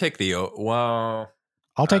 Take the I'll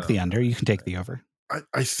take the under. You can take the over.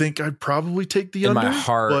 I think I'd probably take the under.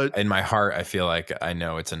 In my heart, I feel like I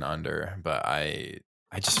know it's an under, but I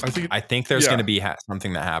think there's going to be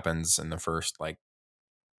something that happens in the first like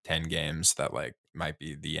 10 games that like might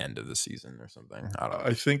be the end of the season or something. I don't know.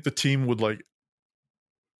 I think the team would like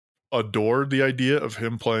adore the idea of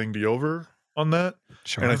him playing the over on that.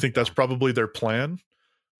 Sure. And I think that's probably their plan.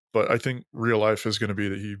 But I think real life is going to be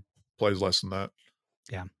that he plays less than that.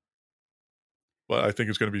 Yeah. But I think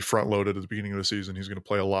it's going to be front loaded at the beginning of the season. He's going to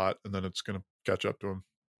play a lot, and then it's going to catch up to him.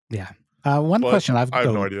 Yeah. One question I have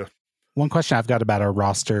no idea. One question I've got about our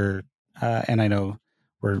roster, and I know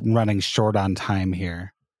we're running short on time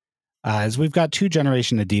here, is we've got 2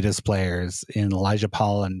 generation Adidas players in Elijah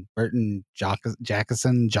Paul and Burton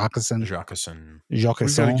Jackeson. We've got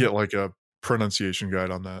to get like a pronunciation guide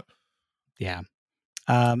on that. Yeah.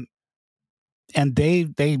 And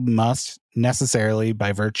they must necessarily,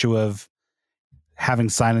 by virtue of having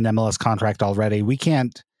signed an MLS contract already, we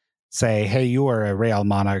can't say, hey, you are a Real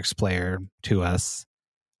Monarchs player to us.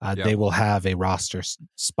 They will have a roster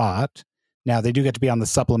spot. Now, they do get to be on the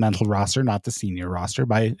supplemental roster, not the senior roster,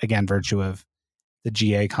 by, again, virtue of the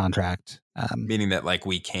GA contract. Meaning that, like,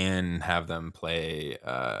 we can have them play,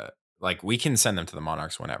 like, we can send them to the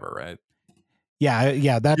Monarchs whenever, right?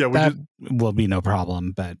 That will be no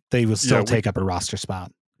problem, but they will still take up a roster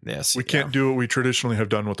spot. Yes. We can't do what we traditionally have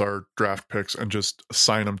done with our draft picks and just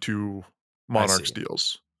assign them to Monarchs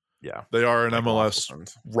deals. Yeah. They are an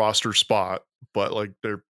MLS roster spot, but like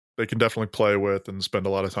they can definitely play with and spend a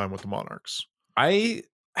lot of time with the Monarchs. I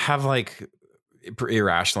have like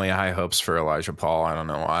irrationally high hopes for Elijah Paul. I don't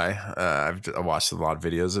know why. I've watched a lot of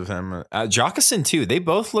videos of him. Jockeson too. They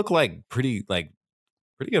both look like pretty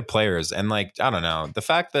good players. And like, I don't know, the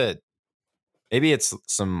fact that maybe it's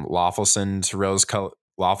some Lawfulson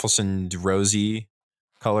rosy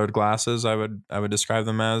colored glasses. I would describe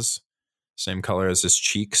them as same color as his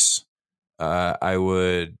cheeks. I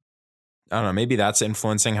don't know. Maybe that's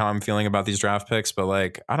influencing how I'm feeling about these draft picks, but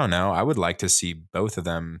like, I don't know. I would like to see both of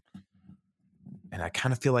them. And I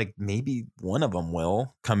kind of feel like maybe one of them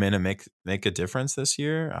will come in and make a difference this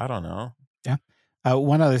year. I don't know. Yeah.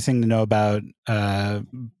 One other thing to know about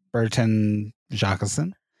Burton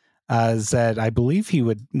Jackeson is that I believe he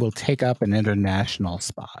will take up an international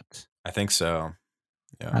spot. I think so.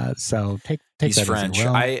 Yeah. So take He's that French. as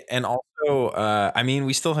well. And also So, I mean,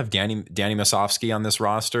 we still have Danny Masovsky on this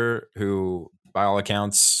roster, who, by all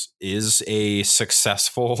accounts, is a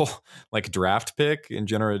successful like draft pick in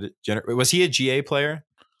general. Was he a GA player?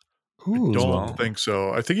 I don't think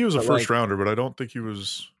so. I think he was a first rounder, but I don't think he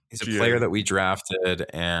was. He's a player that we drafted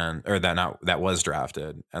that was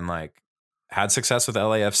drafted and like had success with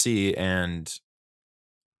LAFC and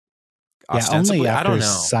only after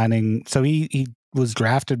signing. So he was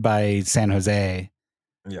drafted by San Jose,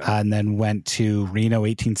 and then went to Reno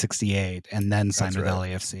 1868, and then signed with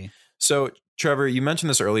LAFC. So Trevor, you mentioned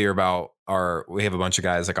this earlier about we have a bunch of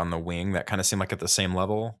guys like on the wing that kind of seem like at the same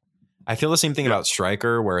level. I feel the same thing about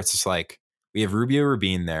striker, where it's just like we have Rubio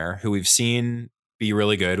Rubin there, who we've seen be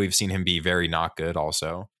really good. We've seen him be very not good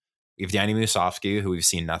also. We have Danny Musovsky, who we've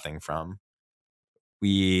seen nothing from.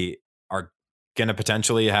 We are going to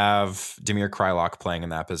potentially have Damir Kreilach playing in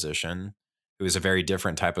that position, who is a very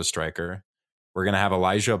different type of striker. We're going to have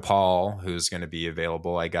Elijah Paul, who's going to be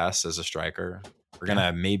available, I guess, as a striker. We're going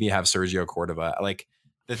to maybe have Sergio Cordova. Like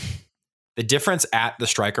the difference at the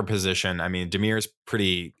striker position, I mean, Damir is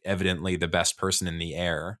pretty evidently the best person in the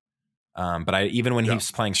air. But even when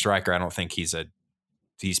he's playing striker, I don't think he's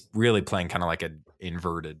really playing kind of like an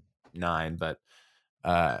inverted 9. But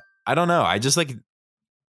I don't know. I just like,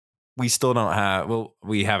 we still don't have, well,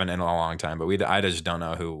 we haven't in a long time, but I just don't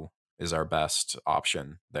know who is our best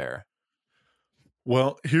option there.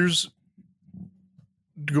 Well, to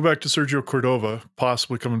go back to Sergio Cordova,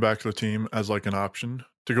 possibly coming back to the team as like an option.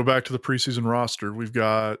 To go back to the preseason roster, we've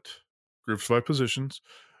got groups by positions.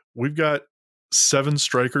 We've got 7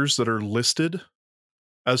 strikers that are listed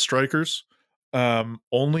as strikers.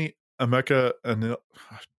 Only Emeka, and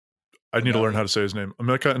I need to learn how to say his name.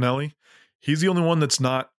 Emeka Anelli. He's the only one that's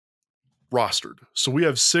not rostered. So we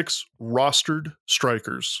have 6 rostered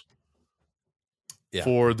strikers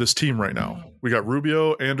for this team right now. We got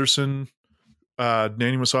Rubio, Anderson,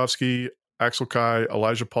 Danny Musovsky, Axel Kai,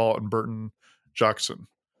 Elijah Paul, and Burton Jackson.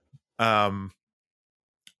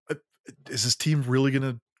 Is this team really going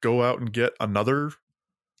to go out and get another?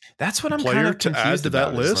 That's what I'm kind of confused to add to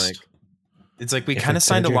about. That list. It's like we kind of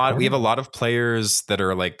signed a lot. We have a lot of players that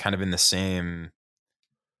are like kind of in the same.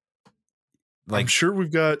 Like, I'm sure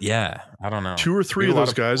we've got I don't know, 2 or 3 of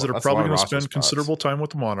those guys that are probably going to spend considerable time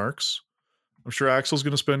with the Monarchs. I'm sure Axel's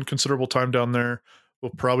going to spend considerable time down there.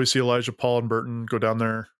 We'll probably see Elijah Paul and Burton go down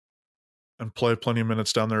there and play plenty of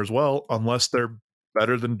minutes down there as well, unless they're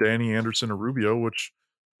better than Danny Anderson or Rubio, which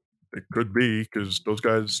it could be because those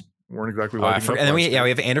guys weren't exactly lighting up. And then we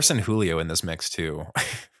have Anderson Julio in this mix too.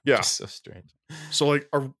 Yeah, so strange. So like,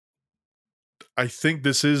 I think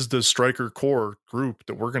this is the striker core group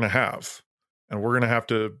that we're going to have, and we're going to have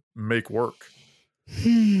to make work.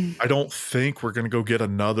 I don't think we're going to go get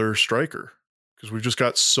another striker because we've just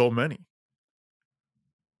got so many.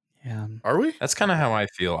 Yeah. Are we? That's kind of how I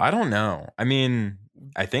feel. I don't know. I mean,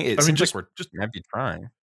 I think it seems like we're just might be trying.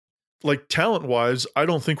 Like talent wise, I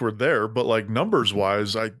don't think we're there, but like numbers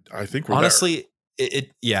wise, I think we're honestly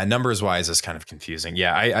there. Numbers wise is kind of confusing.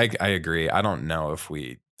 Yeah, I agree. I don't know.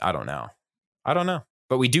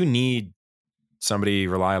 But we do need somebody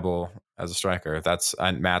reliable as a striker. That's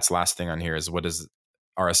Matt's last thing on here is what does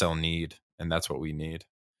RSL need, and that's what we need.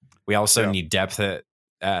 We also need depth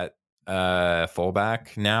at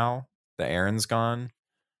fullback now that Aaron's gone.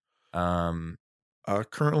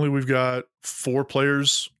 Currently we've got 4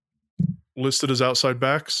 players listed as outside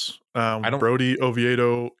backs. Brody,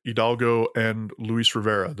 Oviedo, Hidalgo, and Luis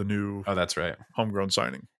Rivera, the new that's right, homegrown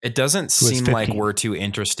signing. It doesn't seem like we're too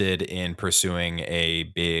interested in pursuing a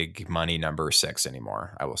big money number 6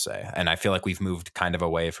 anymore, I will say. And I feel like we've moved kind of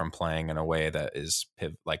away from playing in a way that is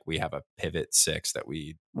like we have a pivot 6 that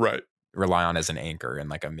we rely on as an anchor in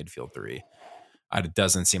like a midfield 3. It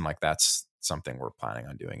doesn't seem like that's something we're planning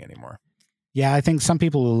on doing anymore. Yeah, I think some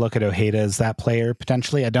people will look at Ojeda as that player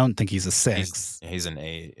potentially. I don't think he's a 6. He's an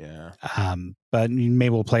 8, yeah. But maybe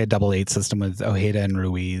we'll play a double 8 system with Ojeda and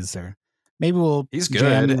Ruiz, or maybe he's good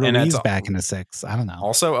and Ruiz back in a 6. I don't know.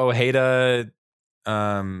 Also, Ojeda,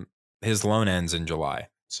 his loan ends in July,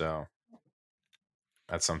 so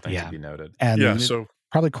that's something to be noted. And so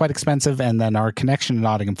probably quite expensive. And then our connection to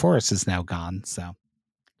Nottingham Forest is now gone. So,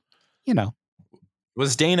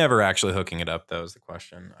 Was Dane ever actually hooking it up, though, is the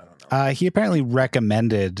question. I don't know. He apparently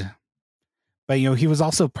recommended, but, he was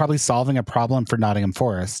also probably solving a problem for Nottingham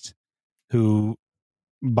Forest, who,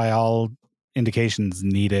 by all indications,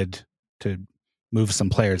 needed to move some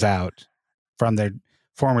players out from their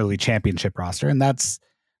formerly championship roster. And that's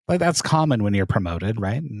common when you're promoted,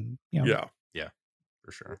 right? And, Yeah,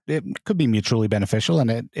 for sure. It could be mutually beneficial,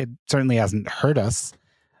 and it certainly hasn't hurt us.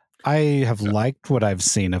 I have liked what I've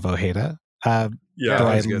seen of Ojeda. Yeah, do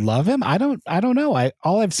I love him? I don't know.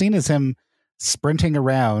 All I've seen is him sprinting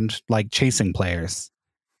around like chasing players.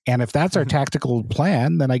 And if that's our tactical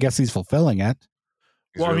plan, then I guess he's fulfilling it.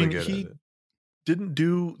 Well, I mean, he didn't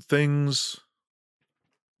do things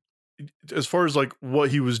as far as like what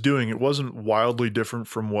he was doing. It wasn't wildly different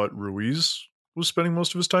from what Ruiz was spending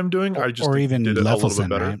most of his time doing. I just or think even he did it a little bit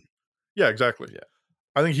better. Right? Yeah, exactly. Yeah,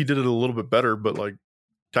 I think he did it a little bit better, but like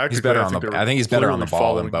tactically, he's better I think he's better on the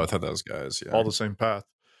ball than both of those guys. Yeah, all the same path.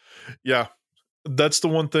 Yeah, that's the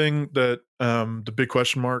one thing that the big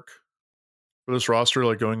question mark for this roster,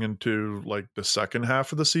 like going into like the second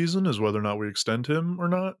half of the season, is whether or not we extend him or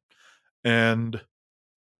not. And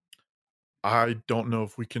I don't know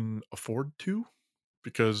if we can afford to,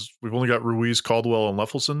 because we've only got Ruiz, Caldwell, and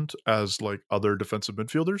Lefelson as like other defensive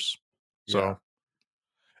midfielders. So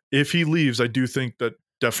if he leaves, I do think that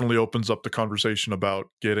definitely opens up the conversation about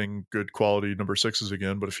getting good quality number sixes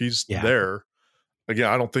again. But if he's there, again,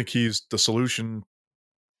 I don't think he's the solution,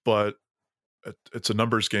 but it's a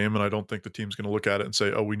numbers game, and I don't think the team's going to look at it and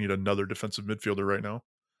say, oh, we need another defensive midfielder right now.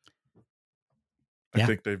 I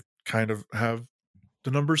think they've kind of have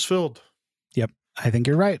the numbers filled. Yep. I think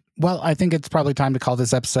you're right. Well, I think it's probably time to call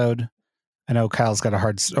this episode. I know Kyle's got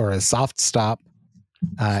a soft stop.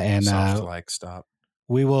 And soft stop.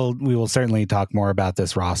 We will certainly talk more about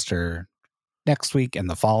this roster next week and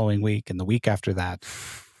the following week and the week after that.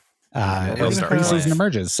 As preseason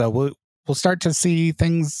emerges. So we'll start to see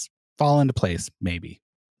things fall into place, maybe.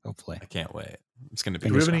 Hopefully. I can't wait. It's going to be.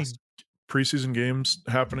 Do we have any preseason games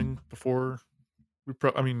happening before?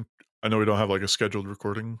 I mean, I know we don't have like a scheduled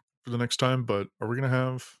recording for the next time, but are we going to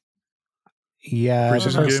have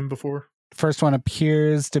preseason game before? First one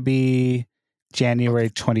appears to be January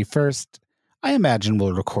 21st. I imagine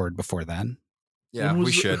we'll record before then. Yeah,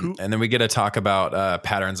 we should. And then we get to talk about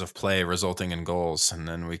patterns of play resulting in goals, and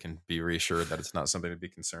then we can be reassured that it's not something to be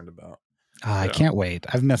concerned about. I can't wait.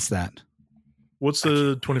 I've missed that. What's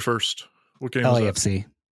the 21st? What game LAFC. is that?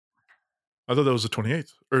 I thought that was the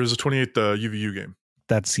 28th. Or is the 28th the UVU game?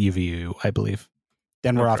 That's UVU, I believe.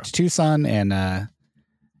 Then we're off to Tucson, and I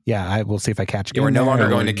will see if I catch. We're no longer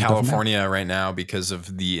going to California right now because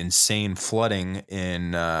of the insane flooding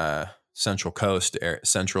in Central Coast,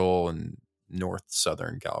 Central and North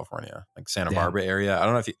Southern California, like Santa Barbara area. I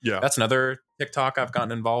don't know if that's another TikTok I've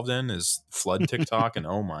gotten involved in is flood TikTok, and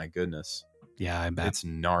oh my goodness, I bet it's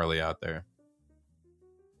gnarly out there.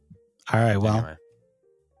 All right, well, anyway,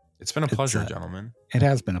 it's been a pleasure, gentlemen. It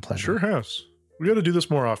has been a pleasure. Sure has. We got to do this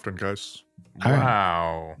more often, guys.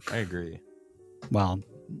 Wow, I agree. Well,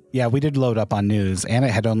 yeah, we did load up on news, and it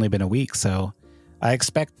had only been a week, so I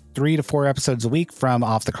expect 3 to 4 episodes a week from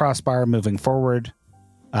Off the Crossbar moving forward.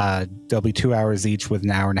 There'll be 2 hours each with an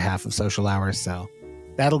hour and a half of social hours, so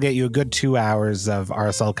that'll get you a good 2 hours of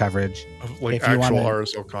RSL coverage. Like actual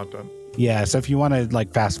RSL content. Yeah, so if you want to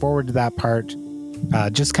like fast forward to that part,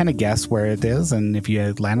 just kind of guess where it is, and if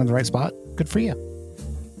you land in the right spot, good for you.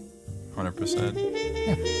 100%.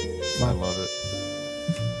 Yeah. Well, I love it.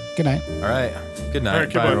 Good night. All right. Good night. All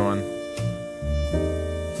right, bye, everyone.